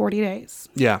after 40 days.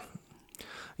 Yeah.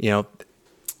 And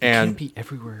Can't be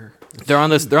everywhere. they're on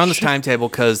this timetable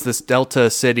because this Delta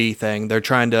City thing, they're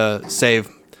trying to save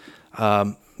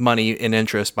money and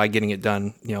interest by getting it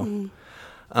done,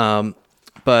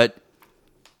 but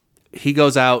he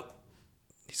goes out,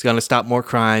 he's going to stop more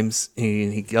crimes.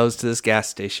 He goes to this gas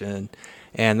station,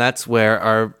 and that's where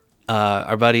our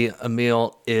buddy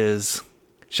Emil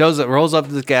rolls up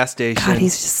to the gas station. God,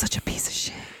 he's just such a piece of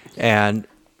shit. And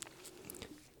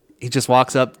he just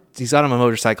walks up. He's out on a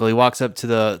motorcycle. He walks up to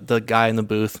the guy in the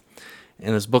booth,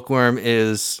 and this bookworm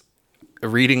is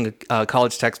reading a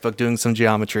college textbook, doing some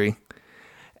geometry.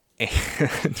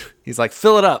 And he's like,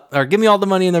 fill it up, or give me all the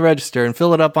money in the register and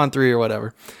fill it up on 3 or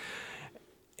whatever.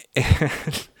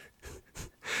 And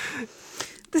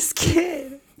This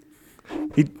kid.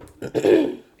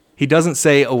 he doesn't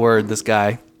say a word, this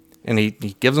guy. And he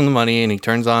gives him the money, and he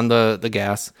turns on the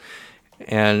gas.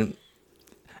 And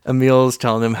Emil's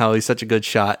telling him how he's such a good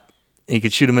shot. He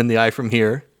could shoot him in the eye from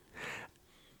here.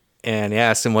 And he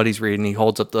asks him what he's reading. He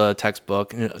holds up the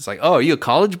textbook. And it's like, oh, are you a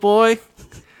college boy?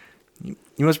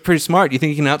 You must be pretty smart. You think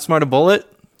you can outsmart a bullet?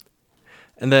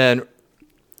 And then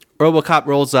Robocop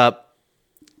rolls up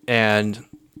and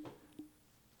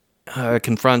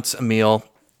confronts Emil.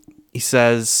 He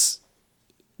says,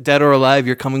 dead or alive,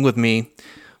 you're coming with me,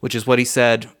 which is what he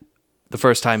said the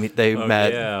first time they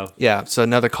met. Yeah, so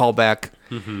another callback.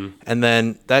 And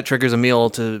then that triggers Emil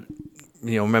to,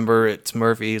 remember it's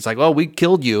Murphy. It's like, oh, we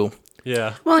killed you.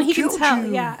 Yeah. Well, and he can tell,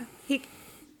 yeah.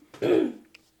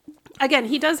 Again,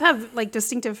 he does have like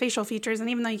distinctive facial features, and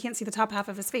even though you can't see the top half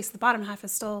of his face, the bottom half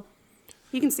is still,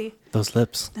 you can see. Those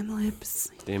lips. Them lips.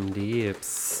 Them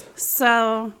dips.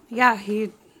 So, yeah,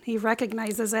 he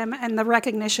recognizes him, and the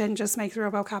recognition just makes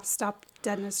RoboCop stop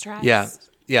dead in his tracks.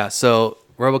 Yeah. So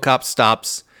Robocop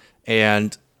stops,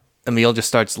 and Emil just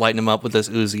starts lighting him up with this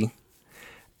Uzi,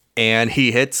 and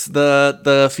he hits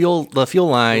the fuel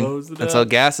line, and so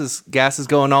gas is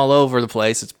going all over the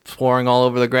place. It's pouring all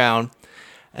over the ground,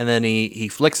 and then he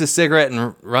flicks his cigarette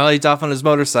and rides off on his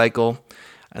motorcycle,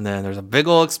 and then there's a big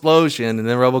old explosion, and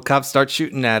then RoboCop starts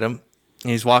shooting at him.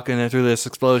 And he's walking through this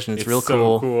explosion. It's real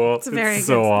so cool. It's very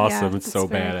so good. awesome. Yeah, it's so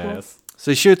very badass. cool.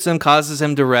 So he shoots him, causes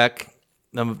him to wreck.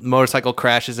 The motorcycle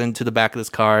crashes into the back of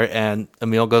this car, and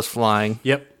Emil goes flying.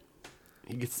 Yep.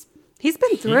 He's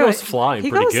been He through it. goes flying He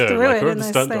pretty goes good. through Like it whoever in the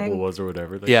this stunt thing. double was or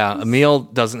whatever. Yeah, Emil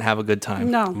doesn't have a good time.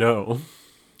 No. No.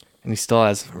 And he still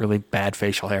has really bad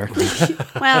facial hair.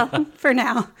 Well, for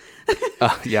now.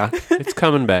 Yeah. It's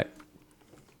coming back.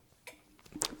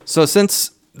 So since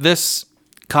this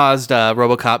caused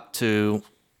RoboCop to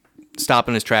stop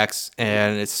in his tracks,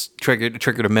 and it's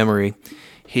triggered a memory,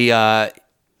 he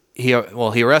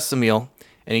arrests Emil,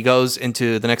 and he goes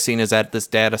into the next scene is at this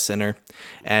data center,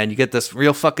 and you get this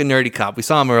real fucking nerdy cop. We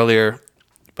saw him earlier,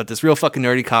 but this real fucking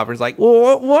nerdy cop is like,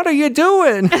 well, what are you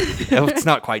doing? It's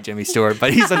not quite Jimmy Stewart,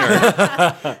 but he's a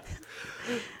nerd.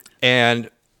 And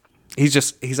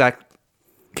he's like,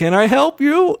 can I help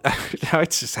you?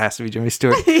 It just has to be Jimmy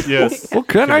Stewart. Yes. Well,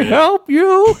 can I help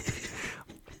you?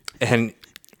 And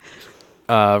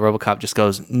RoboCop just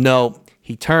goes, no.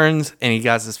 He turns, and he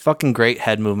got this fucking great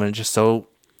head movement, just so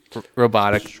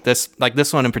robotic. This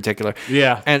one in particular.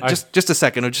 Yeah. And just a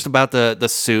second, just about the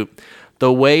suit.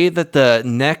 The way that the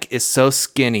neck is so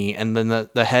skinny, and then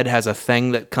the head has a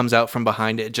thing that comes out from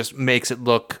behind it, just makes it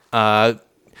look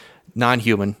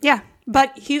non-human. Yeah,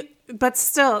 but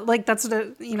still, like that's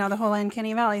the whole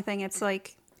Uncanny Valley thing. It's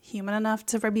like human enough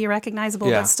to be recognizable,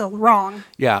 Yeah. but still wrong.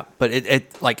 Yeah, but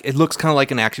it looks kind of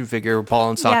like an action figure ball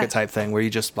and socket Yeah. type thing where you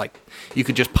just you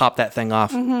could just pop that thing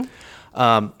off.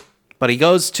 Mm-hmm. But he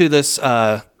goes to this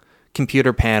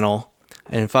computer panel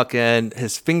and fucking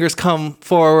his fingers come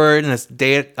forward, and his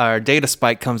data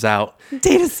spike comes out.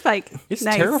 Data spike. It's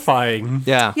Nice. terrifying.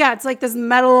 Yeah, Yeah, it's like this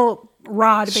metal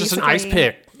rod. It's just basically. an ice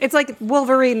pick. It's like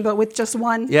Wolverine, but with just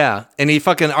one. yeah, and he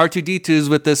fucking R2D2s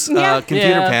with this Yeah. computer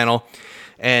Yeah. panel,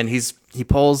 and he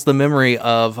pulls the memory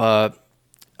of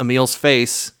Emil's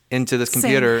face into this Saying,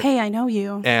 computer. hey, I know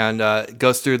you. And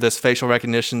goes through this facial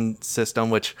recognition system,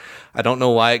 which I don't know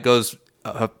why it goes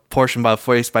portion by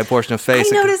portion of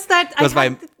face. I noticed that. It goes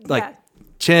by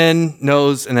chin,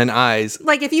 nose, and then eyes.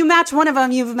 Like if you match one of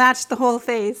them, you've matched the whole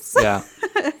face. Yeah.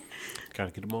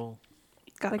 Gotta get them all.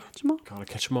 Gotta catch them all. Gotta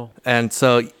catch them all. And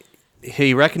so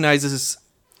he recognizes,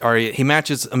 or he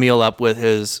matches Emil up with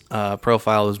his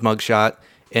profile, his mugshot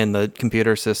in the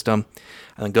computer system,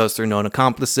 and then goes through known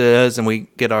accomplices, and we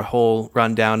get our whole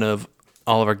rundown of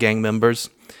all of our gang members,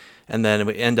 and then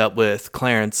we end up with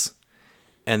Clarence,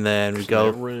 and then we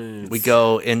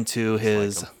go into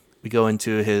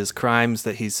his crimes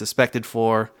that he's suspected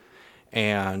for,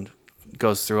 and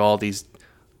goes through all these.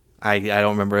 I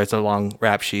don't remember. It's a long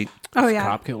rap sheet. Oh yeah.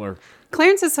 Cop killer.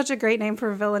 Clarence is such a great name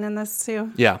for a villain in this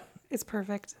too. Yeah. It's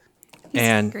perfect. He's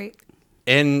And great.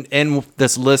 in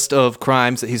this list of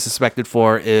crimes that he's suspected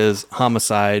for is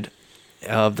homicide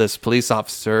of this police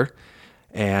officer,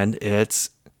 and it's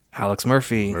Alex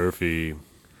Murphy.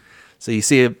 So you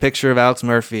see a picture of Alex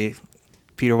Murphy,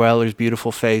 Peter Weller's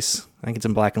beautiful face. I think it's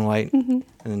in black and white, and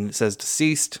then it says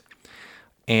deceased,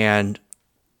 and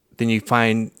then you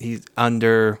find he's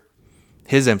under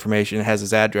his information. It has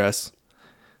his address,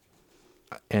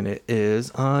 and it is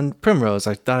on Primrose.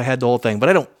 I thought I had the whole thing, but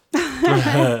I don't.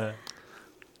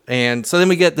 And so then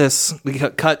we get this, we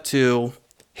cut to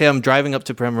him driving up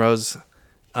to Primrose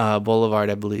Boulevard,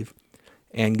 I believe,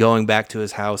 and going back to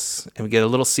his house. And we get a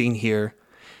little scene here.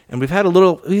 And we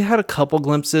had a couple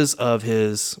glimpses of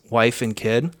his wife and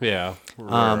kid. Yeah. We're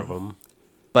aware of them.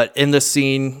 But in this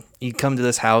scene, you come to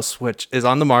this house, which is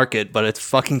on the market, but it's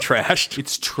fucking trashed.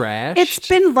 It's trash. It's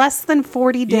been less than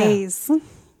 40 days.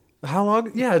 How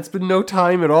long? Yeah, it's been no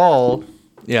time at all.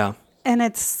 Yeah. And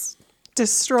it's They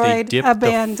destroyed, dipped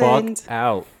abandoned. the fuck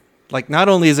out. Like, not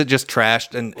only is it just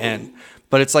trashed,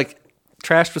 but it's like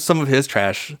trashed with some of his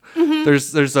trash.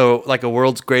 There's a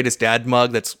world's greatest dad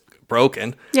mug that's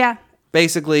broken. Yeah.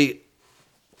 Basically,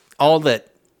 all that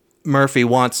Murphy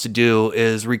wants to do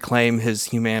is reclaim his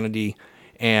humanity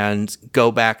and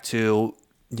go back to,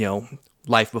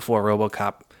 life before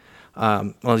Robocop.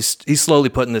 Well, he's slowly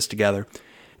putting this together.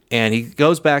 And he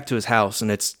goes back to his house,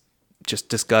 and it's just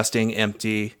disgusting,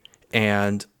 empty,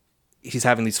 and he's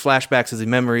having these flashbacks of the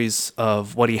memories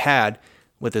of what he had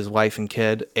with his wife and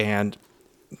kid, and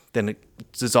then it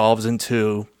dissolves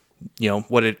into,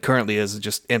 what it currently is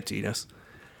just emptiness.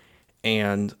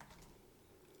 And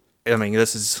I mean,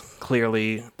 this is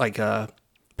clearly like a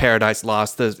Paradise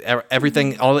Lost.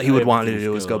 Everything, all that he would want to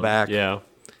do is go back. Yeah.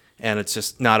 And it's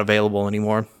just not available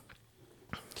anymore.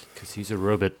 Because he's a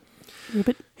robot.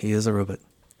 He is a robot.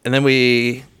 And then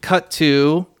we cut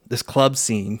to this club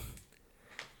scene.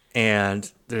 And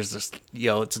there's this,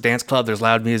 it's a dance club. There's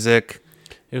loud music.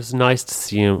 It was nice to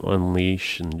see him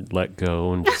unleash and let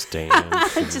go and just dance.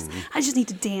 I just need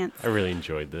to dance. I really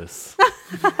enjoyed this.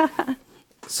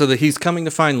 So that he's coming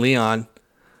to find Leon.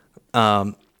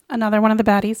 Another one of the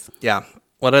baddies. Yeah.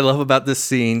 What I love about this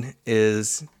scene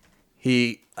is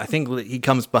I think he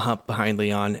comes behind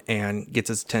Leon and gets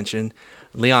his attention.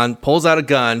 Leon pulls out a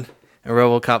gun, and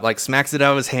Robocop smacks it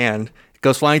out of his hand. It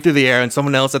goes flying through the air, and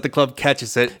someone else at the club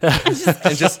catches it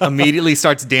and just immediately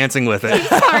starts dancing with it.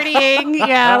 Partying.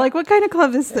 Yeah. Like, what kind of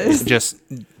club is this?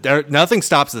 Nothing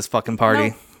stops this fucking party.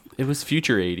 No. It was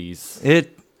future 80s.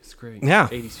 It's great. Yeah.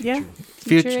 80s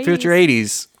future. Yeah. future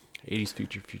 80s. 80s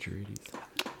future 80s.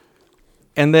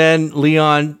 And then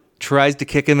Leon tries to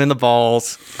kick him in the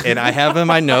balls, and I have in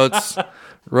my notes,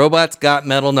 robots got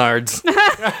metal nards.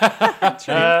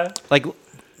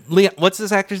 Leon, what's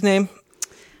this actor's name?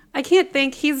 I can't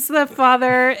think. He's the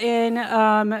father in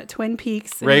Twin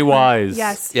Peaks. Ray Wise.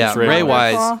 Yes. Yeah, he's Ray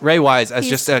wonderful. Wise. Ray Wise as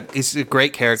he's a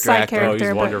great character Side actor. character, Oh, he's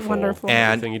but wonderful. wonderful.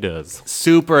 And Everything he does.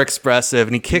 super expressive,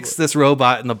 and he kicks this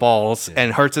robot in the balls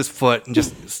and hurts his foot, and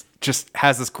just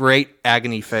has this great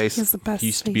agony face. He's the best. He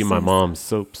used to be my faces. mom's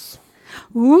soaps.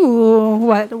 Ooh,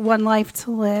 what? One life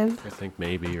to live. I think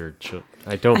maybe,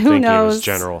 I don't Who think it knows? was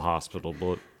General Hospital,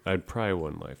 but I'd probably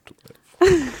one life to live.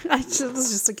 This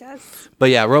is just a guess. But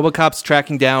yeah, Robocop's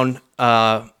tracking down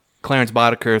Clarence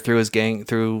Boddicker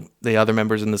through the other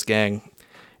members in this gang,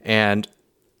 and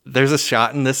there's a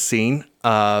shot in this scene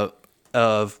of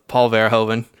Paul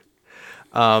Verhoeven.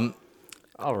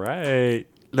 All right.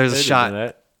 There's a I didn't shot. know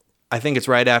that. I think it's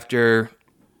right after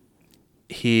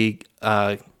he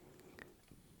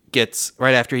gets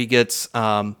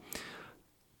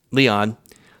Leon,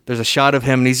 there's a shot of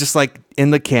him and he's just like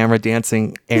in the camera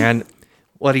dancing. And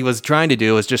what he was trying to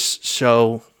do was just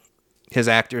show his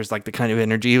actors like the kind of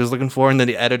energy he was looking for. And then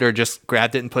the editor just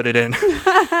grabbed it and put it in.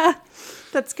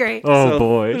 That's great. Oh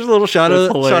boy. There's a little shot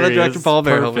of director Paul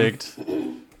Verhoeven. Perfect.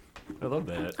 I love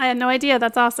that. I had no idea.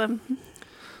 That's awesome.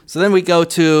 So then we go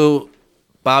to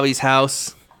Bobby's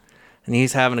house, and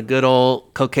he's having a good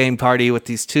old cocaine party with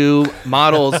these two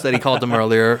models that he called them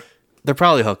earlier. They're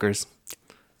probably hookers.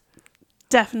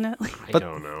 Definitely. I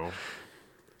don't know.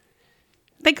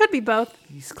 They could be both.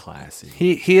 He's classy.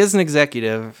 He is an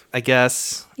executive, I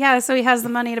guess. Yeah, so he has the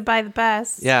money to buy the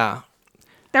best. Yeah.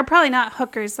 They're probably not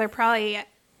hookers. They're probably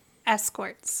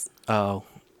escorts. Oh,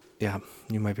 yeah.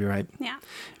 You might be right. Yeah.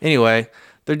 Anyway,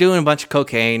 they're doing a bunch of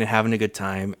cocaine and having a good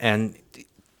time, and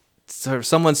so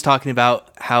someone's talking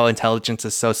about how intelligence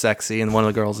is so sexy, and one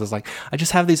of the girls is like, I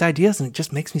just have these ideas and it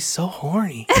just makes me so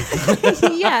horny.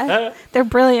 Yeah. They're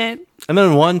brilliant. And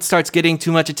then one starts getting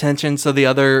too much attention, so the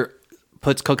other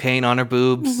puts cocaine on her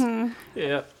boobs. Mm-hmm.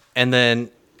 Yeah. And then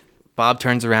Bob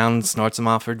turns around and snorts them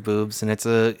off her boobs, and it's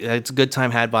a good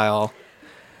time had by all.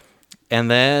 And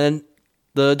then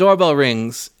the doorbell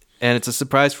rings, and it's a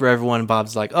surprise for everyone. And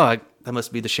Bob's like, oh, that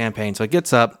must be the champagne. So he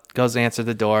gets up, goes to answer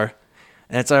the door,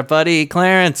 and it's our buddy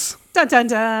Clarence. Dun, dun,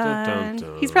 dun. Dun, dun,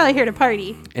 dun. He's probably here to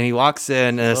party. And he walks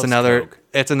in, and it's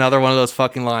Loves another one of those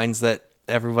fucking lines that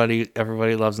everybody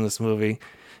loves in this movie.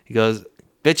 He goes,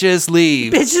 "Bitches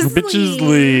leave." Bitches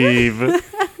leave.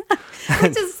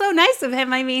 Which is so nice of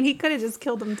him. I mean, he could have just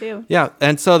killed them too. Yeah,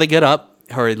 and so they get up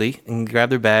hurriedly and grab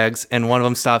their bags, and one of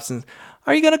them stops and,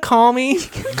 "Are you gonna call me?"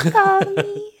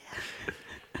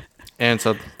 And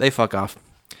so they fuck off.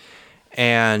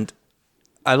 And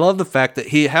I love the fact that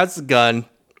he has the gun.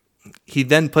 He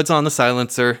then puts on the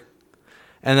silencer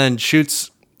and then shoots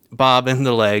Bob in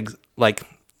the legs like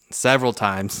several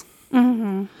times.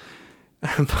 Mm-hmm.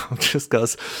 And Bob just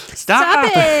goes,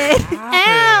 Stop it!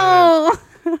 Ow!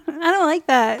 I don't like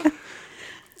that.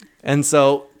 And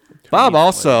so Bob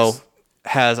also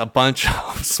has a bunch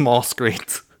of small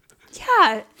screens.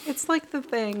 Yeah, it's like the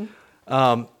thing.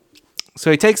 So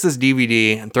he takes this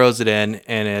DVD and throws it in,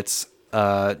 and it's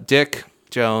Dick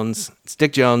Jones. It's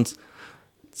Dick Jones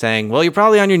saying, well, you're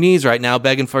probably on your knees right now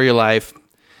begging for your life.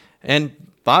 And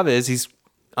Bob he's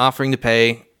offering to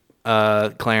pay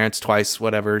Clarence twice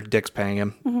whatever Dick's paying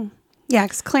him. Mm-hmm. Yeah,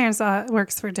 because Clarence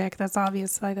works for Dick. That's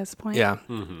obvious by this point. Yeah.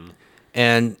 Mm-hmm.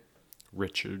 And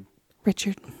Richard.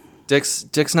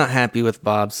 Dick's not happy with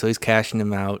Bob, so he's cashing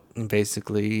him out. And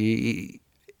basically,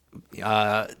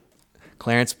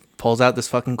 Clarence pulls out this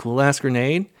fucking cool ass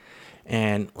grenade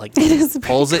and like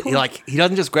pulls it. Cool. He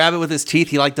doesn't just grab it with his teeth.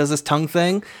 He like does this tongue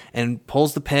thing and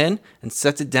pulls the pin and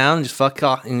sets it down and just fuck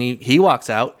off. And he walks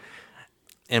out.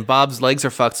 And Bob's legs are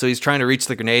fucked, so he's trying to reach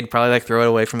the grenade, probably like throw it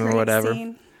away from him or whatever.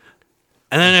 Scene.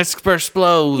 And then it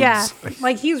explodes. Yeah,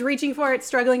 like he's reaching for it,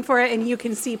 struggling for it, and you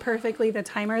can see perfectly the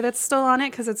timer that's still on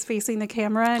it because it's facing the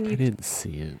camera. And I didn't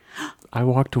see it. I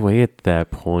walked away at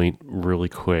that point really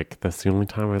quick. That's the only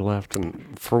time I left,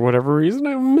 and for whatever reason,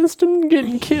 I missed him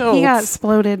getting killed. He got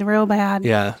exploded real bad.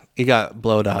 Yeah, he got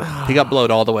blowed up. He got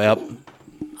blowed all the way up.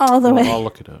 All the way. I'll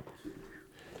look it up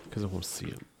because I want to see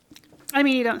it. I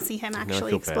mean, you don't see him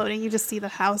actually exploding. Bad. You just see the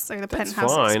house or the penthouse.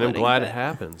 That's fine. Exploding, I'm glad it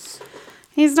happens.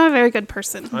 He's not a very good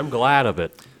person. I'm glad of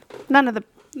it.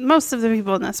 Most of the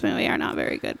people in this movie are not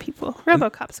very good people.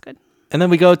 Robocop's good. And then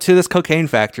we go to this cocaine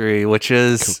factory, which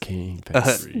is cocaine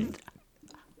factory.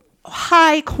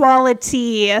 High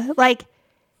quality. Like,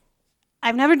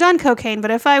 I've never done cocaine,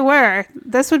 but if I were,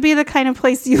 this would be the kind of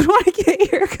place you'd want to get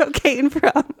your cocaine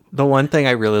from. The one thing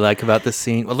I really like about this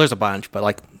scene, well, there's a bunch, but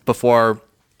like before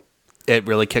it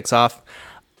really kicks off,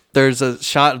 there's a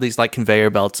shot of these like conveyor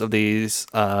belts of these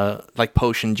like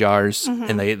potion jars,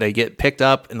 and they get picked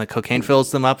up, and the cocaine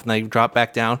fills them up, and they drop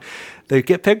back down. They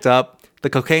get picked up, the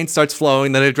cocaine starts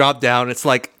flowing, then they drop down. It's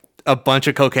like a bunch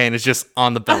of cocaine is just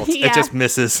on the belt. Yeah. It just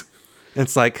misses.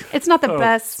 It's like it's not the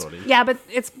best. Funny. Yeah, but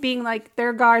it's being like there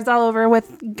are guards all over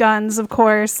with guns, of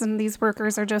course, and these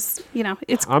workers are just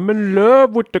it's. I'm in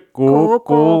love with the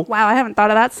coco. Wow, I haven't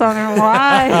thought of that song in a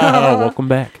while. Welcome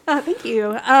back. Thank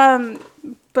you.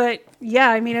 But yeah,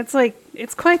 I mean,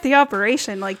 it's quite the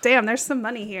operation. Like, damn, there's some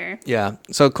money here. Yeah.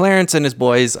 So Clarence and his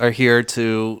boys are here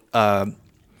to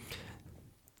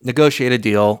negotiate a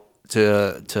deal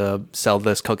to sell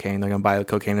this cocaine. They're going to buy the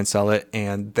cocaine and sell it.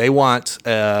 And they want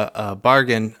a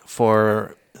bargain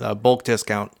for a bulk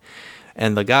discount.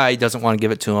 And the guy doesn't want to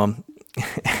give it to him.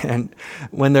 And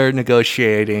when they're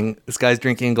negotiating, this guy's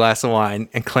drinking a glass of wine,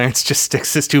 and Clarence just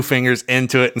sticks his 2 fingers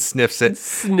into it and sniffs it.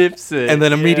 And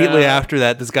then immediately after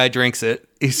that, this guy drinks it.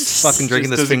 He's fucking drinking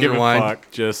this doesn't finger give a wine. fuck.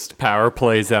 Just power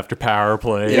plays after power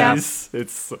plays. Yeah.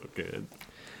 It's so good.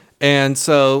 And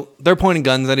so they're pointing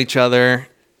guns at each other.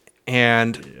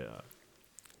 And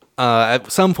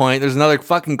at some point, there's another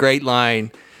fucking great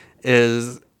line.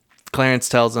 Is Clarence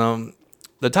tells him,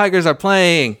 "The Tigers are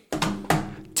playing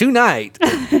tonight."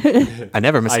 I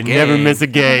never miss a game. Never miss a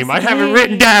game. I have it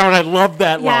written down. I love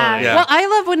that Yeah. line. Yeah. Well, I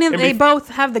love when they both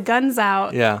have the guns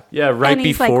out. Yeah. Yeah, right And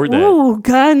he's before like, that. ooh,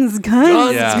 guns,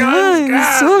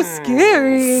 Yeah. so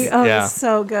scary. Oh, Yeah. it's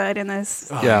so good in this.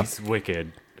 Oh, Yeah. he's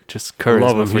wicked. Just Love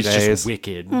charisma him. for He's days. just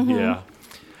wicked. Yeah.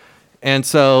 And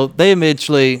so they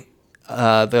eventually,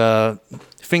 the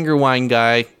finger wine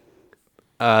guy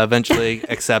eventually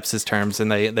accepts his terms,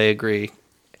 and they agree.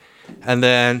 And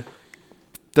then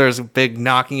there's a big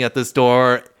knocking at this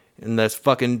door, and this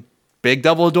fucking big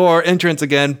double door entrance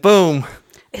again. Boom.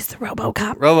 It's the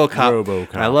Robocop.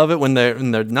 Robocop. And I love it when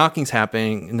the knocking's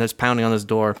happening and there's pounding on this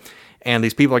door, and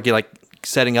these people are like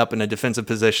setting up in a defensive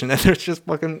position, and there's just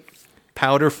fucking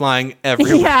powder flying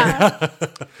everywhere. Yeah.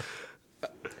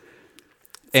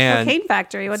 And Cocaine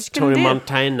factory. What you gonna Tony do?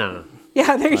 Montana.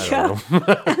 Yeah, there you go.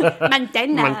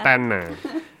 Montana. Montana.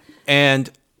 And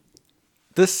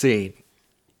this scene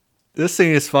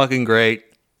is fucking great.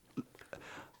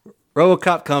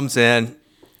 Robocop comes in,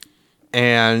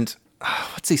 and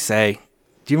what's he say?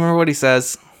 Do you remember what he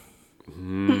says?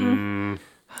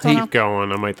 Keep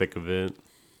going. I might think of it.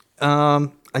 I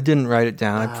didn't write it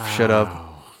down. I should have.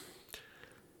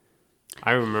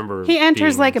 I remember. He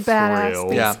enters being like a badass,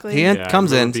 thrilled. Yeah, basically. he I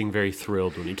comes remember in, being very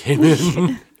thrilled when he came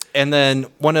in. and then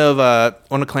one of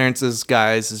Clarence's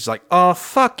guys is like, "Oh,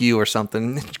 fuck you" or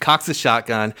something. Cocks a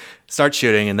shotgun, starts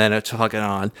shooting, and then it's fucking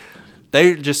on.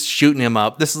 They're just shooting him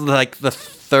up. This is like the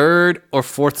 3rd or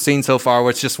 4th scene so far where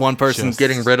it's just one person Just-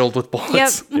 getting riddled with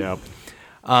bullets. Yep.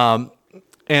 Yep.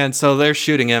 And so they're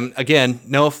shooting him. Again,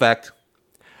 no effect.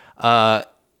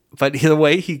 But the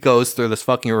way he goes through this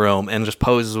fucking room and just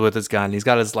poses with his gun, he's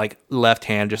got his like left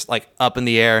hand just like up in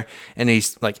the air, and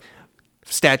he's like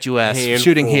statuesque Hand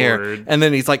shooting forward. here, and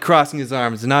then he's like crossing his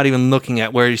arms and not even looking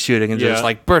at where he's shooting, and just Yeah.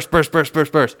 like burst, burst, burst,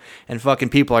 burst, burst, and fucking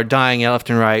people are dying left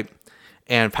and right,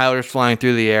 and powder's flying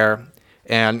through the air,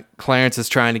 and Clarence is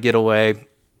trying to get away,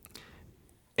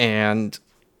 and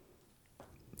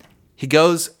he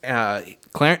goes.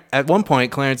 At one point,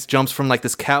 Clarence jumps from like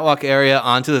this catwalk area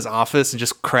onto this office and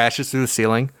just crashes through the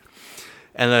ceiling.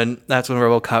 And then that's when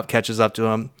RoboCop catches up to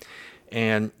him,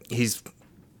 and he's,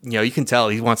 you can tell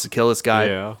he wants to kill this guy.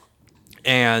 Yeah.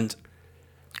 And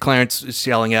Clarence is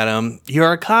yelling at him,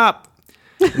 "You're a cop!"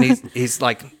 And he's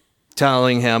like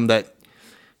telling him that,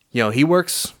 he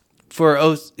works for one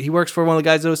of the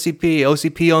guys at OCP.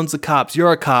 OCP owns the cops.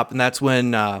 You're a cop, and that's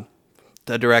when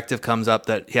the directive comes up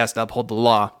that he has to uphold the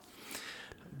law.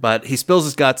 But he spills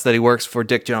his guts that he works for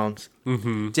Dick Jones.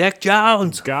 Mm-hmm. Dick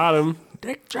Jones! Got him.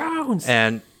 Dick Jones.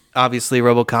 And obviously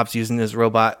RoboCop's using his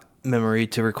robot memory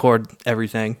to record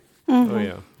everything. Oh,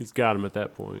 yeah. He's got him at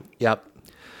that point. Yep.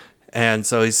 And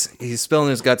so he's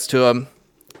spilling his guts to him.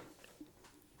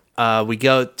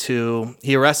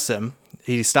 He arrests him.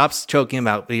 He stops choking him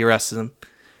out, but he arrests him.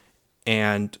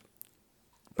 And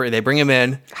they bring him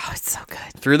in Oh, it's so good.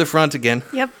 through the front again.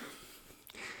 Yep.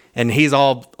 And he's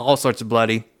all sorts of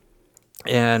bloody.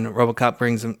 And RoboCop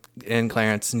brings him in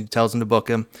Clarence, and he tells him to book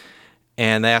him.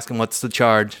 And they ask him what's the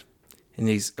charge. And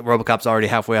RoboCop's already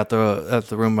halfway out the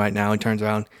room right now. He turns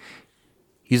around.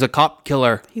 He's a cop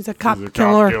killer. He's a cop He's a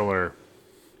killer. cop killer.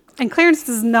 And Clarence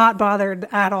is not bothered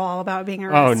at all about being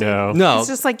Oh, arrested. no. No. He's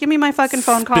just like, give me my fucking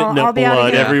phone call. Spitting I'll up be out of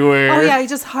blood here. everywhere. Oh, yeah. He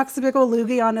just hucks a big old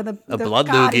loogie onto the blood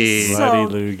God, loogie. he's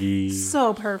Bloody loogie.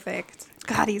 So perfect.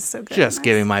 God, he's so good. Just in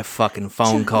give this. me my fucking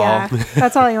phone call. Yeah,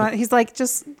 that's all he wants. He's like,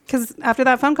 just because after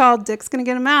that phone call, Dick's going to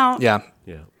get him out. Yeah.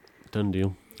 Yeah. Done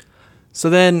deal. So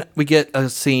then we get a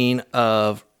scene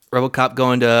of RoboCop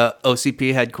going to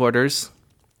OCP headquarters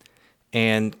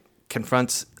and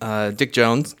confronts Dick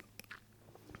Jones.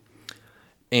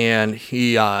 And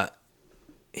he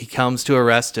comes to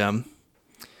arrest him.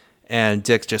 And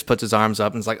Dick just puts his arms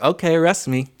up and is like, "Okay, arrest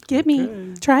me." Get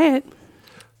me. Try it.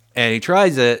 And he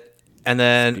tries it. And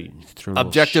then Throw a little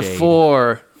Objective shade.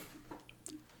 4.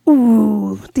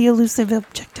 Ooh, the elusive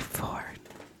Objective 4.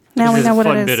 Now we There's know a what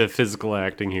fun it bit is. of physical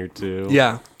acting here, too.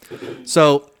 Yeah.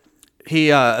 So he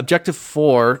Objective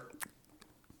 4.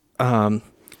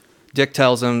 Dick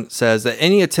says that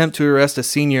any attempt to arrest a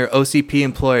senior OCP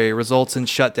employee results in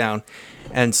shutdown.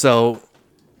 And so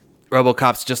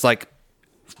RoboCop's just like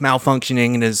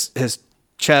malfunctioning, and his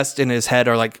chest and his head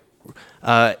are like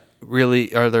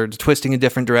really, or they're twisting in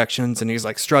different directions, and he's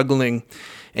like struggling.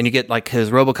 And you get like his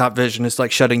Robocop vision is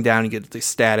like shutting down. You get the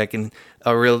static, and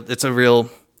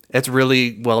it's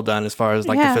really well done as far as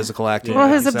like the physical acting. Well,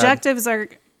 like his you said. objectives are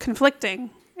conflicting.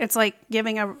 It's like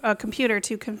giving a computer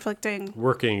two conflicting.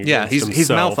 Working. Yeah, against he's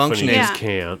himself, malfunctioning. And he Yeah. just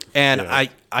can't. And Yeah.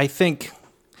 I think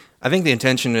the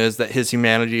intention is that his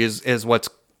humanity is what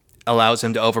allows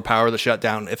him to overpower the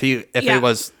shutdown. If it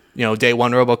was day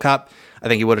one RoboCop, I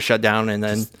think he would have shut down and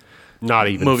then not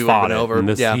even movie would've fought been it. over. And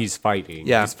this, Yeah. he's fighting.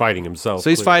 Yeah. He's fighting himself. So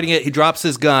he's clearly. fighting it. He drops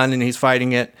his gun and he's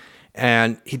fighting it,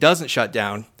 and he doesn't shut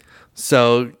down.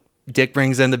 So Dick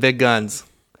brings in the big guns.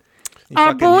 He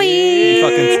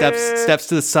fucking steps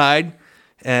to the side,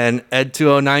 and Ed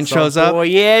 209 shows up. Boy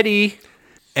Eddie.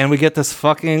 And we get this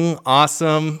fucking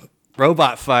awesome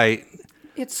robot fight.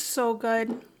 It's so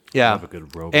good. Yeah, Have a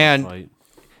good robot and fight.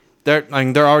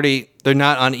 they're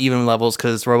not on even levels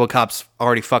because RoboCop's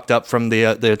already fucked up from the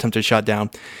attempted shutdown,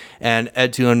 and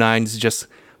Ed 209's just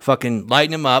fucking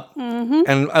lighting him up. Mm-hmm.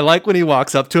 And I like when he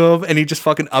walks up to him and he just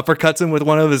fucking uppercuts him with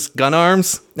one of his gun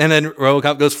arms, and then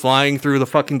RoboCop goes flying through the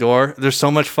fucking door. There's so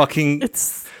much fucking.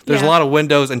 There's a lot of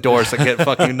windows and doors that get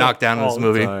fucking knocked down in this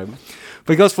movie. Time.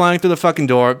 But he goes flying through the fucking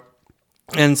door,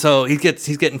 and so he's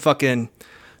getting fucking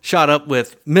shot up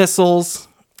with missiles,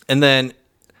 and then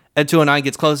Ed 209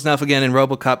 gets close enough again, and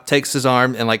RoboCop takes his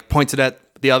arm and like points it at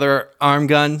the other arm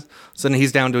gun. So then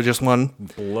he's down to just one.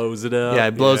 Blows it up. Yeah,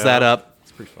 he blows that up,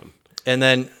 It's pretty fun. and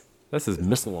then That's his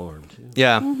missile arm too.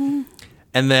 yeah,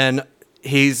 and then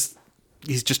he's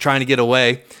just trying to get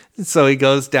away, so he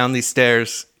goes down these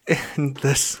stairs, and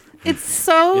this. It's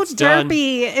so It's done.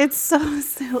 derpy. It's so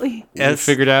silly. He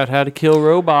figured out how to kill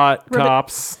robot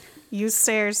cops. Use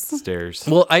stairs. Stairs.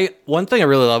 Well, one thing I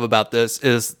really love about this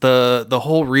is the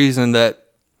whole reason that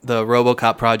the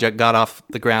RoboCop project got off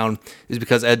the ground is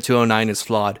because Ed 209 is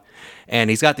flawed, and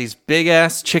he's got these big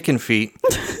ass chicken feet,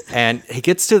 and he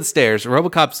gets to the stairs.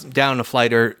 RoboCop's down a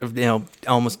flight or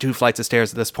almost 2 flights of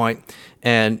stairs at this point,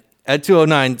 and Ed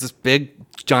 209, this big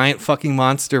giant fucking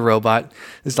monster robot,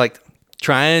 is like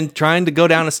trying to go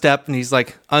down a step, and he's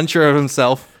like unsure of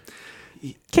himself.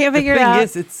 Can't figure The it thing out.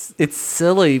 is, it's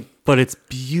silly, but it's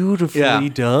beautifully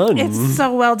done. It's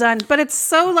so well done, but it's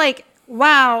so like,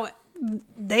 wow,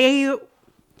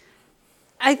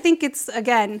 I think it's,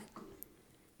 again,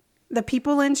 the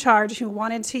people in charge who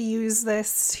wanted to use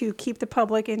this to keep the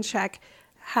public in check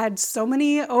had so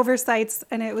many oversights,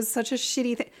 and it was such a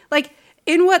shitty thing. Like,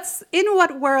 in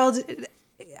what world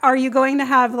are you going to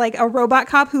have like a robot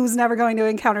cop who's never going to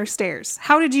encounter stairs?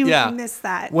 How did you miss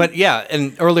that?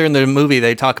 And earlier in the movie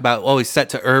they talk about he's set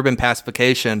to urban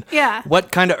pacification. Yeah.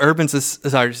 What kind of urban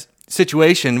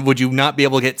situation would you not be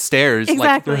able to get stairs?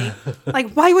 Exactly.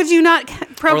 Like, why would you not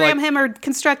program like- him or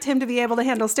construct him to be able to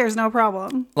handle stairs? No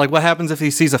problem. Like what happens if he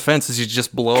sees a fence? Is you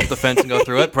just blow up the fence and go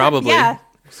through it? Probably. Yeah.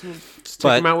 Just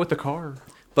take him out with the car.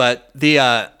 But the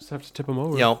Just have to tip him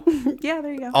over. Yeah,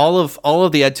 there you go. all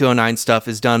of the Ed 209 stuff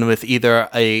is done with either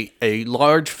a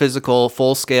large physical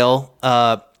full scale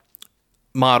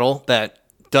model that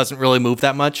doesn't really move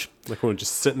that much. Like when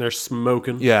just sitting there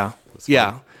smoking. Yeah.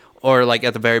 Yeah. Or like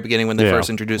at the very beginning when they Yeah. first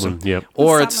introduce him. Yep.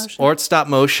 Or Stop it's stop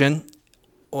motion.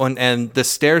 And the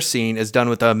stair scene is done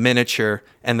with a miniature,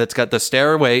 and that's got the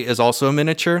stairway is also a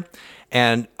miniature.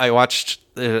 And I watched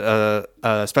a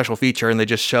special feature, and they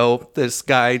just show this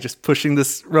guy just pushing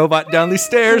this robot down these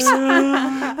stairs,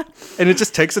 and it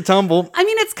just takes a tumble. I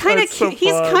mean, it's kind of That's so cute.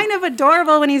 He's fun. kind of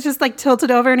adorable when he's just like tilted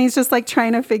over and he's just like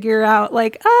trying to figure out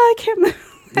like, I can't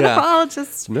move at Yeah. all.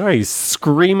 Just No, he's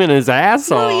screaming his ass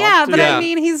off. well, yeah, but Yeah. I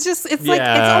mean, he's just it's like it's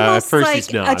Yeah, at almost first like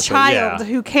he's not, a but child yeah.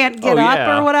 who can't get Oh, up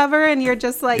yeah. or whatever, and you're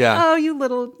just like, Yeah. oh, you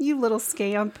little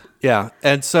scamp. Yeah,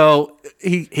 and so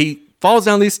he falls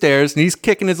down these stairs, and he's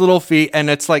kicking his little feet, and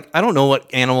it's like I don't know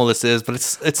what animal this is, but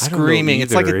it's I don't know screaming.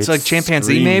 It's like either.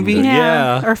 chimpanzee screamed. maybe.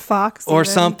 Yeah. or fox Or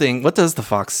even. something. What does the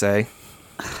fox say?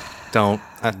 Don't.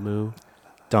 Moo.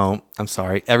 Don't. I'm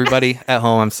sorry. Everybody at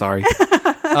home, I'm sorry.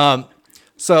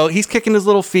 So he's kicking his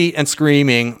little feet and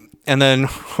screaming, and then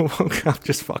Robocop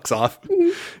just fucks off.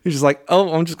 He's just like,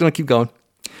 oh, I'm just going to keep going.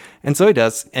 And so he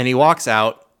does, and he walks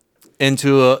out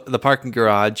into the parking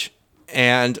garage,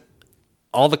 and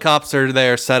all the cops are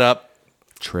there set up.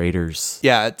 Traitors.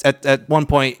 Yeah, at one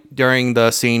point during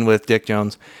the scene with Dick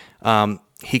Jones,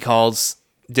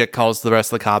 Dick calls the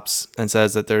rest of the cops and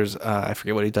says that there's, I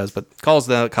forget what he does, but calls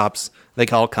the cops. They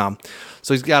call come.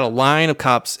 So he's got a line of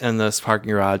cops in this parking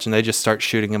garage, and they just start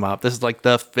shooting him up. This is like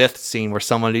the 5th scene where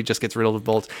somebody just gets riddled with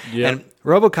bullets. Yeah. And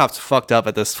RoboCop's fucked up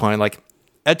at this point. Like,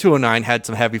 Ed 209 had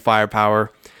some heavy firepower,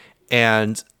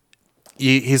 and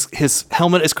his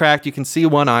helmet is cracked. You can see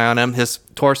one eye on him. His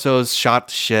torso is shot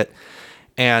to shit.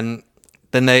 And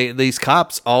then these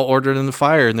cops all ordered in the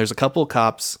fire. And there's a couple of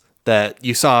cops that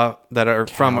you saw that are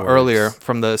from earlier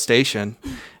from the station.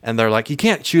 And they're like, you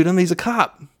can't shoot him. He's a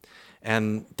cop.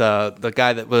 And the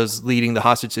guy that was leading the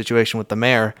hostage situation with the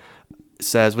mayor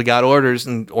says, we got orders,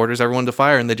 and orders everyone to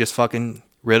fire. And they just fucking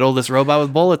riddle this robot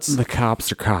with bullets. The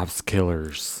cops are cops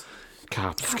killers.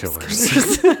 Cops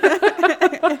killers.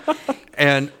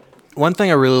 And one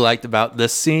thing I really liked about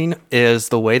this scene is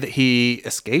the way that he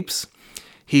escapes.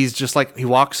 He's just like, he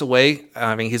walks away.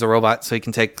 I mean, he's a robot, so he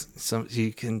can take some.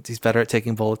 He's better at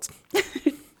taking bullets.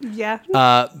 Yeah.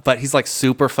 But he's like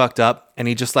super fucked up, and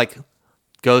he just like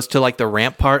goes to like the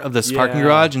ramp part of this parking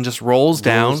garage and just rolls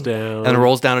down, and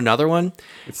rolls down another one.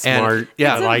 It's smart.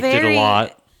 Yeah, I liked it a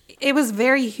lot. It was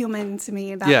very human to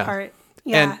me, that part.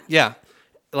 Yeah. And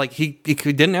like he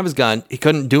didn't have his gun. He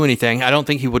couldn't do anything. I don't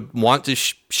think he would want to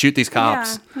shoot these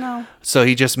cops. Yeah, no. So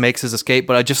he just makes his escape.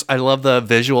 But I love the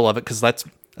visual of it, because that's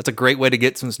a great way to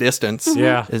get some distance.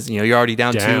 Yeah. Is, you're already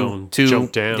down two.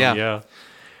 Jump down. Yeah.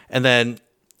 And then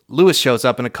Lewis shows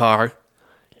up in a car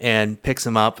and picks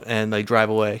him up, and they drive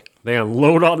away. They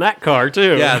unload on that car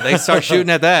too. Yeah, they start shooting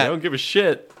at They that. don't give a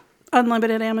shit.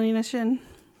 Unlimited ammunition.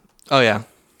 Oh yeah.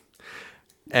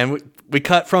 And we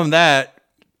cut from that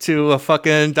to a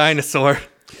fucking dinosaur.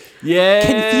 Yeah.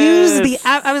 Confused.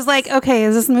 I was like, okay,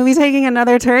 is this movie taking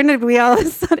another turn? Did we all of a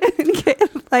sudden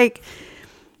get like,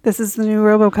 this is the new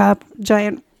Robocop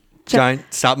giant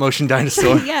Stop motion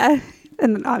dinosaur. yeah.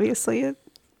 And then obviously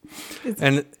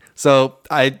And so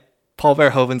Paul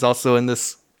Verhoeven's also in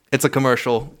this. It's a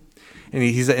commercial, and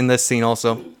he's in this scene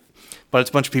also. But it's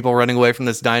a bunch of people running away from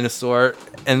this dinosaur,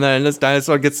 and then this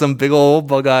dinosaur gets some big old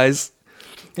bug eyes,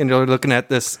 and you're looking at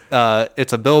this.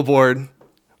 It's a billboard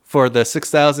for the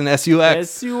 6000 SUX.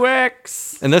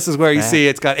 SUX. And this is where you see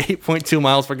it's got 8.2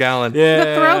 miles per gallon. Yeah.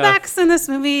 the throwbacks in this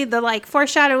movie, the like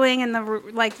foreshadowing and the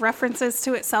like references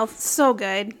to itself, so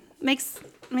good. Makes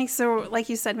the, like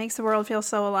you said, makes the world feel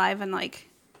so alive and like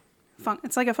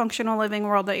it's like a functional living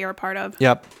world that you're a part of.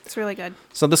 Yep. It's really good.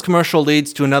 So this commercial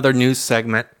leads to another news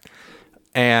segment,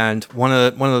 and one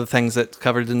of the things that's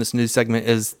covered in this news segment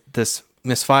is this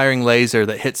misfiring laser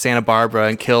that hit Santa Barbara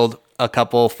and killed a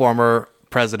couple former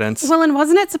presidents. Well, and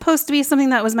wasn't it supposed to be something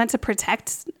that was meant to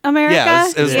protect America? Yeah,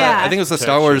 it was yeah. I think it was the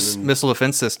Star Wars Protection. missile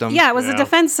defense system. Yeah, it was a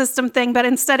defense system thing, but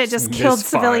instead it just killed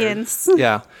Misfired. civilians.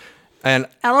 Yeah. And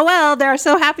LOL, they're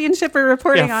so happy and chipper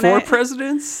reporting on 4 it.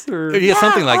 presidents? Or? yeah,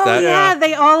 something like that. Yeah,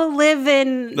 they all live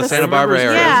in The Santa Barbara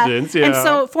area. Yeah. Presidents, yeah. And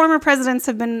so former presidents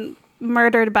have been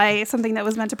murdered by something that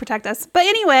was meant to protect us. But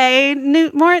anyway,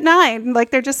 more at 9.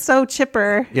 Like, they're just so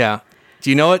chipper. Yeah.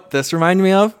 Do you know what this reminded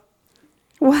me of?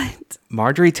 What?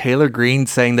 Marjorie Taylor Greene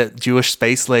saying that Jewish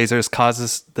space lasers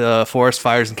causes the forest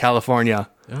fires in California.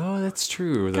 Oh, that's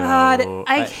true, though. God,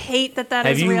 I hate that Have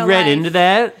is you real read life. into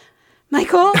that?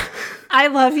 Michael, I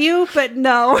love you, but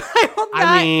no, I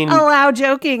will not allow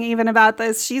joking even about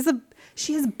this. She's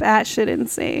batshit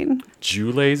insane.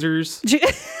 Jew lasers?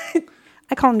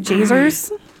 I call them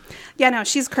Jasers. Yeah, no,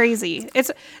 she's crazy.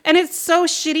 It's so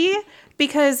shitty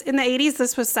because in the 80s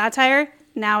this was satire.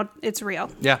 Now it's real.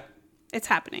 Yeah. It's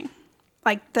happening.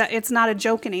 Like it's not a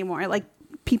joke anymore. Like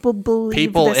people believe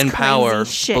People this in crazy power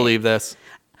shit. believe this.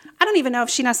 I don't even know if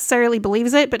she necessarily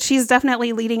believes it, but she's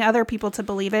definitely leading other people to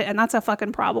believe it, and that's a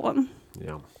fucking problem.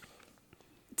 Yeah.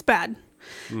 It's bad.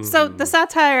 So the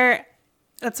satire,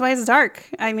 that's why it's dark.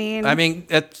 I mean,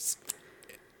 it's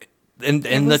in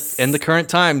the current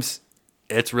times,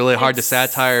 it's really hard to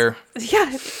satire.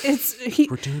 yeah,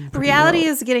 reality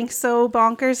is getting so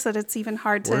bonkers that it's even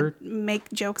hard We're to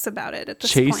make jokes about it at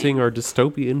this Chasing point. our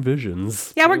dystopian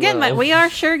visions. Yeah, we're getting there. We are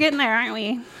sure getting there, aren't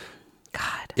we?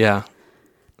 God. Yeah.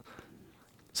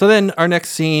 So then our next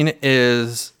scene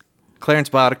is Clarence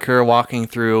Boddicker walking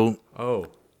through. Oh,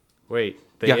 wait.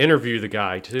 They Yeah. interview the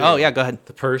guy, too. Oh, yeah, go ahead.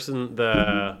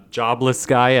 The jobless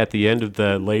guy at the end of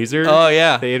the laser. Oh,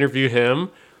 yeah. They interviewed him.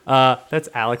 That's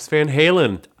Alex Van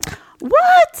Halen,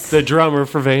 What? the drummer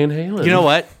for Van Halen. You know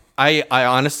what? I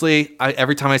honestly,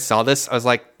 every time I saw this, I was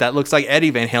like, that looks like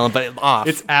Eddie Van Halen, but off.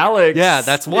 It's Alex. Yeah,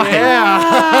 that's why.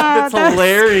 Yeah, that's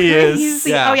hilarious. Crazy.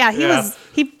 Yeah. Oh yeah, Yeah.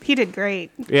 he did great.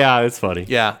 Yeah, it's funny.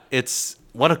 Yeah,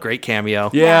 what a great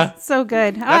cameo. Yeah. So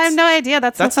good. I have no idea.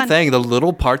 That's the fun. thing. The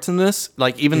little parts in this,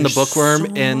 like even There's the bookworm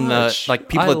so and much. like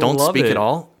people I that don't love speak it. at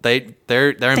all, they're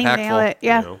They nail impactful. it.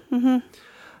 Yeah. You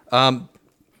know?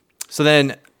 So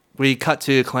then we cut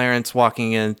to Clarence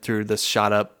walking in through this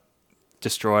shot up,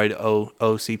 destroyed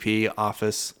OCP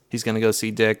office. He's gonna go see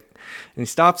Dick, and he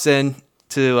stops in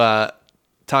to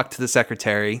talk to the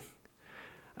secretary.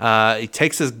 He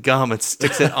takes his gum and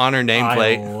sticks it on her I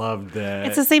nameplate. love that.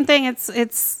 It's the same thing. It's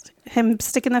him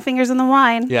sticking the fingers in the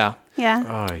wine. Yeah.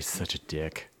 Yeah. Oh, he's such a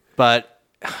dick. But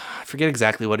I forget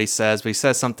exactly what he says, but he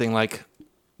says something like,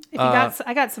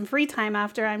 I got some free time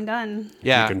after I'm done.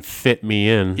 yeah, You can fit me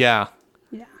in. yeah,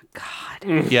 Yeah.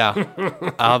 God.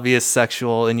 yeah. Obvious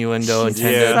sexual innuendo She's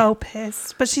intended. so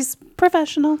pissed. But she's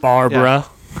professional. Barbara.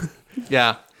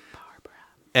 Yeah.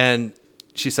 And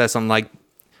she says something like,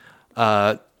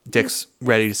 Dick's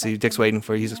ready to see you. Dick's waiting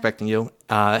for you. He's expecting you.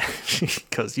 She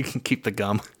goes, you can keep the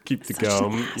gum. Keep the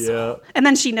gum. Yeah. And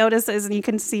then she notices, and you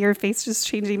can see her face just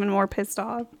change, even more pissed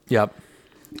off. Yep.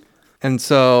 And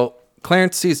so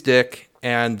Clarence sees Dick,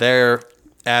 and they're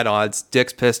at odds.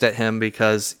 Dick's pissed at him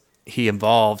because he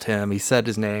involved him. He said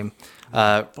his name.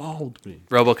 Involved me.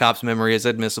 Robocop's memory is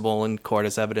admissible in court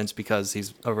as evidence because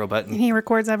he's a robot. And, He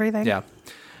records everything. yeah.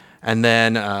 And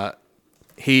then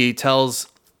he tells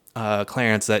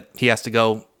Clarence that he has to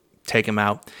go take him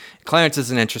out. Clarence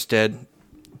isn't interested,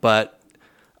 but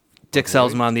Dick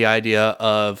sells him on the idea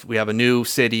of we have a new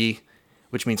city,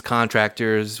 which means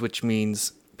contractors, which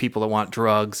means people that want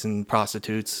drugs and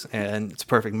prostitutes, and it's a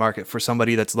perfect market for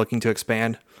somebody that's looking to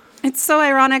expand. It's so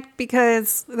ironic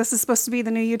because this is supposed to be the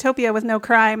new utopia with no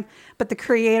crime, but the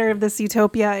creator of this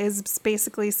utopia is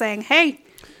basically saying, hey,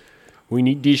 We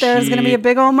need this there's shit. going to be a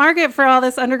big old market for all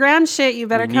this underground shit. You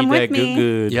better We come need with that me.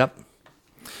 good. Yep.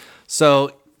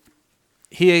 So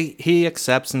he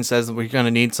accepts and says we're going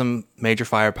to need some major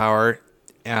firepower.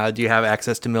 Do you have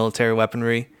access to military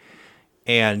weaponry?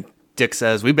 And Dick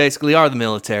says we basically are the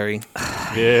military.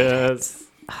 Yes.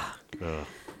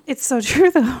 It's so true,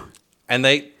 though. And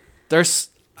there's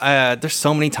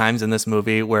so many times in this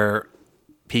movie where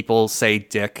people say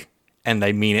Dick and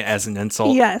they mean it as an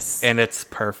insult. Yes. And it's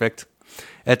perfect.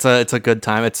 It's a good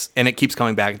time. And it keeps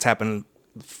coming back. It's happened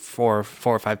four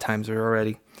or five times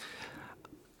already.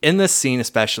 In this scene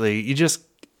especially,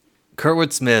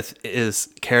 Kurtwood Smith is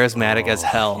charismatic as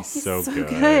hell. So, so good.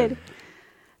 good.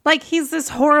 Like, he's this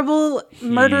horrible,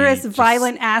 murderous, just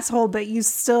violent asshole, but you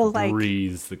still, like,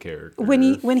 Breathes the character. when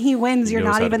he wins, He you're knows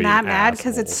not how to even be that an mad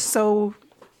because it's asshole. so,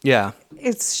 Yeah.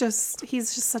 he's just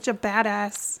such a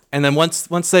badass. And then once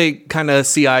they kind of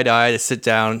see eye to eye, they sit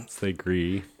down They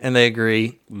agree. and they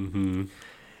agree. Mm-hmm.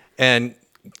 And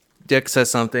Dick says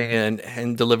something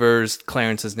and delivers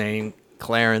Clarence's name,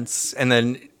 Clarence. And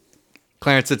then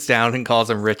Clarence sits down and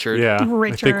calls him Richard. Yeah. I think we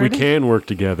Richard. can work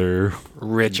together.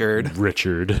 Richard.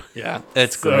 Richard. Yeah.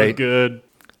 It's So great. good.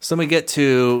 So we get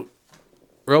to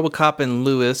Robocop and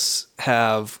Lewis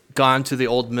have gone to the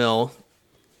old mill,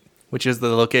 which is the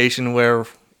location where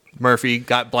Murphy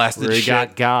got blasted Where to he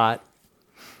shit. got.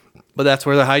 But that's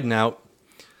where they're hiding out.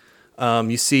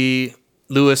 You see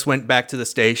Lewis went back to the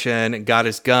station and got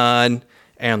his gun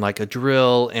and like a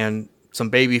drill and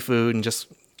some baby food and just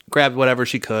grabbed whatever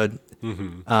she could.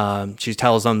 Mm-hmm. She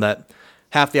tells them that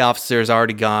half the officers are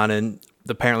already gone and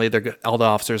apparently all the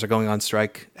officers are going on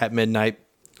strike at midnight.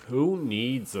 Who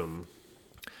needs them?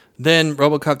 Then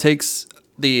Robocop takes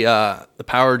the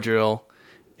power drill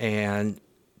and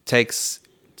takes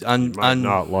Might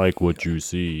not like what you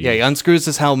see. he unscrews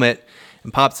his helmet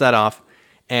and pops that off,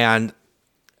 and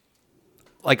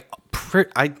like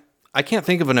I can't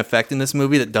think of an effect in this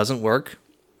movie that doesn't work.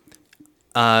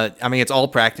 I mean, it's all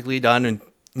practically done, and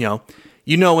you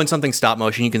know when something's stop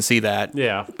motion, you can see that.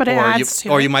 Yeah. But it or adds to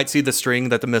or it. you might see the string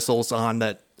that the missile's on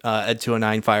that Ed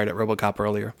 209 fired at Robocop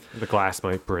earlier. The glass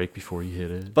might break before you hit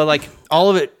it. But like all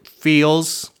of it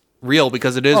feels real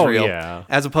because it is Oh, real, yeah.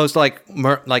 as opposed to like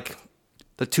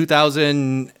the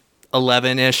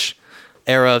 2011-ish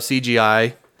era of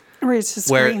CGI Where it's just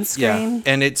where green screen.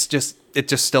 and it just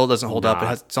still doesn't hold up.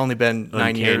 It's only been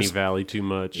 9 Uncanny years. Valley too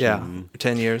much. Yeah, and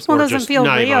 10 years. Well, it or doesn't just feel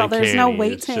not even real. There's no uncanny,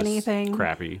 weight it's to just anything.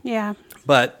 Crappy. Yeah.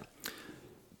 But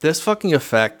this fucking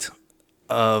effect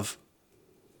of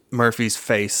Murphy's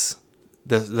face,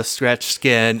 the stretched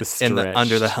skin and the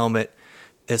under the helmet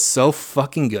is so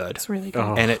fucking good. It's really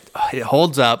good. And it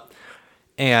holds up.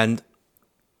 And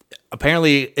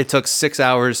apparently it took 6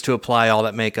 hours to apply all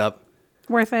that makeup.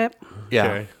 Worth it. Yeah.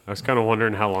 Okay. I was kind of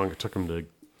wondering how long it took them to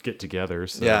get together.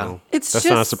 So Yeah. It's that's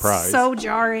just not a surprise. so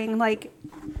jarring. Like,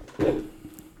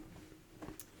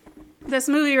 this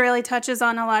movie really touches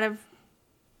on a lot of,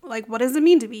 like, what does it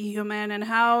mean to be human and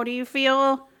how do you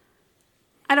feel?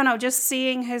 I don't know, just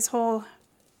seeing his whole...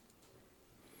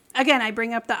 Again, I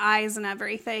bring up the eyes and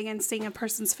everything and seeing a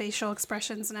person's facial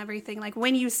expressions and everything. Like,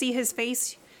 when you see his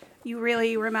face, you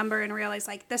really remember and realize,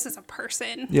 like, this is a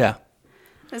person. Yeah.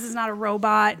 This is not a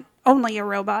robot, only a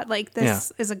robot. Like,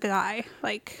 this is a guy.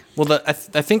 Like, Well, I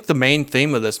think the main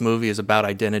theme of this movie is about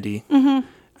identity. Mm-hmm.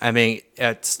 I mean,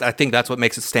 I think that's what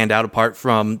makes it stand out apart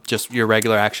from just your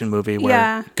regular action movie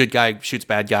where good guy shoots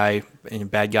bad guy and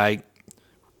bad guy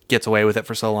gets away with it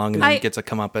for so long and then gets a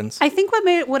comeuppance. I think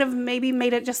what would have maybe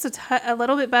made it just a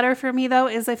little bit better for me though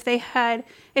is if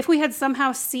we had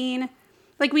somehow seen,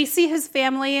 like we see his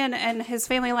family and his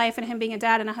family life and him being a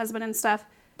dad and a husband and stuff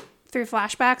through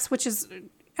flashbacks, which is,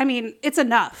 I mean, it's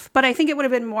enough. But I think it would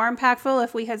have been more impactful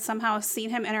if we had somehow seen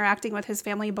him interacting with his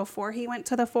family before he went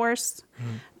to the Force,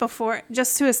 before,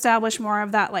 just to establish more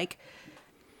of that like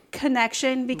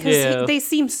connection, because they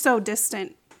seem so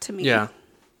distant to me. Yeah.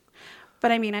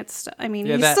 But I mean, you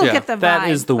still get the vibe. That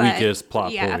is the weakest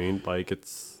plot point. Like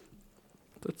that's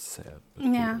sad. But, you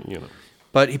know.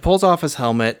 But he pulls off his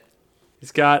helmet.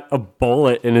 He's got a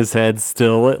bullet in his head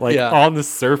still, on the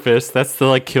surface. That's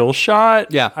the kill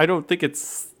shot. Yeah. I don't think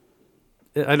it's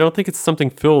something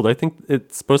filled. I think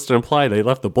it's supposed to imply they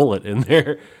left the bullet in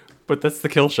there, but that's the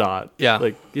kill shot. Yeah.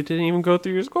 Like it didn't even go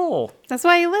through your skull. That's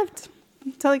why he lived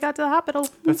until he got to the hospital.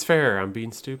 That's fair. I'm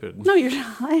being stupid. No, you're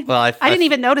not. Well, I didn't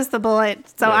even notice the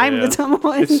bullet, so I'm the dumb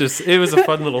one. It's just, it was a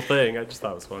fun little thing. I just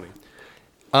thought it was funny.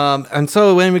 And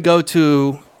so when we go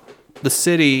to the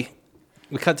city,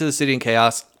 we cut to the city in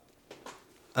chaos.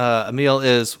 Emil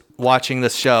is watching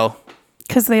this show.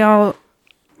 Because they all...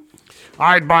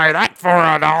 I'd buy that for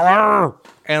 $1.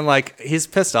 And he's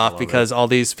pissed off because all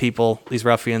these people, these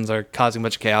ruffians, are causing a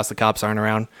bunch of chaos. The cops aren't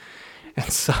around.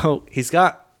 And so he's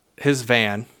got his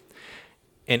van.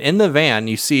 And in the van,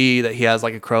 you see that he has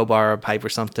a crowbar or a pipe or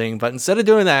something. But instead of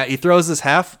doing that, he throws this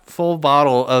half full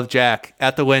bottle of Jack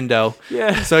at the window.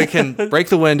 Yeah. So he can break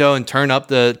the window and turn up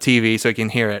the TV so he can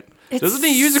hear it. Doesn't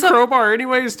he use a crowbar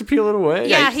anyways to peel it away?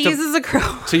 Yeah, he uses a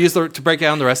crowbar. To break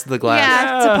down the rest of the glass.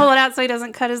 Yeah, to pull it out so he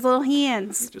doesn't cut his little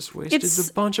hands. He just wasted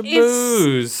a bunch of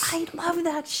booze. I love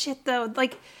that shit, though.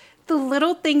 The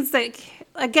little things that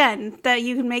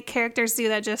you can make characters do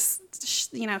that just,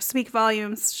 speak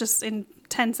volumes just in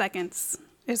 10 seconds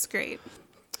is great.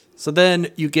 So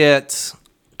then you get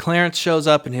Clarence shows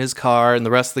up in his car and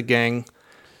the rest of the gang.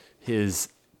 His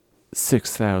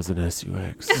 6,000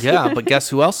 SUX. Yeah, but guess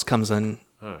who else comes in?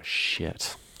 Oh,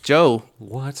 shit. Joe.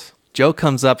 What? Joe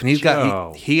comes up and he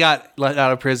got let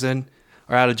out of prison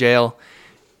or out of jail.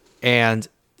 And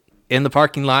in the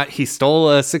parking lot, he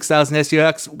stole a 6,000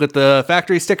 SUX with the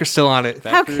factory sticker still on it.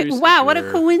 Wow, what a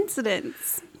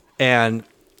coincidence. And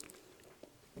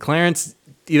Clarence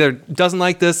either doesn't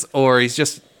like this or he's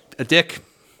just a dick.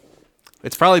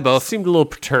 It's probably both. He seemed a little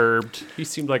perturbed. He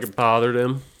seemed like it bothered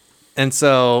him. And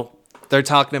so they're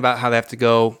talking about how they have to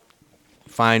go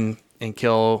find and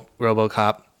kill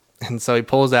Robocop. And so he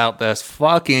pulls out this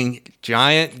fucking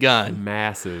giant gun.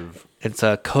 Massive. It's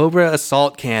a Cobra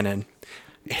assault cannon.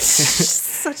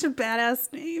 Such a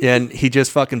badass name. And he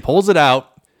just fucking pulls it out.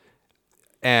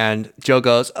 And Joe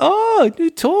goes, "Oh,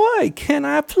 new toy. Can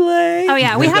I play?" Oh,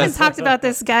 yeah. We haven't talked about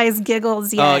this guy's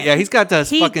giggles yet. Oh, yeah. He's got this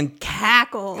fucking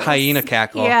cackles. Hyena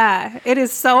cackle. Yeah. It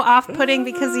is so off-putting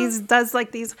because he does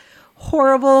these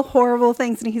horrible, horrible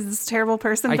things, and he's this terrible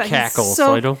person. I but cackle, he's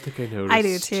so I don't think I noticed. I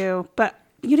do too, but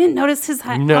you didn't notice his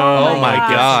No, oh my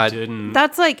god, didn't.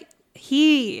 That's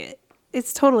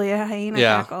it's totally a hyena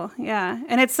cackle, yeah,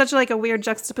 and it's such a weird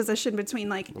juxtaposition between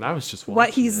I was just what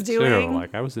he's doing. Too.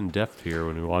 I was in depth here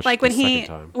when we watched when the he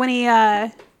second time. when he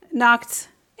knocked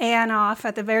Anne off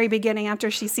at the very beginning after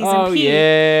she sees him pee.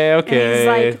 Yeah,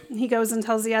 okay. And he goes and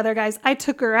tells the other guys, "I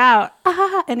took her out,"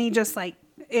 and he just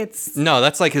it's no,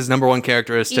 that's his number one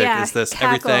characteristic is this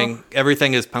cackle.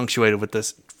 everything is punctuated with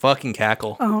this fucking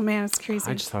cackle. Oh man, it's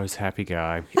crazy. I just thought he was a happy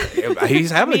guy.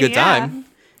 He's having a good time.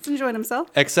 He's enjoying himself.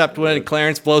 Except when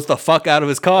Clarence blows the fuck out of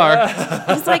his car.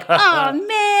 He's like, "Oh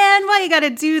man, why you gotta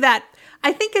do that?"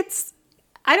 I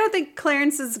don't think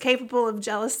Clarence is capable of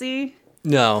jealousy.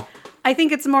 No. I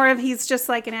think it's more of he's just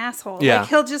an asshole. Yeah.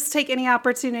 He'll just take any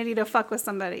opportunity to fuck with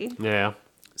somebody. Yeah.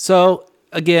 So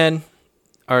again,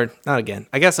 or not again,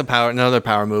 I guess another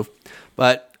power move,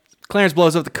 but Clarence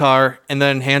blows up the car and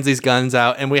then hands these guns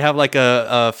out, and we have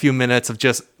a few minutes of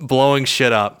just blowing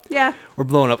shit up. Yeah. We're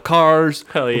blowing up cars.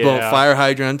 Hell yeah. We're blowing up fire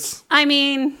hydrants. I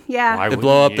mean, yeah. Why They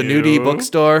blow up the nudie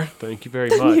bookstore. Thank you very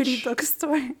The much. nudie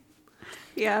bookstore.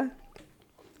 Yeah.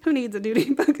 Who needs a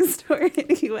nudie bookstore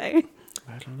anyway?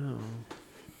 I don't know.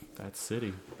 That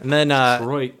city. And then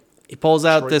Detroit. he pulls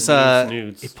out Detroit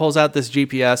nudes. he pulls out this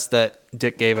GPS that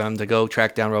Dick gave him to go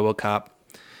track down Robocop,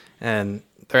 and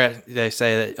they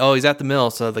say that he's at the mill,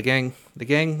 so the gang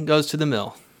goes to the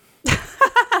mill.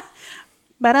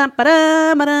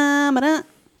 Ba-dum-ba-dum-ba-dum-ba-dum.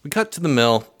 We cut to the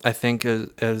mill, I think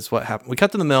is what happened. We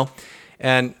cut to the mill,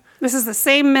 and This is the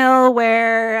same mill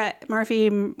where Murphy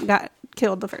got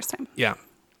killed the first time. yeah,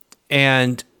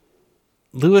 and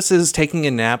Lewis is taking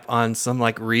a nap on some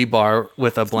like rebar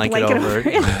with a blanket over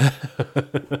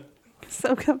it.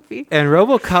 So comfy. And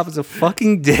RoboCop is a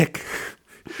fucking dick.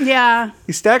 Yeah.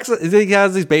 He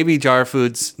has these baby jar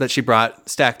foods that she brought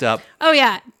stacked up. Oh,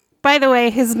 yeah. By the way,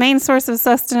 his main source of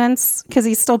sustenance, because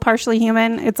he's still partially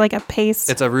human, it's like a paste.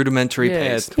 It's a rudimentary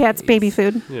paste. Yeah, it's baby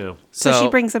food. Yeah. So she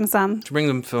brings him some. She brings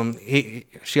him some.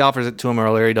 She offers it to him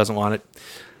earlier. He doesn't want it.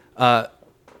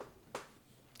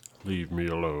 Leave me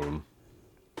alone.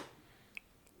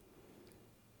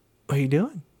 What are you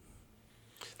doing?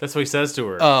 That's what he says to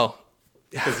her. Oh.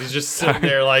 Because he's just sitting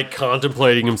there, like,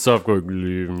 contemplating himself, going,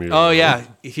 leave me alone. Oh, yeah.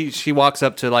 She walks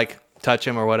up to, like, touch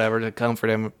him or whatever to comfort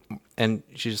him, and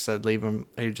she just said, leave him.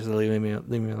 He just said, leave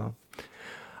me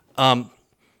alone.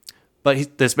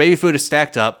 But this baby food is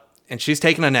stacked up, and she's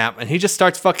taking a nap, and he just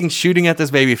starts fucking shooting at this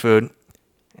baby food,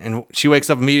 and she wakes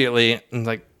up immediately and is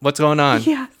like, what's going on?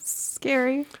 Yeah,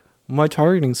 scary. My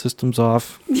targeting system's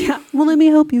off. Yeah, well, let me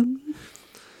help you.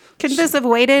 Couldn't this have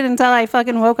waited until I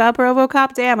fucking woke up,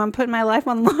 RoboCop? Damn, I'm putting my life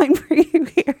on the line for you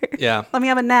here. Yeah. Let me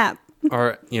have a nap.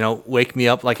 Or, wake me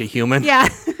up like a human. Yeah.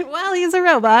 Well, he's a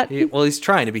robot. He's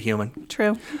trying to be human.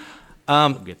 True.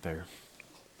 We'll get there.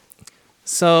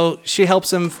 So she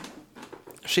helps him.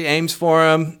 She aims for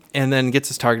him and then gets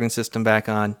his targeting system back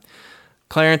on.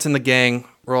 Clarence and the gang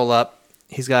roll up.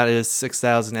 He's got his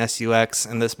 6000 SUX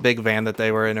and this big van that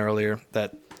they were in earlier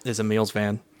that is Emil's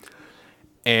van.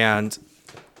 And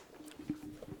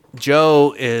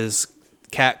Joe is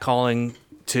catcalling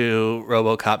to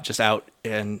RoboCop just out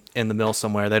in the mill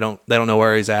somewhere. They don't know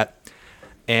where he's at.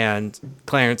 And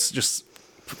Clarence just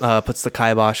puts the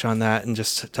kibosh on that and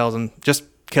just tells him, just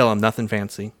kill him, nothing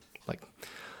fancy. Like,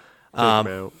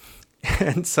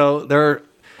 and so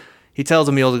he tells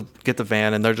Emil to get the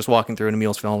van, and they're just walking through, and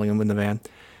Emil's following him in the van.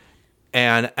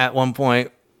 And at one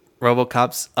point,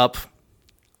 RoboCop's up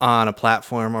on a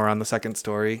platform or on the second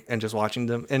story and just watching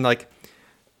them. And like,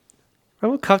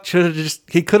 RoboCop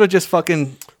could have just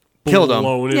fucking killed him.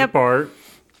 Blown it apart.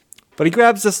 But he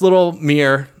grabs this little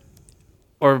mirror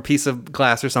or a piece of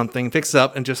glass or something, picks it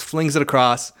up, and just flings it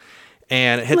across,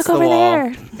 and it hits the wall.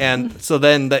 There. And so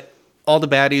then all the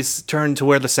baddies turn to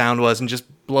where the sound was and just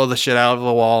blow the shit out of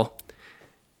the wall.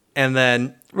 And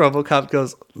then RoboCop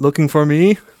goes, "Looking for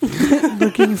me?"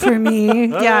 Looking for me.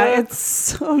 Yeah, it's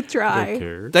so dry.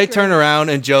 They turn around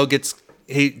and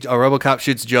RoboCop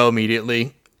shoots Joe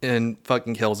immediately and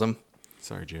fucking kills him.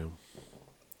 Sorry, Joe.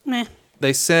 Meh.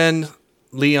 They send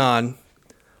Leon.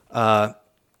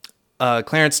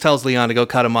 Clarence tells Leon to go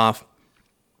cut him off.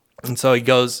 And so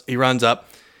he runs up,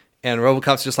 and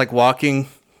RoboCop's just like walking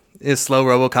his slow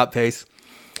RoboCop pace.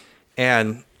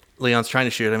 And Leon's trying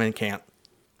to shoot him and can't.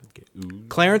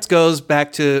 Clarence goes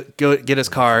back to go get his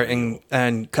car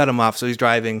and cut him off, so he's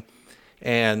driving.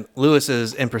 And Lewis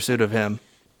is in pursuit of him.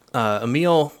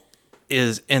 Emil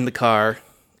is in the car,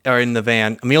 or in the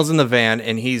van. Emil's in the van,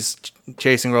 and he's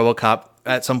chasing RoboCop.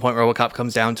 At some point, RoboCop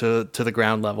comes down to the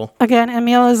ground level. Again,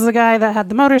 Emil is the guy that had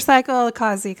the motorcycle,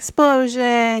 caused the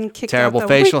explosion, kicked terrible out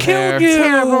facial hair.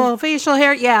 Terrible facial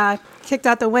hair. Yeah, kicked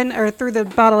out the window, or threw the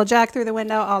bottle of Jack through the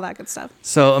window, all that good stuff.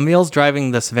 So Emil's driving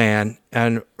this van,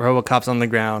 and RoboCop's on the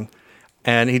ground,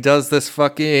 and he does this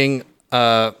fucking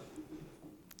the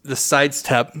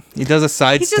sidestep. He does a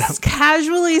sidestep. He just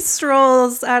casually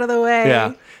strolls out of the way.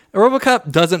 Yeah,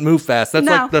 RoboCop doesn't move fast. That's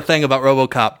like the thing about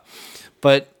RoboCop,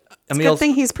 but. It's a good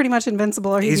thing he's pretty much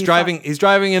invincible. Or he's driving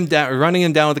him down, running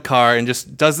him down with the car, and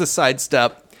just does the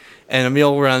sidestep. And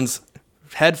Emil runs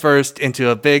headfirst into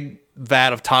a big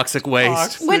vat of toxic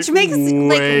waste. Which makes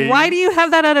like, why do you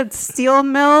have that at a steel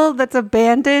mill that's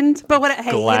abandoned? But what?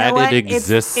 Hey, glad you know what? it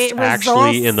exists it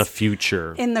actually in the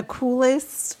future. In the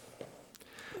coolest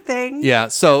thing. Yeah.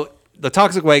 So the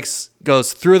toxic waste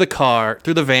goes through the car,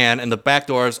 through the van, and the back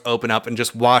doors open up and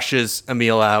just washes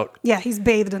Emil out. Yeah, he's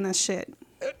bathed in this shit.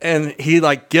 And he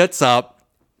like gets up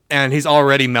and he's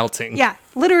already melting. Yeah,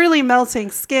 literally melting.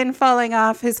 Skin falling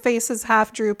off. His face is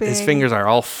half drooping. His fingers are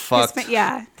all fucked.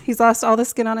 He's lost all the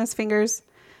skin on his fingers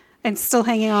and still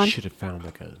hanging on. Should have found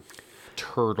like a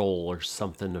turtle or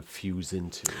something to fuse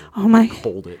into. Oh my.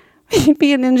 Hold it. He'd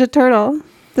be a Ninja Turtle.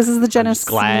 This is the Genesis of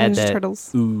glad Ninja that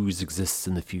Turtles. ooze exists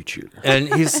in the future.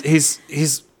 And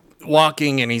he's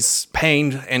walking and he's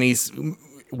pained and he's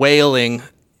wailing.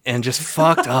 And just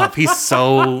fucked up. He's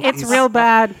real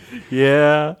bad.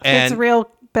 Yeah. And it's real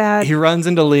bad. He runs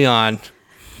into Leon.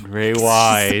 Ray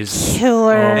Wise.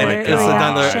 Killer. And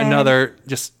it's another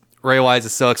just Ray Wise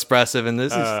is so expressive. And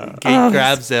this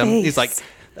grabs him. Face. He's like,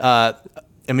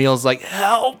 Emil's like,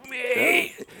 help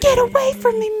me. Get away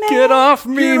from me, man. Get off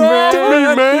me,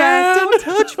 man. Yeah, don't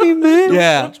touch me, man.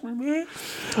 Yeah.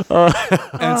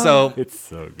 And so It's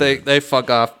so good. they fuck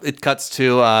off. It cuts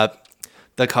to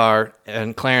the car,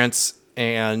 and Clarence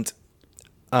and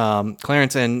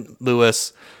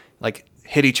Lewis like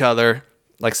hit each other,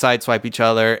 like sideswipe each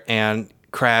other, and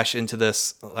crash into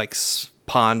this like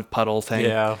pond puddle thing.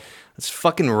 Yeah. It's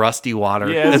fucking rusty water.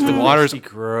 Yeah, it's the water's rusty,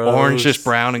 gross. orangish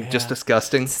brown and just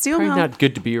disgusting. Still Probably no. not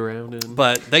good to be around in.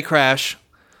 But they crash.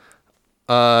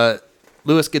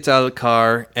 Lewis gets out of the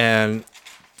car, and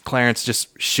Clarence just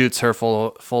shoots her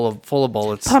full of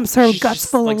bullets. Pumps her She's guts just,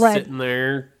 full like, of lead. sitting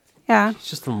there. Yeah. It's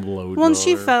just unloading. Well, and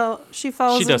she on her. falls She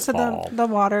does into fall. the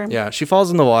water. Yeah, she falls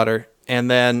in the water,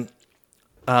 and then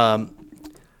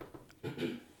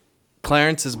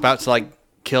Clarence is about to like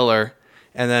kill her,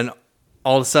 and then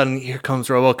all of a sudden here comes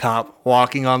RoboCop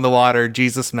walking on the water.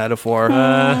 Jesus metaphor.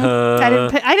 I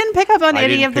didn't pick up on I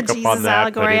any didn't of the pick up on Jesus that,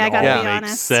 allegory. but it I gotta all be makes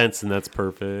honest. sense, and that's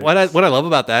perfect. What I love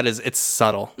about that is it's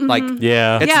subtle. Like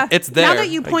Yeah. it's there. Now that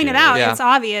you point it get it. out, Yeah. it's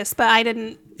obvious, but I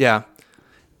didn't. Yeah,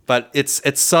 but it's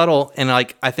subtle, and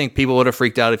like I think people would have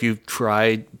freaked out if you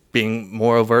tried being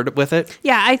more overt with it.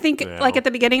 Yeah, I think Yeah. like at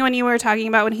the beginning when you were talking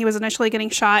about when he was initially getting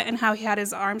shot and how he had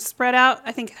his arms spread out,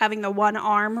 I think having the one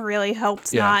arm really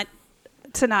helped Yeah.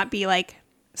 not be like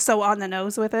so on the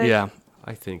nose with it. Yeah,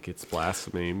 I think it's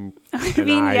blasphemy. I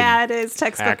mean, yeah, it is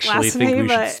textbook Actually blasphemy, think we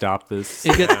but should stop this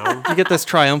you get now. you get this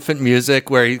triumphant music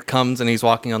where he comes and he's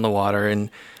walking on the water, and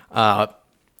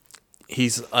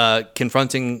he's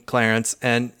confronting Clarence,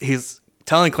 and he's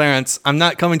telling Clarence, "I'm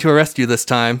not coming to arrest you this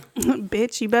time."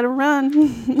 bitch, you better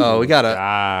run. Oh, we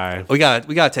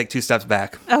gotta take 2 steps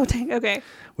back. Oh, dang, okay.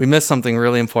 We missed something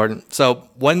really important. So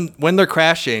when they're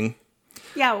crashing,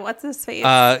 Yeah, what's his face?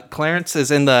 Clarence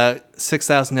is in the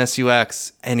 6000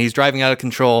 SUX, and he's driving out of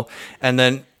control, and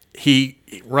then he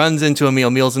runs into Emil.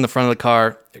 Emil's in the front of the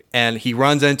car, and he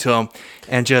runs into him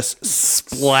and just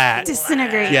splat.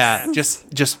 Disintegrates. Yeah,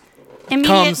 just Immediate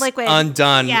comes liquid.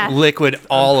 undone, Yeah. liquid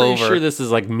all Pretty over. sure this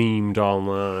is like memed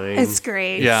online. It's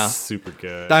great. Yeah. It's super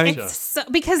good. I mean, It's so,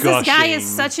 because this guy is gushing.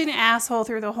 such an asshole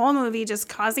through the whole movie, just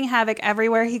causing havoc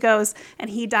everywhere he goes, and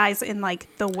he dies in like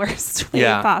the worst way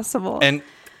yeah, possible. And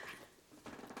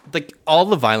like all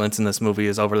the violence in this movie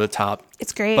is over the top.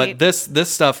 it's great. But this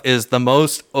stuff is the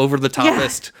most over the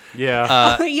topest.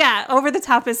 yeah. yeah, over the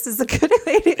topest is a good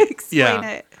way to explain Yeah.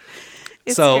 it.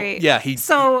 It's So, great. yeah,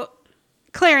 So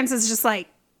Clarence is just like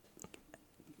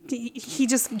he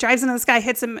just drives into this guy,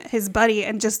 hits his buddy,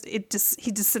 and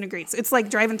he disintegrates. It's like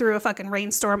driving through a fucking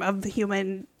rainstorm of the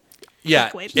human. Yeah,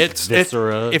 liquid. it's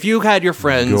Viscera. if you had your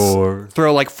friends Gore.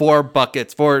 throw like 4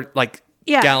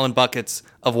 Yeah. gallon buckets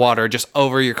of water just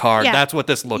over your car, Yeah. that's what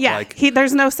this looked Yeah, like.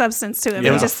 there's no substance to him. It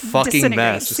He was a just fucking disintegrates.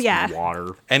 mess. Just Yeah,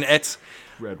 Water. And it's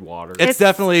Red water.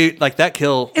 definitely like that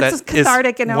kill. It's that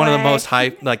cathartic is in a one of the way. most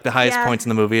the highest Yeah. points in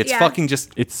the movie. It's Yeah. fucking just.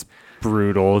 It's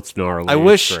brutal. It's gnarly. I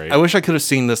wish It's great. I could have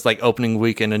seen this like opening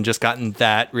weekend and just gotten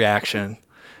that reaction,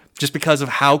 just because of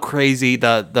how crazy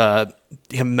the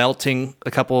him melting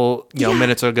a couple Yeah.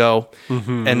 minutes ago,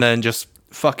 and then just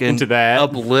fucking Into that.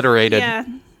 obliterated. yeah.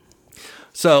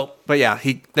 So, but yeah,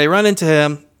 they run into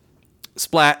him,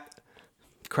 splat,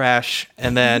 crash,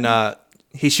 and then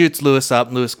he shoots Lewis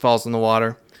up. Lewis falls in the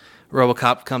water.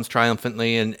 RoboCop comes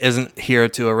triumphantly and isn't here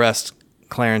to arrest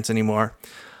Clarence anymore.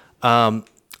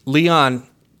 Leon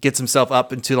gets himself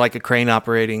up into like a crane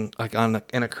operating like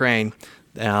in a crane,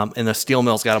 and the steel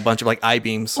mill's got a bunch of like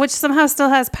I-beams. Which somehow still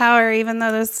has power, even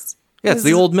though this. Yeah, it's is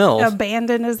the old mill.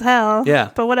 Abandoned as hell. Yeah.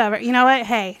 But whatever. You know what?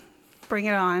 Hey, bring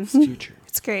it on. It's future.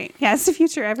 It's great. Yeah, it's the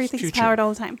future. Everything's future. powered all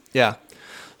the time. Yeah.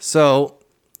 So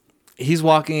he's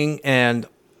walking, and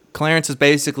Clarence is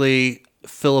basically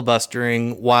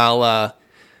filibustering while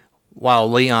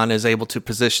Leon is able to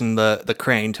position the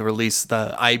crane to release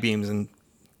the I-beams and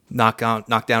knock down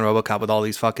RoboCop with all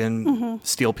these fucking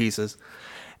steel pieces.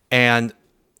 And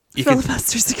you can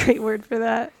Filibuster's a great word for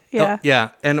that. Yeah. yeah.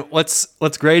 And what's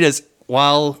great is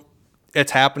while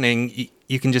it's happening,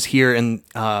 you can just hear in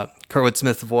Kurtwood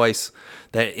Smith's voice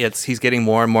that he's getting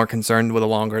more and more concerned with the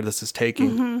longer this is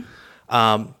taking.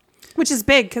 Which is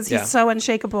big because he's Yeah. so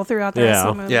unshakable throughout the rest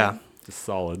of the movie. Yeah. It's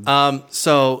solid.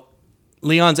 So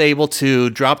Leon's able to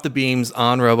drop the beams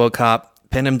on RoboCop,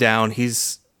 pin him down.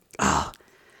 He's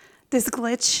This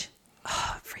glitch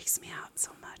freaks me out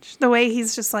so much. The way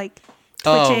he's just like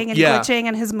Oh, twitching and yeah. glitching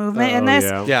and his movement in Oh, this.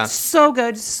 yeah. Yeah. So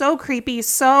good, so creepy,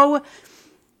 so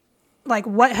like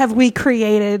what have we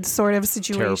created sort of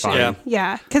situation. Terrifying.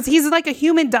 Yeah. Because he's like a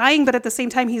human dying, but at the same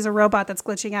time he's a robot that's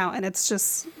glitching out, and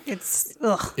it's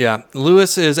ugh. Yeah,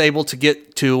 Lewis is able to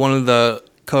get to one of the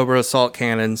Cobra assault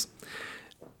cannons,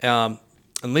 and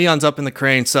Leon's up in the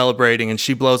crane celebrating, and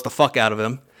she blows the fuck out of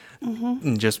him,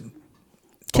 and just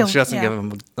Well, she doesn't yeah. give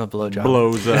him a blowjob.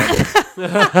 Blows up.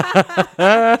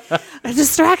 A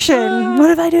distraction.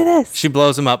 What if I do this? She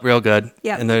blows him up real good.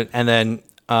 Yep. And then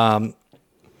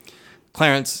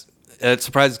Clarence, it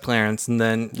surprises Clarence, and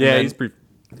then Yeah, and he's pretty.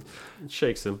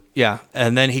 Shakes him.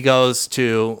 and then he goes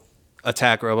to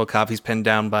attack RoboCop. He's pinned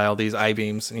down by all these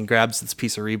I-beams, and he grabs this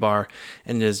piece of rebar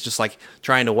and is just like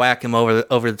trying to whack him over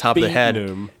the top of the head. Beating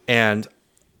him. And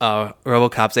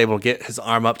RoboCop's able to get his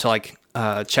arm up to like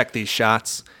check these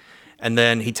shots, and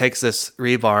then he takes this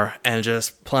rebar and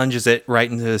just plunges it right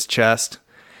into his chest,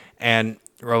 and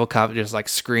RoboCop just like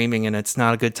screaming, and it's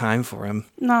not a good time for him.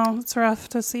 No, it's rough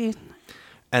to see.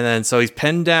 And then so he's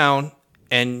pinned down,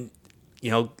 and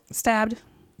Stabbed.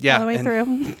 yeah, All the way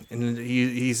through. and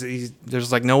he's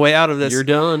there's like no way out of this. You're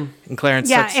done. And Clarence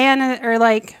Yeah, sits, Anna, or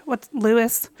like, what's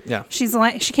Lewis? yeah. She's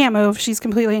like, she can't move. She's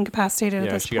completely incapacitated at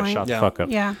Yeah, this she point. got shot Yeah. the fuck up.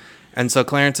 Yeah. And so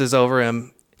Clarence is over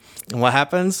him, and what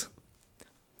happens?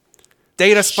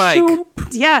 Data spike. Shoop.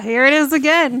 Yeah, here it is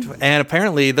again. And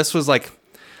apparently this was like,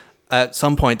 at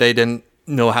some point they didn't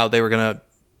know how they were going to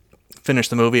finish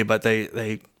the movie, but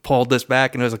they pulled this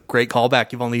back, and it was a great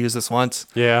callback. You've only used this once,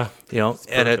 Yeah.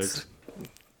 and it's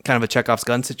kind of a Chekhov's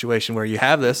gun situation where you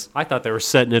have this. I thought they were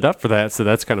setting it up for that, so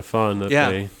that's kind of fun. That Yeah.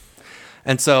 They,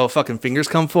 And so fucking fingers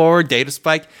come forward, Data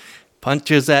Spike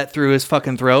punches that through his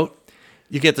fucking throat.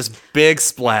 You get this big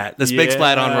splat on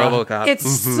Yeah. RoboCop.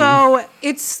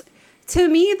 It's to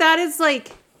me, that is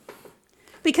like,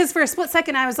 because for a split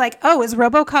second I was like, oh, is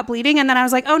RoboCop bleeding? And then I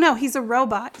was like, oh no, he's a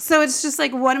robot. So it's just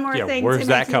like one more Yeah, thing where's to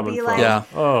that make you coming be from? like, Yeah.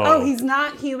 oh, he's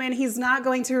not human. He's not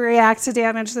going to react to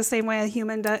damage the same way a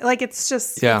human does. Like, it's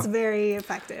just, Yeah. it's very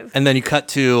effective. And then you cut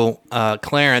to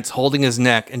Clarence holding his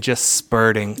neck and just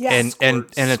spurting, Yes. and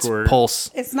it's Squirt. pulse.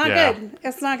 It's not Yeah. good.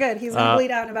 It's not good. He's going to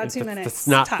bleed out in about 2 minutes. That's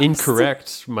not tops.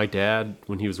 incorrect. My dad,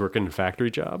 when he was working a factory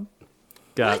job,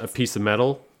 got a piece of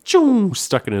metal choo,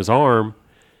 stuck in his arm.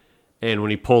 And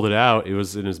when he pulled it out, it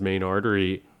was in his main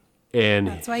artery. And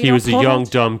That's why you he don't was a pull young,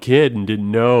 it. dumb kid and didn't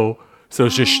know. So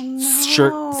it's just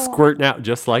squirting out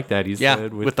just like that, he Yeah,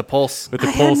 said. with the pulse. with the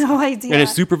I had pulse. no idea. And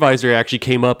his supervisor actually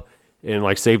came up and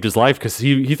like saved his life because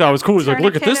he thought it was cool. He's like,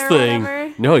 look at this Tourniquet or thing.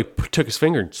 whatever? No, he took his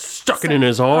finger and stuck it in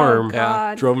his arm. Oh,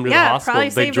 God. Drove him to the hospital. Probably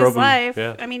They saved drove his him- life.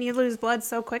 yeah. I mean, you lose blood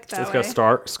so quick that It's way.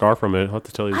 got a scar from it. I'll have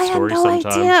to tell you the I had story no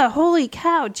sometime. idea. Holy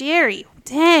cow, Jerry.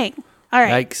 Dang. All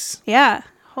right. Yikes. Yeah.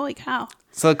 Holy cow.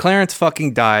 So Clarence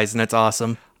fucking dies, and it's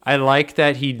awesome. I like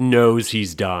that he knows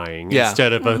he's dying Yeah.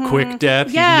 instead of a quick death.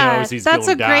 Mm-hmm. Yeah, he knows he's that's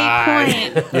going a to great die.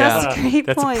 point. That's a great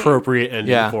That's point. appropriate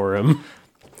ending Yeah. for him.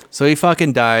 So he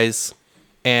fucking dies,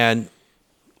 and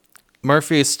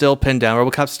Murphy is still pinned down.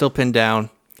 RoboCop's still pinned down,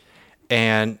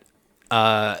 and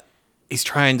he's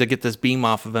trying to get this beam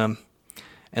off of him.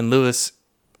 And Lewis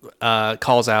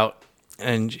calls out,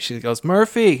 and she goes,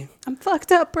 "Murphy, I'm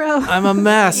fucked up, bro. I'm a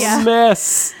mess." Yeah.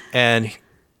 Mess. And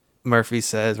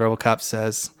RoboCop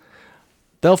says,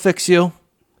 "They'll fix you.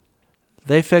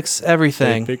 They fix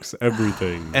everything." They fix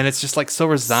everything. And it's just like so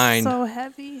resigned. So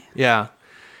heavy. Yeah.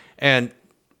 And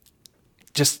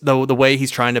just the way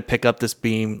he's trying to pick up this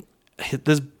beam,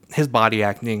 his body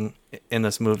acting in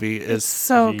this movie is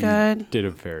So He good. Did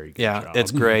a very good yeah, job.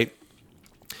 it's great.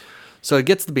 So he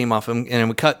gets the beam off him, and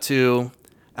we cut to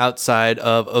outside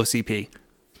of OCP.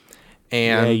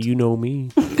 And Yeah, you know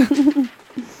me.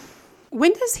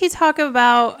 When does he talk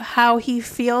about how he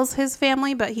feels his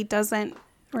family, but he doesn't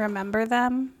remember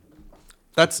them?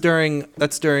 that's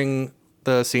during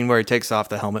the scene where he takes off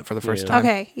the helmet for the first Yeah. time.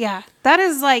 Okay, yeah. That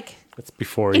is like That's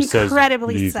before he says,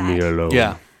 Incredibly "Leave me sad. alone."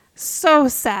 Yeah. so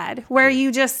sad, where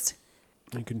you just,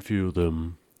 I can feel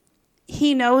them.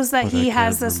 he knows that But he I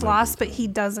has can't this remember loss, but he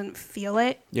doesn't feel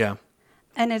it. Yeah.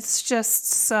 And it's just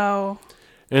so,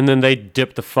 And then they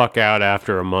dip the fuck out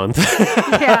after a month.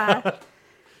 yeah.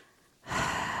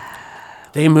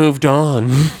 They moved on.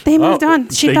 They moved on.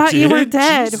 She they thought you were did?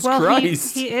 dead. Jesus Well,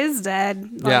 Christ. he is dead.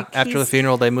 Yeah. Like, After the he's-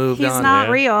 funeral, they moved He's on. not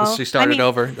Yeah. real. She started I mean,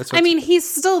 over. That's what I mean, he's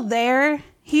still there.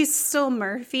 He's still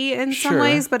Murphy in some Sure.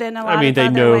 ways, but in a lot I mean, of they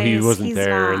other know ways, he wasn't he's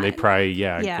there, and they not. probably,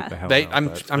 Yeah. get the hell They, out. I'm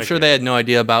but sure I they get had no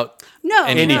idea about No,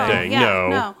 Anything, no,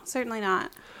 no. certainly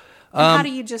not. And how do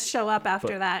you just show up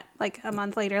after that, like a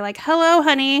month later, like, "Hello,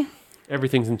 honey, it.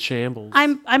 Everything's in shambles.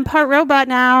 I'm part robot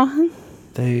now."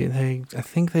 They I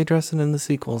think they dress it in the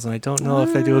sequels, and I don't know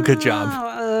if they do a good job.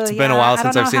 It's been a while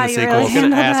since I've seen the sequel. I was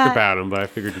going to ask that. about him, but I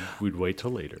figured we'd wait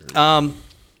till later.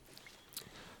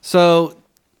 So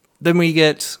then we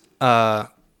get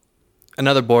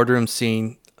another boardroom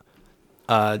scene.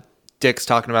 Dick's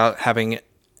talking about having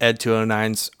Ed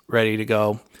 209s ready to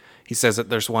go. He says that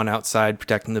there's one outside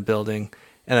protecting the building,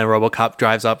 and then RoboCop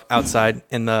drives up outside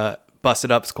in the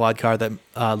busted up squad car that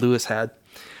Lewis had,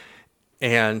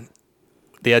 and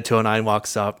the Ed 209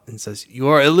 walks up and says, "You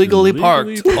are illegally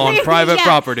parked on private Yeah.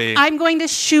 property. I'm going to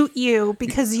shoot you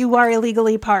because you are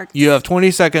illegally parked. You have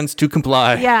 20 seconds to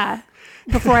comply." Yeah.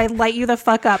 Before I light you the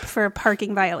fuck up for a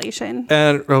parking violation.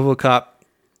 And Robocop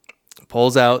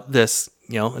pulls out this,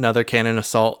 another cannon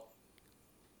assault,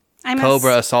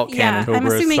 Cobra assault cannon. I'm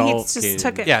Cobra assuming he assault just cannon.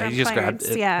 took it Yeah, from he just grabbed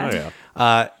Clarence. it. Yeah. Oh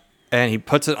yeah. And he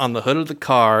puts it on the hood of the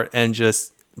car and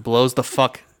just blows the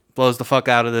fuck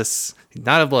out of this.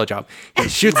 Not a blowjob. He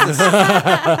shoots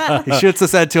this. He shoots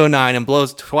this Ed 209 and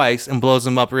blows twice and blows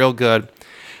him up real good.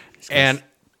 And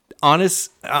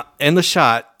in the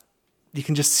shot, you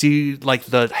can just see like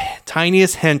the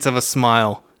tiniest hint of a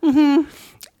smile. Mm-hmm.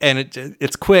 And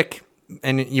it's quick,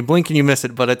 and you blink and you miss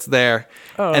it, but it's there.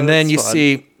 Oh, and then that's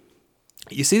fun.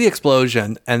 you see the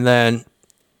explosion, and then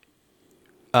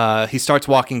he starts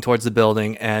walking towards the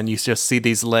building, and you just see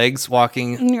these legs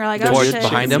walking And you're like, oh towards shit,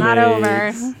 behind it's him. not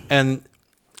over. And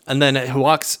then it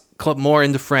walks more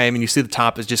into frame, and you see the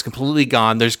top is just completely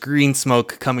gone. There's green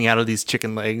smoke coming out of these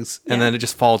chicken legs, and Yeah. then it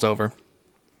just falls over.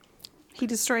 He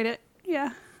destroyed it.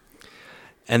 Yeah.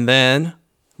 And then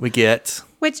we get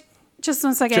Which, just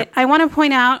 1 second, Sure. I want to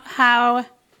point out how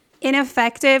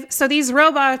ineffective. So these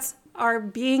robots are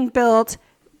being built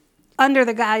under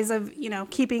the guise of,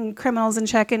 keeping criminals in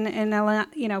check and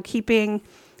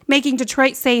making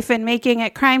Detroit safe and making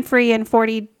it crime free in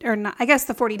 40 or not. I guess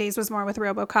the 40 days was more with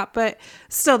Robocop, but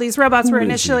still these robots were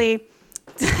initially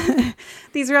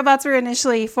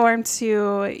formed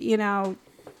to,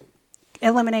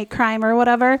 eliminate crime or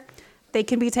whatever. They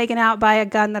can be taken out by a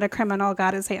gun that a criminal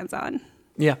got his hands on.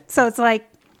 yeah, So it's like,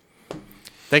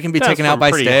 they can be That's taken out from by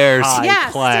pretty stairs. high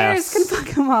yeah, class. stairs can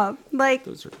fuck them up. Like,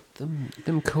 Those are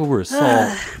them Cobra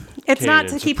assault. it's not to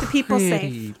cannons keep are the people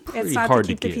pretty- safe. pretty It's not to hard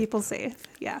keep to the get. people safe.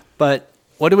 Yeah. But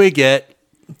what do we get?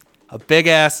 A big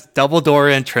ass double door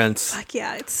entrance, Fuck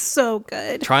yeah, it's so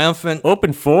good. triumphant.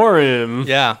 Open for him.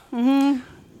 Yeah. Mm-hmm.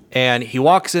 And he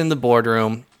walks in the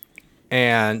boardroom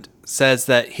and says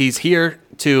that he's here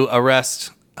to arrest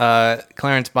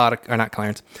Clarence Boddick, or not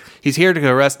Clarence. He's here to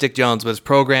arrest Dick Jones, but his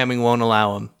programming won't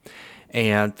allow him.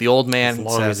 And the old man As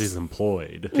long says, as he's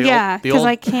employed. Yeah, the because old-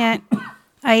 I can't.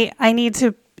 I need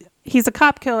to. He's a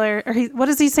cop killer. Or what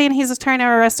is he saying? He's trying to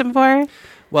arrest him for?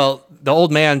 well, the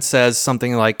old man says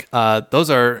something like, "Those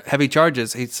are heavy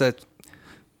charges." He said,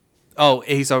 "Oh,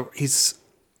 it's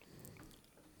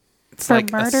For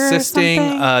like murder or assisting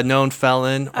something? a known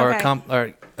felon or, Okay.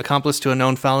 or accomplice to a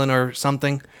known felon or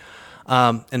something."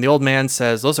 And the old man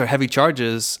says, "Those are heavy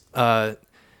charges. What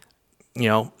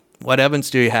evidence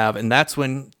do you have?" And that's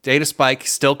when Data Spike,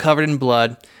 still covered in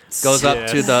blood, goes up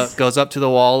to the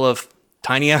wall of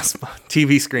tiny ass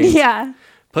TV screens. Yeah.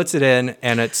 Puts it in,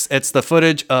 and it's the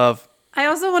footage of. I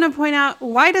also want to point out,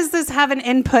 why does this have an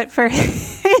input for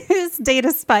his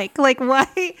data spike? Like, why?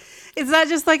 Is that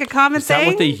just like a common Is that thing?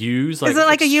 what they use? Is it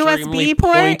like a extremely USB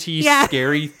port? Pointy, Yeah.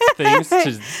 scary things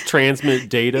to transmit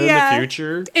data Yeah. in the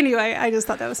future? Anyway, I just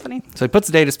thought that was funny. So he puts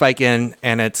the Data Spike in,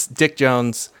 and it's Dick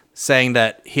Jones saying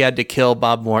that he had to kill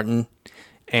Bob Morton,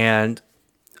 and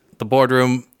the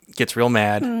boardroom gets real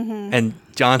mad, and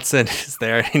Johnson is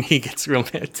there, and he gets real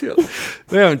mad too.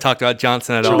 We haven't talked about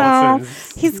Johnson at all. No,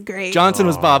 he's great. Johnson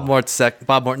was Bob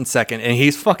Morton's second, and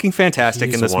he's fucking fantastic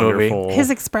He's in this movie. wonderful. His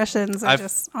expressions are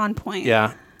just on point.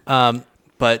 Yeah.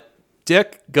 But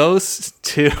Dick goes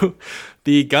to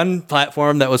the gun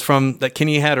platform that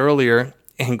Kenny had earlier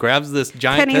and grabs this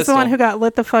giant Penny's pistol. the one who got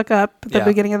lit the fuck up at the Yeah.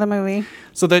 beginning of the movie.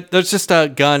 So there's just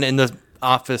a gun in the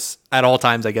office at all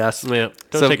times, I guess. Yeah,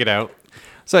 don't So- take it out.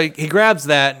 So he grabs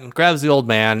that and grabs the old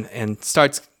man and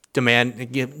starts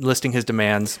listing his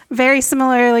demands. Very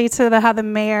similarly to how the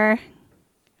mayor,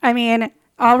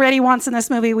 already once in this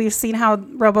movie, we've seen how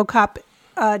Robocop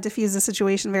diffused the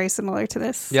situation very similar to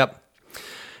this. Yep.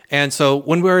 And so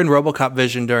when we're in RoboCop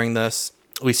vision during this,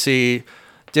 we see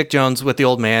Dick Jones with the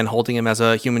old man holding him as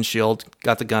a human shield,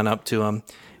 got the gun up to him,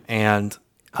 and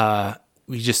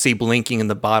we just see blinking in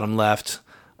the bottom left,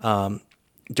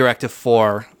 Directive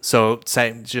 4. So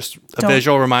just a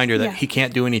visual reminder that he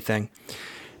can't do anything.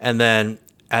 And then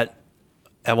at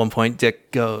one point,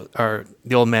 the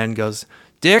old man goes,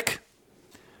 "Dick,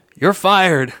 you're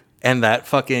fired." And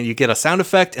that you get a sound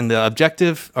effect, and the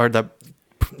objective or the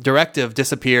directive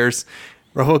disappears.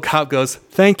 RoboCop goes,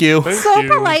 "Thank you," So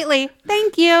politely.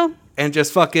 Thank you. and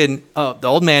just the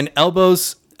old man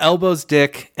elbows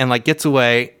Dick and gets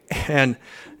away, and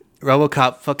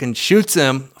RoboCop fucking shoots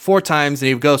him 4 times, and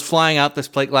he goes flying out this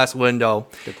plate glass window.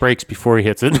 It breaks before he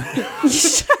hits it.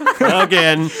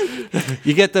 Again.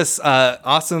 You get this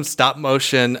awesome stop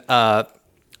motion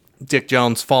Dick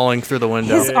Jones falling through the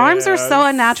window. His arms are so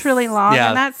unnaturally long Yeah.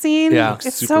 in that scene. Yeah.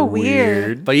 It's Super so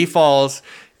weird. But he falls,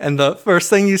 and the first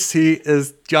thing you see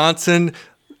is Johnson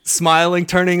smiling,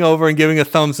 turning over, and giving a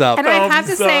thumbs up. And I have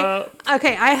to Thumbs say, up.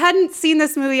 okay, I hadn't seen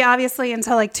this movie obviously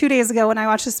until like 2 days ago when I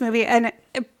watched this movie. And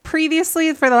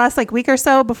previously, for the last like week or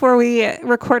so before we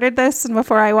recorded this and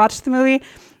before I watched the movie,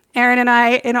 Aaron and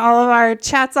I, in all of our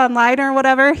chats online or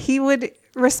whatever, he would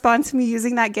respond to me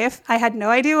using that GIF. I had no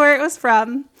idea where it was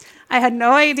from. I had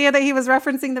no idea that he was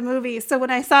referencing the movie. So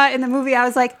when I saw it in the movie, I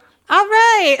was like, all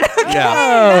right. Okay,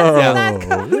 Yeah. that's where Yeah. that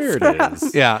comes There it from.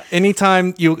 is. Yeah.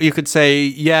 Anytime you could say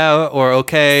yeah or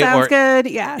okay Sounds or good.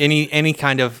 Yeah. any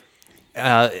kind of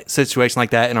situation like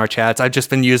that in our chats. I've just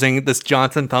been using this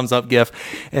Johnson thumbs up GIF,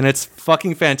 and it's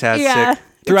fucking fantastic. Yeah,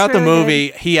 Throughout it's the really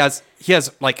movie, he has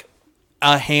like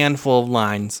a handful of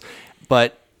lines,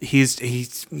 but he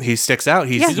sticks out.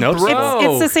 He's Yeah, noticeable.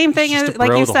 it's the same thing He's as just a like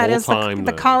bro you the said, whole as time,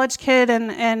 the though. college kid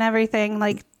and everything.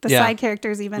 Like the Yeah. side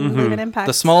characters even leave an impact.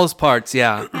 The smallest parts,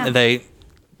 yeah.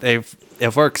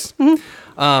 It works.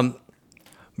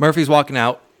 Murphy's walking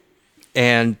out,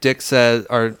 and Dick says,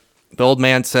 or the old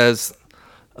man says,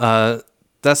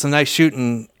 "That's a nice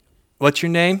shooting. What's your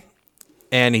name?"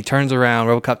 And he turns around.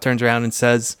 RoboCop turns around and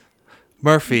says,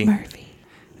 "Murphy."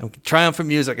 And triumphant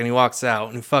music, and he walks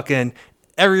out, and fucking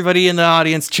everybody in the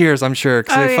audience cheers. I'm sure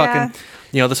because Oh, they yeah. fucking,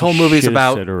 this whole movie is Should've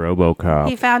about said a RoboCop.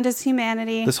 He found his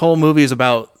humanity. this whole movie is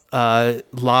about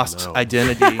lost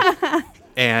identity,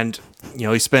 and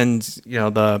he spends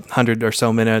the 100 or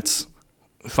so minutes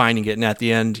finding it, and at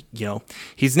the end,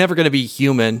 he's never going to be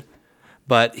human,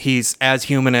 but he's as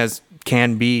human as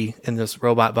can be in this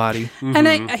robot body.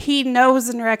 And he knows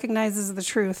and recognizes the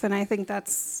truth, and I think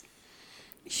that's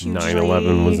hugely...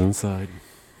 9/11 was inside.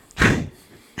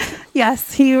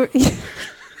 Yes, he...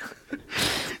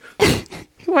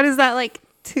 What is that, like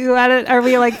 2 out of... Are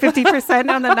we like 50%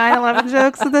 on the 9/11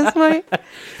 jokes at this point?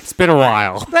 It's been a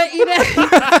while. But it's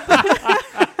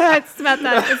about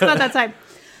that time.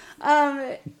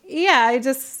 Yeah,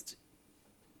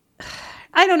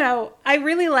 I don't know. I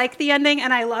really like the ending,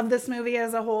 and I love this movie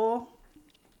as a whole.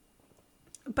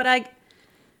 But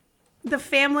the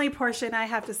family portion, I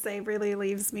have to say, really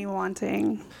leaves me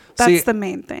wanting. That's the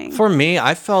main thing. For me,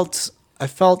 I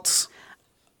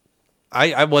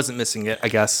wasn't missing it, I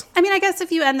guess. I mean, I guess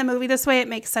if you end the movie this way, it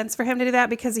makes sense for him to do that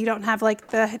because you don't have like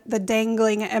the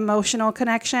dangling emotional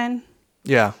connection.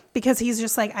 Yeah. Because he's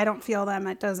just like, I don't feel them.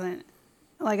 It doesn't,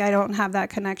 like, I don't have that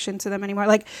connection to them anymore.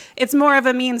 Like, it's more of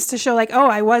a means to show like, oh,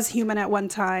 I was human at one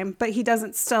time, but he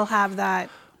doesn't still have that.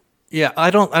 Yeah,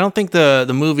 I don't think the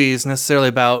movie is necessarily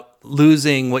about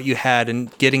losing what you had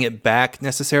and getting it back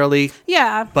necessarily.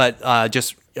 Yeah. But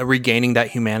just regaining that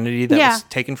humanity that was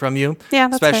taken from you. Yeah,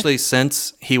 that's especially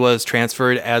since he was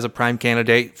transferred as a prime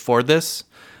candidate for this.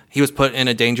 He was put in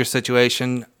a dangerous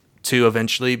situation to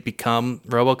eventually become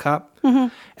RoboCop. Mm-hmm.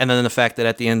 And then the fact that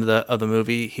at the end of the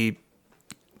movie, he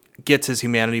gets his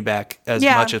humanity back as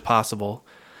much as possible.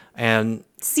 And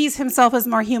Sees himself as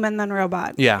more human than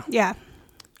robot. Yeah. Yeah.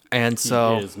 and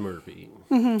so He is Murphy.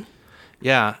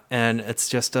 yeah, and it's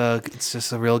just a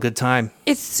real good time.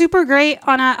 It's super great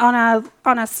on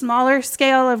a smaller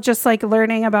scale of just like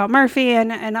learning about Murphy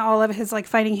and all of his like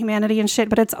fighting humanity and shit,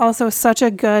 but it's also such a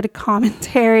good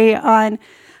commentary on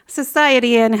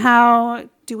society and how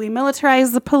do we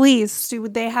militarize the police? Do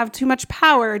they have too much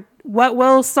power? What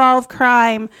will solve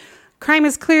crime? Crime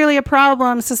is clearly a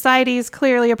problem. Society is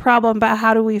clearly a problem, but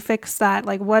how do we fix that?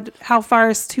 Like how far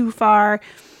is too far?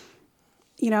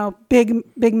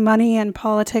 Big money and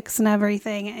politics and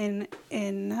everything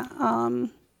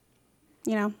in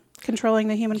controlling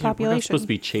the human We're not population. supposed to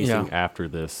be chasing Yeah. after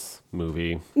this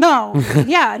movie. No,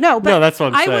 yeah, no, but No, that's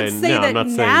what I'm I would saying. say No, I'm that not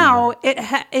saying now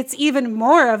it's even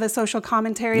more of a social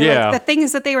commentary. Yeah. Like the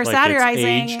things that they were Like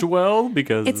satirizing. it's aged well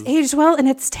because It's aged well, and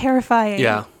it's terrifying.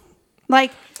 Yeah.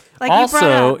 Like you brought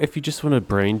also, up. if you just want a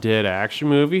brain dead action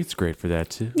movie, it's great for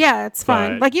that too. Yeah, it's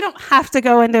fun. But- like you don't have to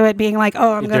go into it being like,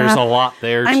 oh, There's a lot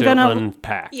there I'm to gonna-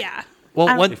 unpack. Yeah.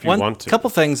 Well, If you one want to. couple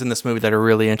things in this movie that are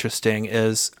really interesting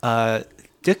is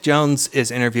Dick Jones is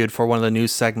interviewed for one of the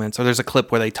news segments, or there's a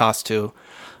clip where they toss to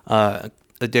the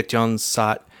Dick Jones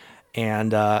shot,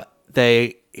 and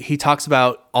he talks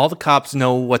about all the cops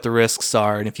know what the risks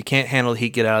are, and if you can't handle the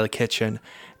heat, get out of the kitchen,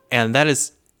 and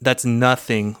that's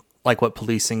nothing like what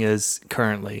policing is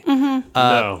currently.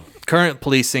 No. Current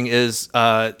policing is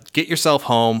get yourself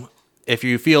home. If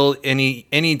you feel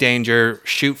any danger,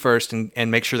 shoot first and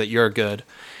make sure that you're good.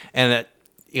 And that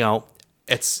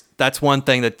that's one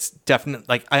thing that's definitely,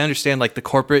 like, I understand like the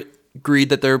corporate greed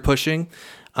that they're pushing,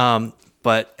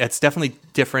 but it's definitely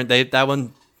different. That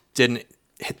one didn't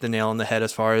hit the nail on the head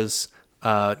as far as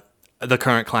the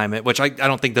current climate, which I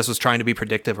don't think this was trying to be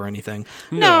predictive or anything.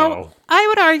 No, I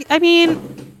would argue. I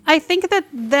mean, I think that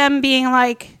them being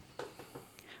like,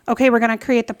 okay, we're going to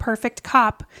create the perfect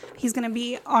cop. He's going to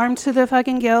be armed to the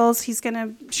fucking gills. He's going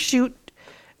to shoot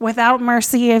without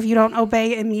mercy if you don't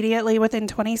obey immediately within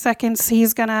 20 seconds.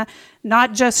 He's going to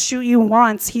not just shoot you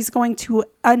once. He's going to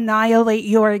annihilate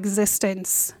your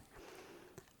existence.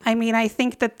 I mean, I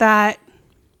think that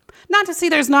not to say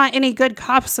there's not any good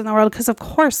cops in the world, because of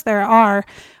course there are,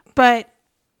 but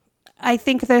I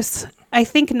think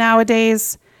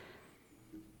nowadays,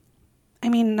 I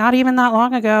mean, not even that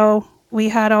long ago, we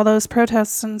had all those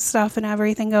protests and stuff and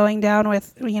everything going down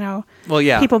with,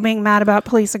 people being mad about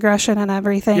police aggression and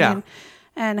everything. Yeah.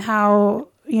 And how,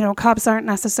 cops aren't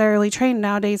necessarily trained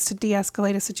nowadays to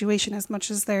de-escalate a situation as much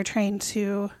as they're trained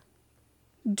to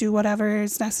do whatever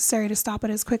is necessary to stop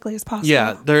it as quickly as possible.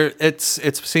 Yeah, it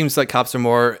seems like cops are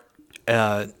more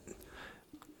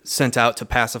sent out to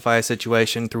pacify a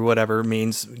situation through whatever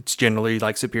means. It's generally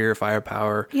like superior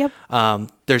firepower. Yep.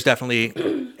 There's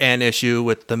definitely an issue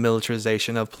with the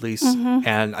militarization of police,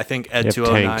 and I think Ed Yep,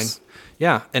 209. tanks.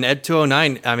 Yeah, and Ed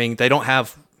 209. I mean, they don't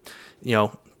have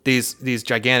these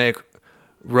gigantic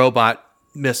robot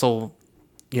missile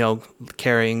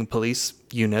carrying police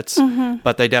units,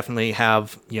 but they definitely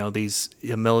have these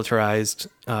militarized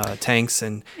tanks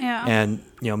and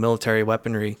military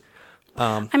weaponry.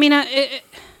 I mean,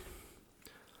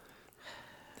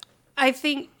 I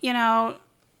think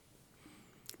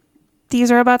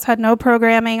these robots had no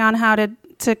programming on how to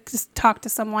talk to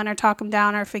someone or talk them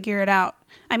down or figure it out.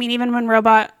 I mean, even when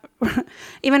Robocop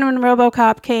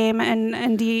came and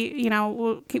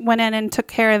went in and took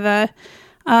care of the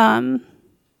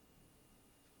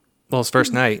His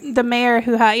first night. The mayor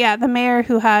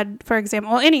who had, for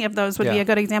example, any of those would be a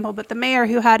good example, but the mayor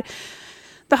who had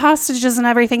the hostages and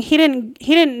everything, he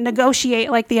didn't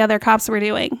negotiate like the other cops were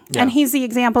doing. Yeah. And he's the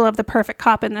example of the perfect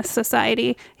cop in this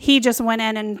society. He just went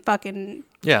in and fucking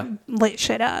lit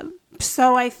shit up.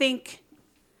 So I think,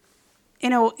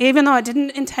 even though it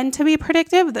didn't intend to be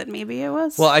predictive, that maybe it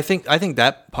was. Well, I think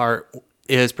that part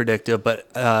is predictive, but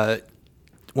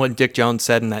what Dick Jones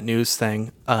said in that news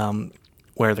thing,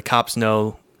 where the cops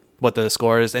know what the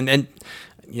score is, and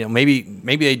maybe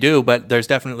they do, but there's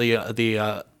definitely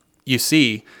you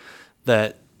see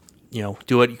that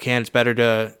do what you can. It's better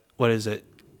to, what is it?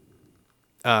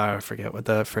 I forget what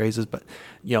the phrase is, but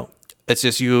it's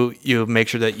just you make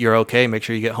sure that you're okay. Make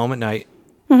sure you get home at night.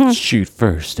 Shoot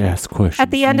first, ask questions. At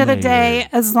the end of the later. day,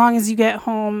 as long as you get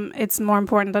home, it's more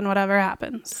important than whatever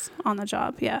happens on the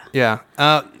job. Yeah. Yeah.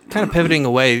 Kind of pivoting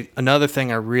away, another thing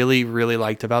I really, really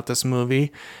liked about this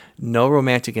movie, no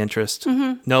romantic interest,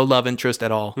 no love interest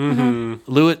at all.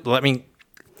 Lewis,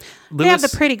 They have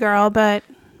the pretty girl, but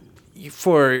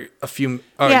for a few,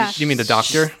 you mean the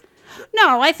doctor?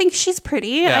 no, I think she's pretty.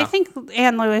 Yeah. I think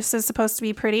Anne Lewis is supposed to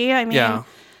be pretty. I mean, Yeah.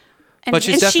 and, But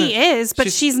she's and she is, but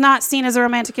she's- she's not seen as a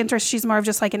romantic interest. She's more of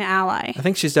just like an ally. I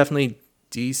think she's definitely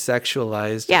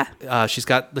desexualized. Yeah. She's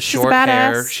got the She's a short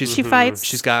hair. badass. She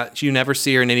fights. You never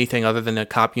see her in anything other than a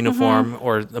cop uniform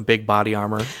or a big body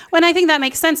armor. When I think that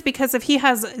makes sense, because if he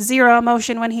has zero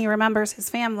emotion when he remembers his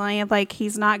family, like,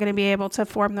 he's not going to be able to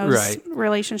form those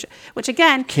relationships. Which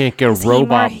again, Can't get a is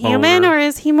robot he more human boner. or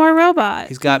is he more robot?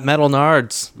 He's got metal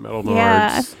nards. Metal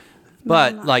Yeah. Nards.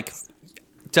 But like,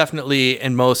 definitely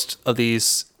in most of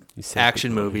these said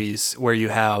action movies where you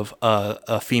have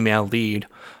a female lead,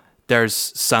 there's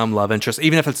some love interest,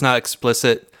 even if it's not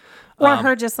explicit. Or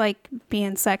her just like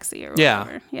being sexy or Yeah.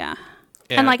 whatever. Yeah.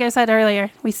 Yeah. And like I said earlier,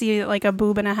 we see like a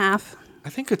boob and a half. I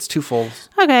think it's twofold.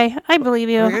 Okay, I believe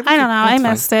you. Okay, I don't know. I that's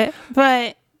fine. missed it.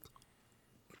 But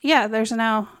yeah, there's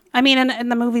no. I mean,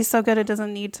 and the movie's so good it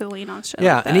doesn't need to lean on shit.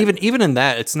 Yeah, like and that. even in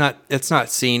that, it's not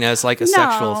seen as like a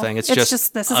sexual thing. It's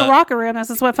just this is a locker room. This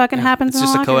is what fucking happens. It's in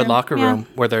just a co-ed locker locker room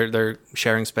where they're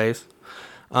sharing space.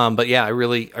 But yeah, I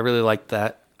really liked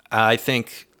that. I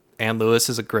think Anne Lewis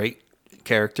is a great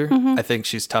character. I think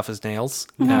she's tough as nails.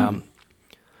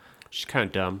 She's kind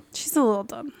of dumb. She's a little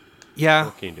dumb. Yeah,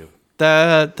 What can you do?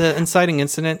 the inciting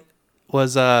incident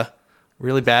was a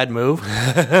really bad move.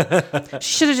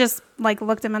 She should have just like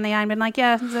looked him in the eye and been like,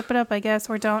 "Yeah, zip it up, I guess,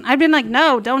 or don't." I've been like,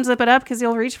 "No, don't zip it up because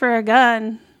you'll reach for a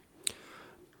gun."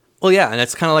 Well, yeah, and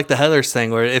it's kind of like the Heathers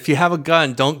thing, where if you have a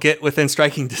gun, don't get within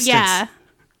striking distance. Yeah.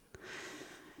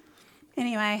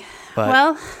 Anyway, But-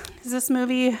 well, is this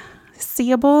movie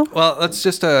seeable? Well, let's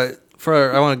just I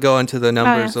want to go into the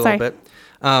numbers a little sorry.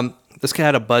 bit. This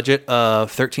had a budget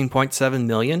of $13.7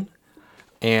 million,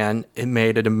 and it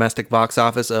made a domestic box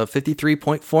office of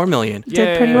 $53.4 million.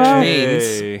 Did pretty well.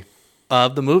 means-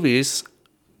 Of the movies,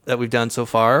 that we've done so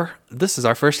far, this is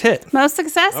our first hit. Most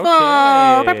successful.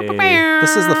 Okay.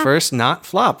 This is the first not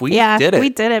flop. We Yeah, did it. we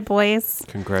did it, boys.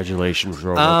 Congratulations,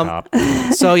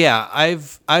 Robocop. So yeah,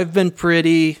 I've been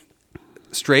pretty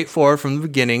straightforward from the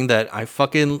beginning that I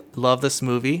fucking love this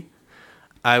movie.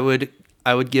 I would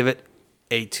give it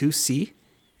a 2C.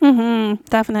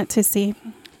 Definite to see.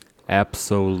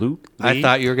 Absolutely. I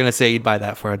thought you were gonna say you'd buy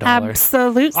that for $1.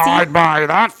 Absolutely. buy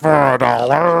that for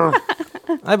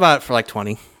 $1. I bought it for like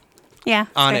 20 Yeah.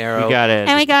 on great. Arrow. You got it.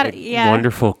 And we got it, yeah.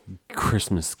 Wonderful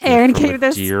Christmas gift Aaron from a gave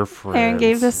this. dear friend. Aaron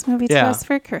gave this movie to Yeah. us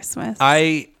for Christmas.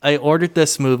 I ordered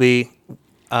this movie,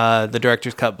 the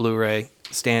director's cut Blu-ray,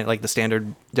 the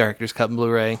standard director's cut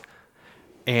Blu-ray,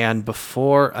 and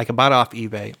before I bought it off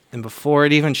eBay, and before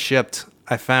it even shipped,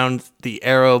 I found the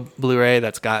Arrow Blu-ray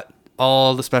that's got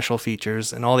all the special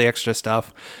features and all the extra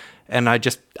stuff, and I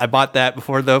bought that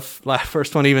before the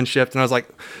first one even shipped, and I was like,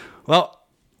 well,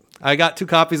 I got 2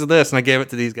 copies of this, and I gave it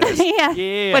to these guys. yeah.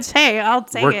 Yeah. Which, hey, I'll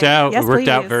take Worked it. out. Yes, It worked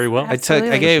out please. very well. I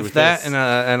Absolutely. gave that Because-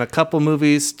 and a couple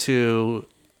movies to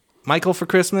Michael for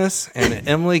Christmas, and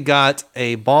Emily got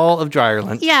a ball of dryer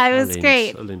lint. Yeah, it was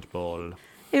great. A lynch ball.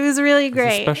 It was really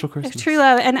great. special Christmas. True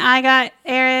love. And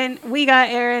we got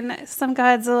Aaron some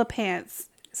Godzilla pants.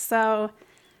 So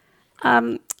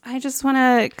I just want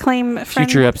to claim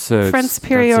Future episodes. friend Godzilla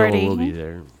superiority. will be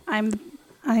there. I'm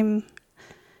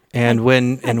And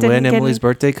when didn't Emily's get-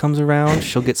 birthday comes around,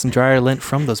 she'll get some dryer lint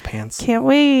from those pants. can't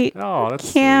wait. Oh,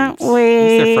 that's Can't sweet. At least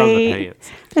wait. they're from the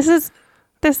pants.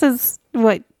 This is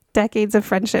what decades of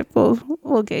friendship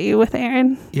will get you with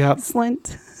Aaron. Yep.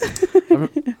 Slint.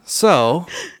 So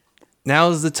now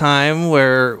is the time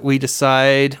where we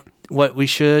decide what we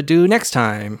should do next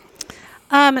time.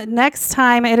 Next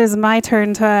time it is my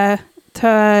turn to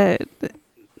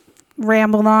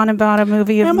ramble on about a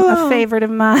movie of a favorite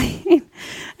of mine.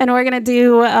 And we're going to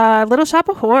do Little Shop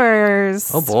of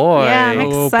Horrors. Oh, boy. Yeah, I'm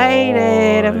Oh,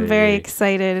 excited. I'm boy. very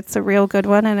excited. It's a real good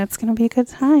one, and it's going to be a good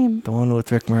time. The one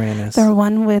with Rick Moranis. The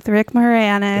one with Rick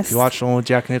Moranis. If you watch the one with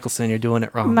Jack Nicholson, you're doing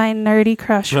it wrong. My nerdy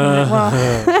crush.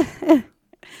 Well,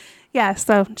 yeah,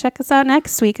 so check us out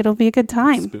next week. It'll be a good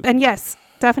time. Spooky. And yes,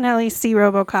 definitely see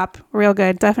Robocop. Real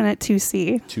good. Definite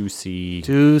 2C. 2C.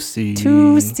 2C.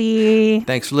 2C.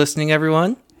 Thanks for listening,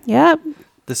 everyone. Yep.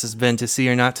 This has been To See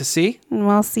or Not to See. And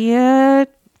we'll see you.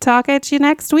 Talk at you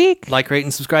next week. Like, rate,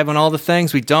 and subscribe on all the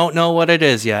things. We don't know what it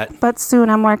is yet. But soon,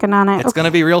 I'm working on it. It's going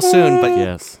to be real soon, but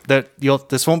Yes.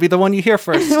 this won't be the one you hear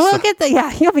first. We'll So- get the.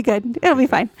 Yeah, you'll be good. It'll be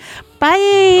fine. Bye.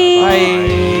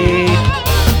 Bye.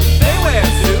 They wear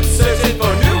suits, searching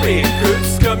for new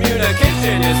recruits.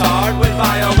 Communication is hard when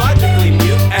biologically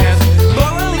mute as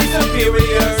morally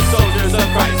superior soldiers of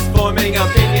Christ, forming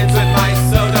opinions with mice.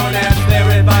 So don't ask their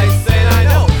advice. And I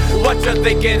know what you're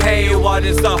thinking. Hey, what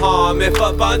is the harm if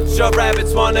a bunch of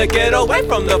rabbits wanna get away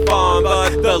from the farm?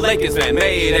 But the lake is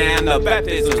man-made and the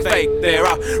baptism's fake. There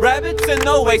are rabbits in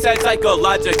no wayside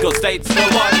psychological states. The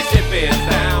watership is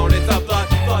down.